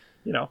 like,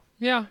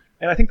 Yeah.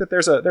 And I think that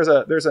there's an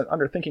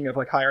underthinking of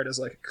like high art as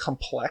like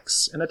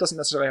complex, and that doesn't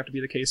necessarily have to be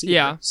the case either.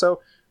 Yeah.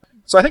 So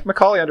I think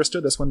Macaulay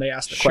understood this when they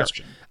asked the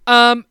question.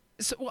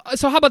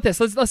 So how about this?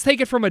 Let's take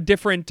it from a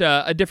different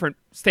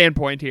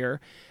standpoint here.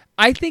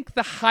 I think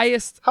the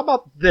highest. How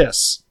about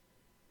this?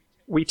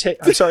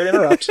 I'm sorry to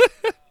interrupt.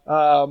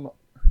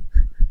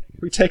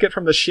 We take it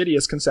from the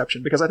shittiest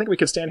conception, because I think we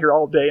could stand here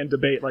all day and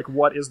debate like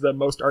what is the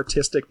most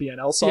artistic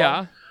BNL song.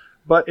 Yeah.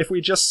 But if we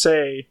just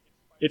say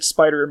it's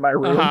Spider in My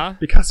Room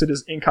because it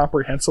is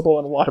incomprehensible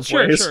in a lot of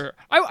ways. Sure.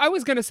 I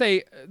was going to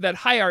say that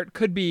high art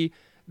could be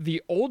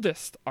the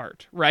oldest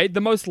art, right?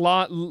 The most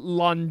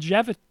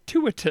longevitous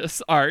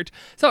art.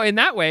 So in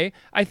that way,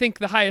 I think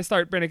the highest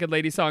art Bare Naked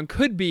Lady song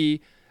could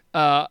be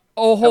Oh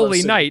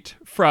Holy LSC. Night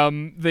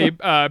from the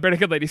Bare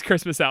Naked Ladies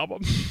Christmas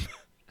album.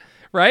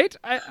 Right?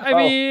 I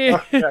mean...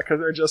 yeah,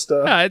 because they're just...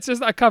 yeah, it's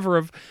just a cover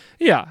of...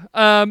 Yeah.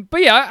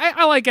 But yeah,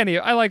 I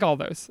like all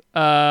those.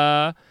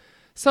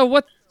 So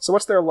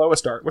what's their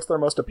lowest art? What's their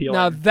most appealing?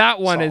 Now that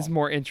one song? is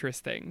more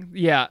interesting.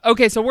 Yeah.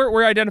 Okay, so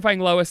we're identifying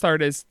lowest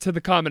art as to the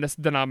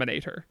commonest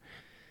denominator,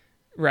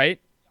 right?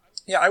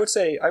 Yeah, I would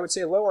say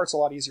low art's a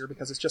lot easier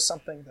because it's just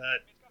something that...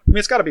 I mean,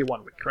 it's got to be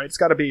 1 week, right? It's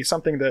got to be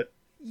something that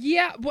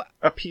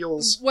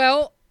appeals...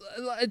 Well,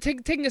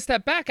 taking a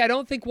step back, I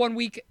don't think 1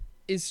 week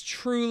is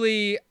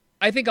truly...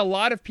 I think a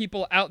lot of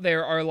people out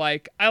there are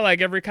like, I like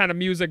every kind of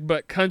music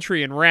but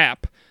country and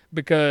rap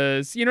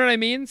because, you know what I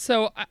mean?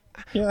 So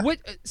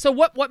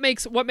what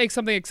makes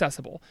something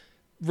accessible?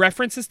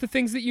 References to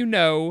things that you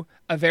know,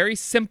 a very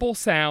simple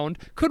sound.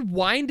 Could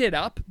Wind It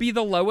Up be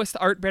the lowest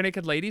art Bare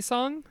Naked Lady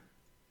song?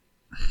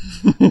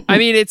 I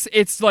mean,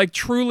 it's like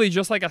truly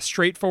just like a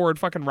straightforward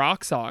fucking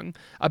rock song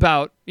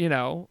about,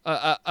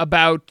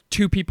 about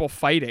two people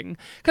fighting.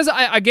 Because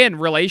again,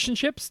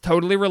 relationships,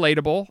 totally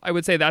relatable. I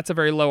would say that's a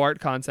very low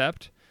art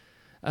concept.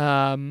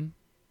 Or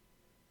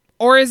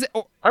is it?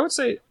 I would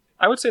say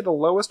the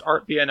lowest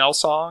art BNL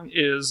song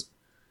is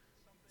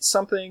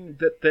something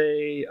that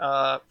they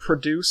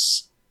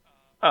produce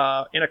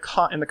in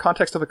the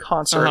context of a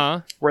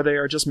concert where they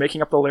are just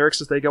making up the lyrics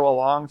as they go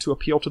along to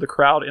appeal to the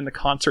crowd in the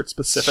concert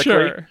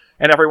specifically,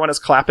 and everyone is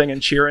clapping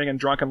and cheering and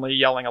drunkenly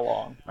yelling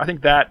along. I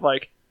think that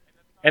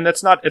and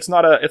it's not a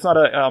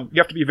you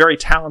have to be very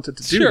talented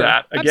to do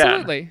that again.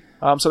 Absolutely.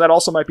 So that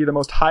also might be the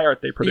most high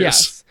art they produce.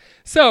 Yes.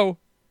 So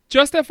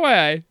just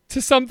FYI,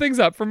 to sum things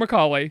up for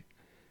Macaulay,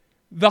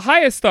 the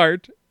highest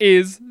art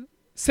is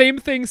Same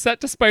Thing Set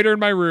to Spider in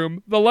My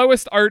Room. The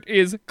lowest art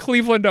is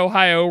Cleveland,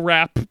 Ohio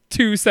rap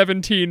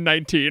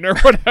 21719 or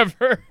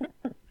whatever.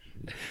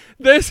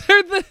 Those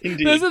are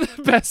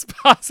the best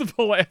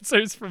possible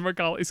answers for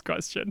Macaulay's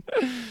question.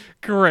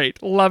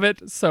 Great. Love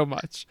it so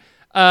much.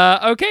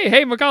 Okay.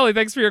 Hey, Macaulay,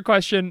 thanks for your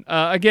question.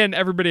 Again,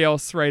 everybody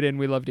else write in.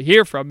 We love to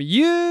hear from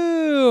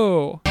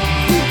you.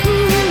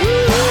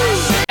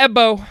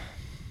 Ebbo.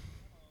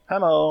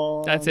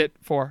 Hello. That's it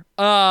for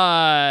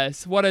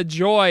us. What a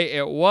joy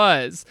it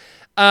was.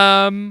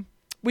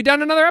 We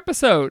done another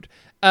episode.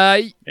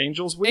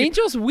 Angels weep.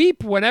 Angels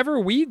weep whenever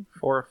we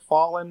for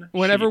fallen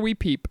sheep. We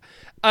peep.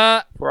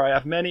 For I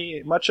have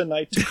much a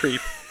night to creep.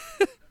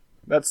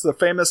 That's the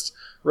famous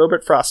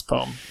Robert Frost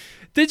poem.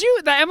 Did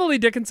you the Emily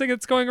Dickinson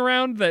that's going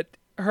around that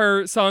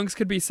her songs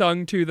could be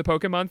sung to the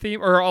Pokemon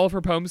theme or all of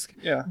her poems?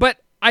 Yeah. But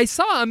I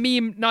saw a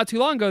meme not too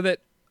long ago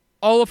that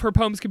all of her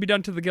poems could be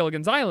done to the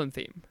Gilligan's Island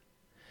theme.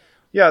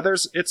 Yeah,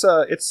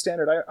 it's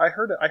standard. I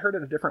heard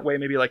it a different way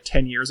maybe like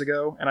 10 years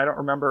ago, and I don't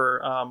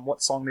remember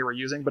what song they were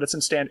using, but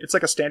it's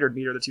like a standard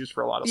meter that's used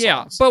for a lot of songs.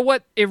 Yeah, but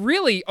what it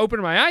really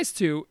opened my eyes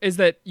to is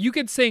that you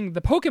could sing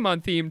the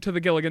Pokemon theme to the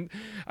Gilligan.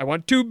 I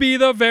want to be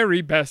the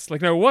very best,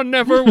 like no one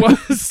ever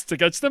was. To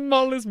catch them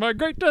all is my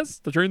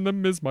greatest. To train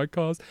them is my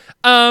cause.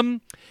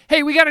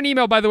 Hey, we got an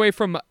email, by the way,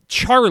 from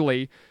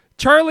Charlie.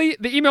 Charlie,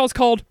 the email is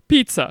called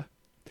Pizza.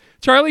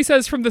 Charlie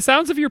says, from the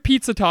sounds of your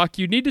pizza talk,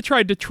 you need to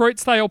try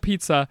Detroit-style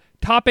pizza,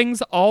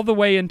 toppings all the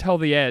way until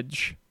the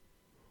edge.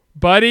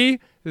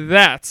 Buddy,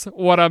 that's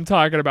what I'm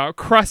talking about.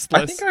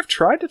 Crustless. I think I've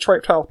tried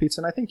Detroit-style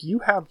pizza, and I think you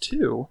have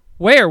too.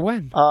 Where?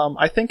 When?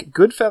 I think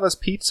Goodfellas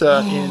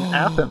Pizza in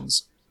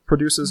Athens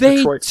produces They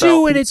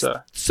Detroit-style do, pizza. and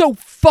it's so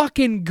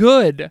fucking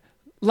good.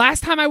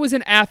 Last time I was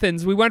in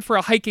Athens, we went for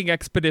a hiking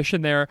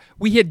expedition there.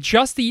 We had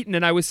just eaten,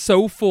 and I was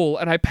so full,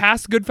 and I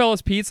passed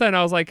Goodfellas Pizza, and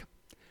I was like,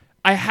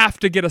 I have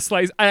to get a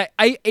slice.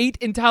 I ate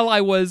until I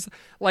was,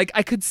 like,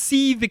 I could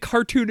see the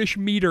cartoonish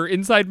meter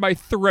inside my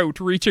throat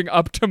reaching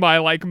up to my,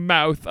 like,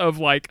 mouth of,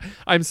 like,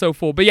 I'm so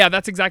full. But yeah,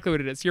 that's exactly what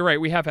it is. You're right.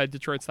 We have had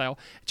Detroit style.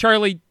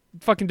 Charlie,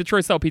 fucking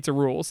Detroit style pizza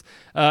rules.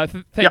 Thank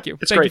you.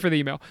 Thank great. you for the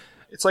email.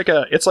 It's like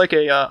a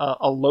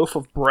loaf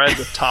of bread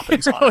with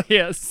toppings on it.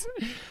 Yes.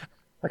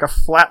 Like a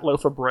flat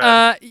loaf of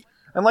bread.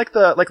 And like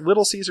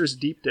Little Caesars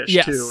deep dish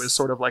Yes. too is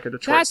sort of like a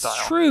Detroit That's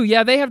style. true.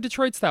 Yeah, they have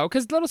Detroit style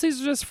because Little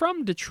Caesars is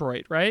from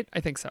Detroit, right? I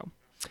think so.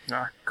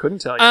 Couldn't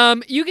tell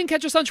you. You can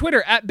catch us on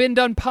Twitter at Been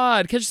Done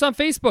Pod. Catch us on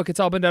Facebook. It's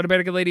All Been Done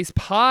American Ladies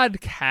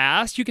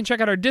Podcast. You can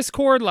check out our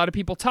Discord. A lot of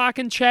people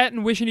talking,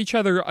 chatting, wishing each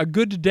other a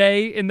good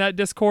day in that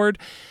Discord.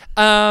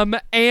 And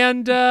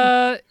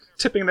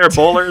Tipping their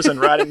bowlers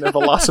and riding their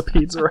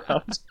velocipedes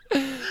around.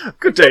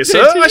 Good day,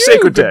 sir. I say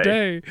good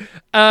day.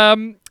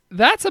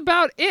 That's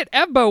about it.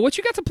 Ebbo, what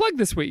you got to plug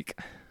this week?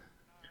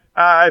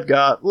 I've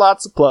got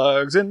lots of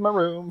plugs in my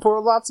room for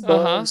lots of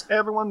bugs.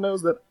 Everyone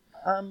knows that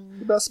I'm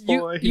the best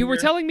boy You were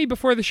here. telling me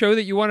before the show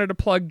that you wanted to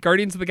plug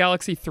Guardians of the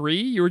Galaxy 3.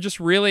 You were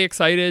just really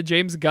excited.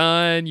 James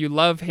Gunn, you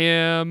love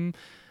him.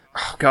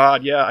 Oh,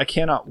 God, yeah, I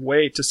cannot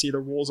wait to see the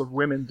roles of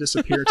women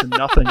disappear to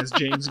nothing as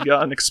James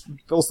Gunn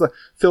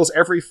fills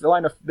every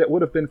line that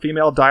would have been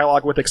female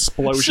dialogue with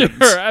explosions.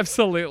 Sure,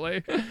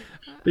 absolutely.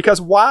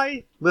 Because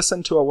why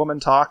listen to a woman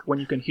talk when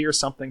you can hear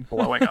something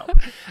blowing up?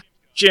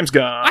 James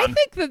Gunn. I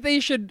think that they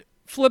should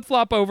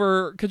flip-flop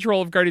over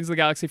control of Guardians of the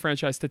Galaxy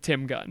franchise to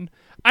Tim Gunn.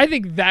 I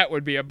think that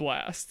would be a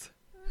blast.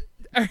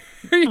 I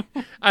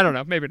don't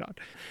know, maybe not.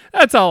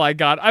 That's all I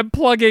got. I'm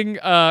plugging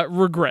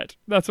regret.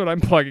 That's what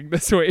I'm plugging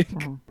this week.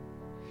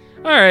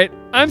 All right,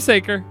 I'm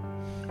Saker.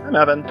 I'm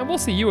Evan. And we'll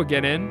see you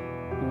again in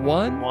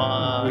one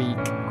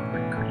week.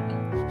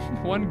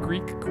 Creek. One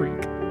Greek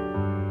creek.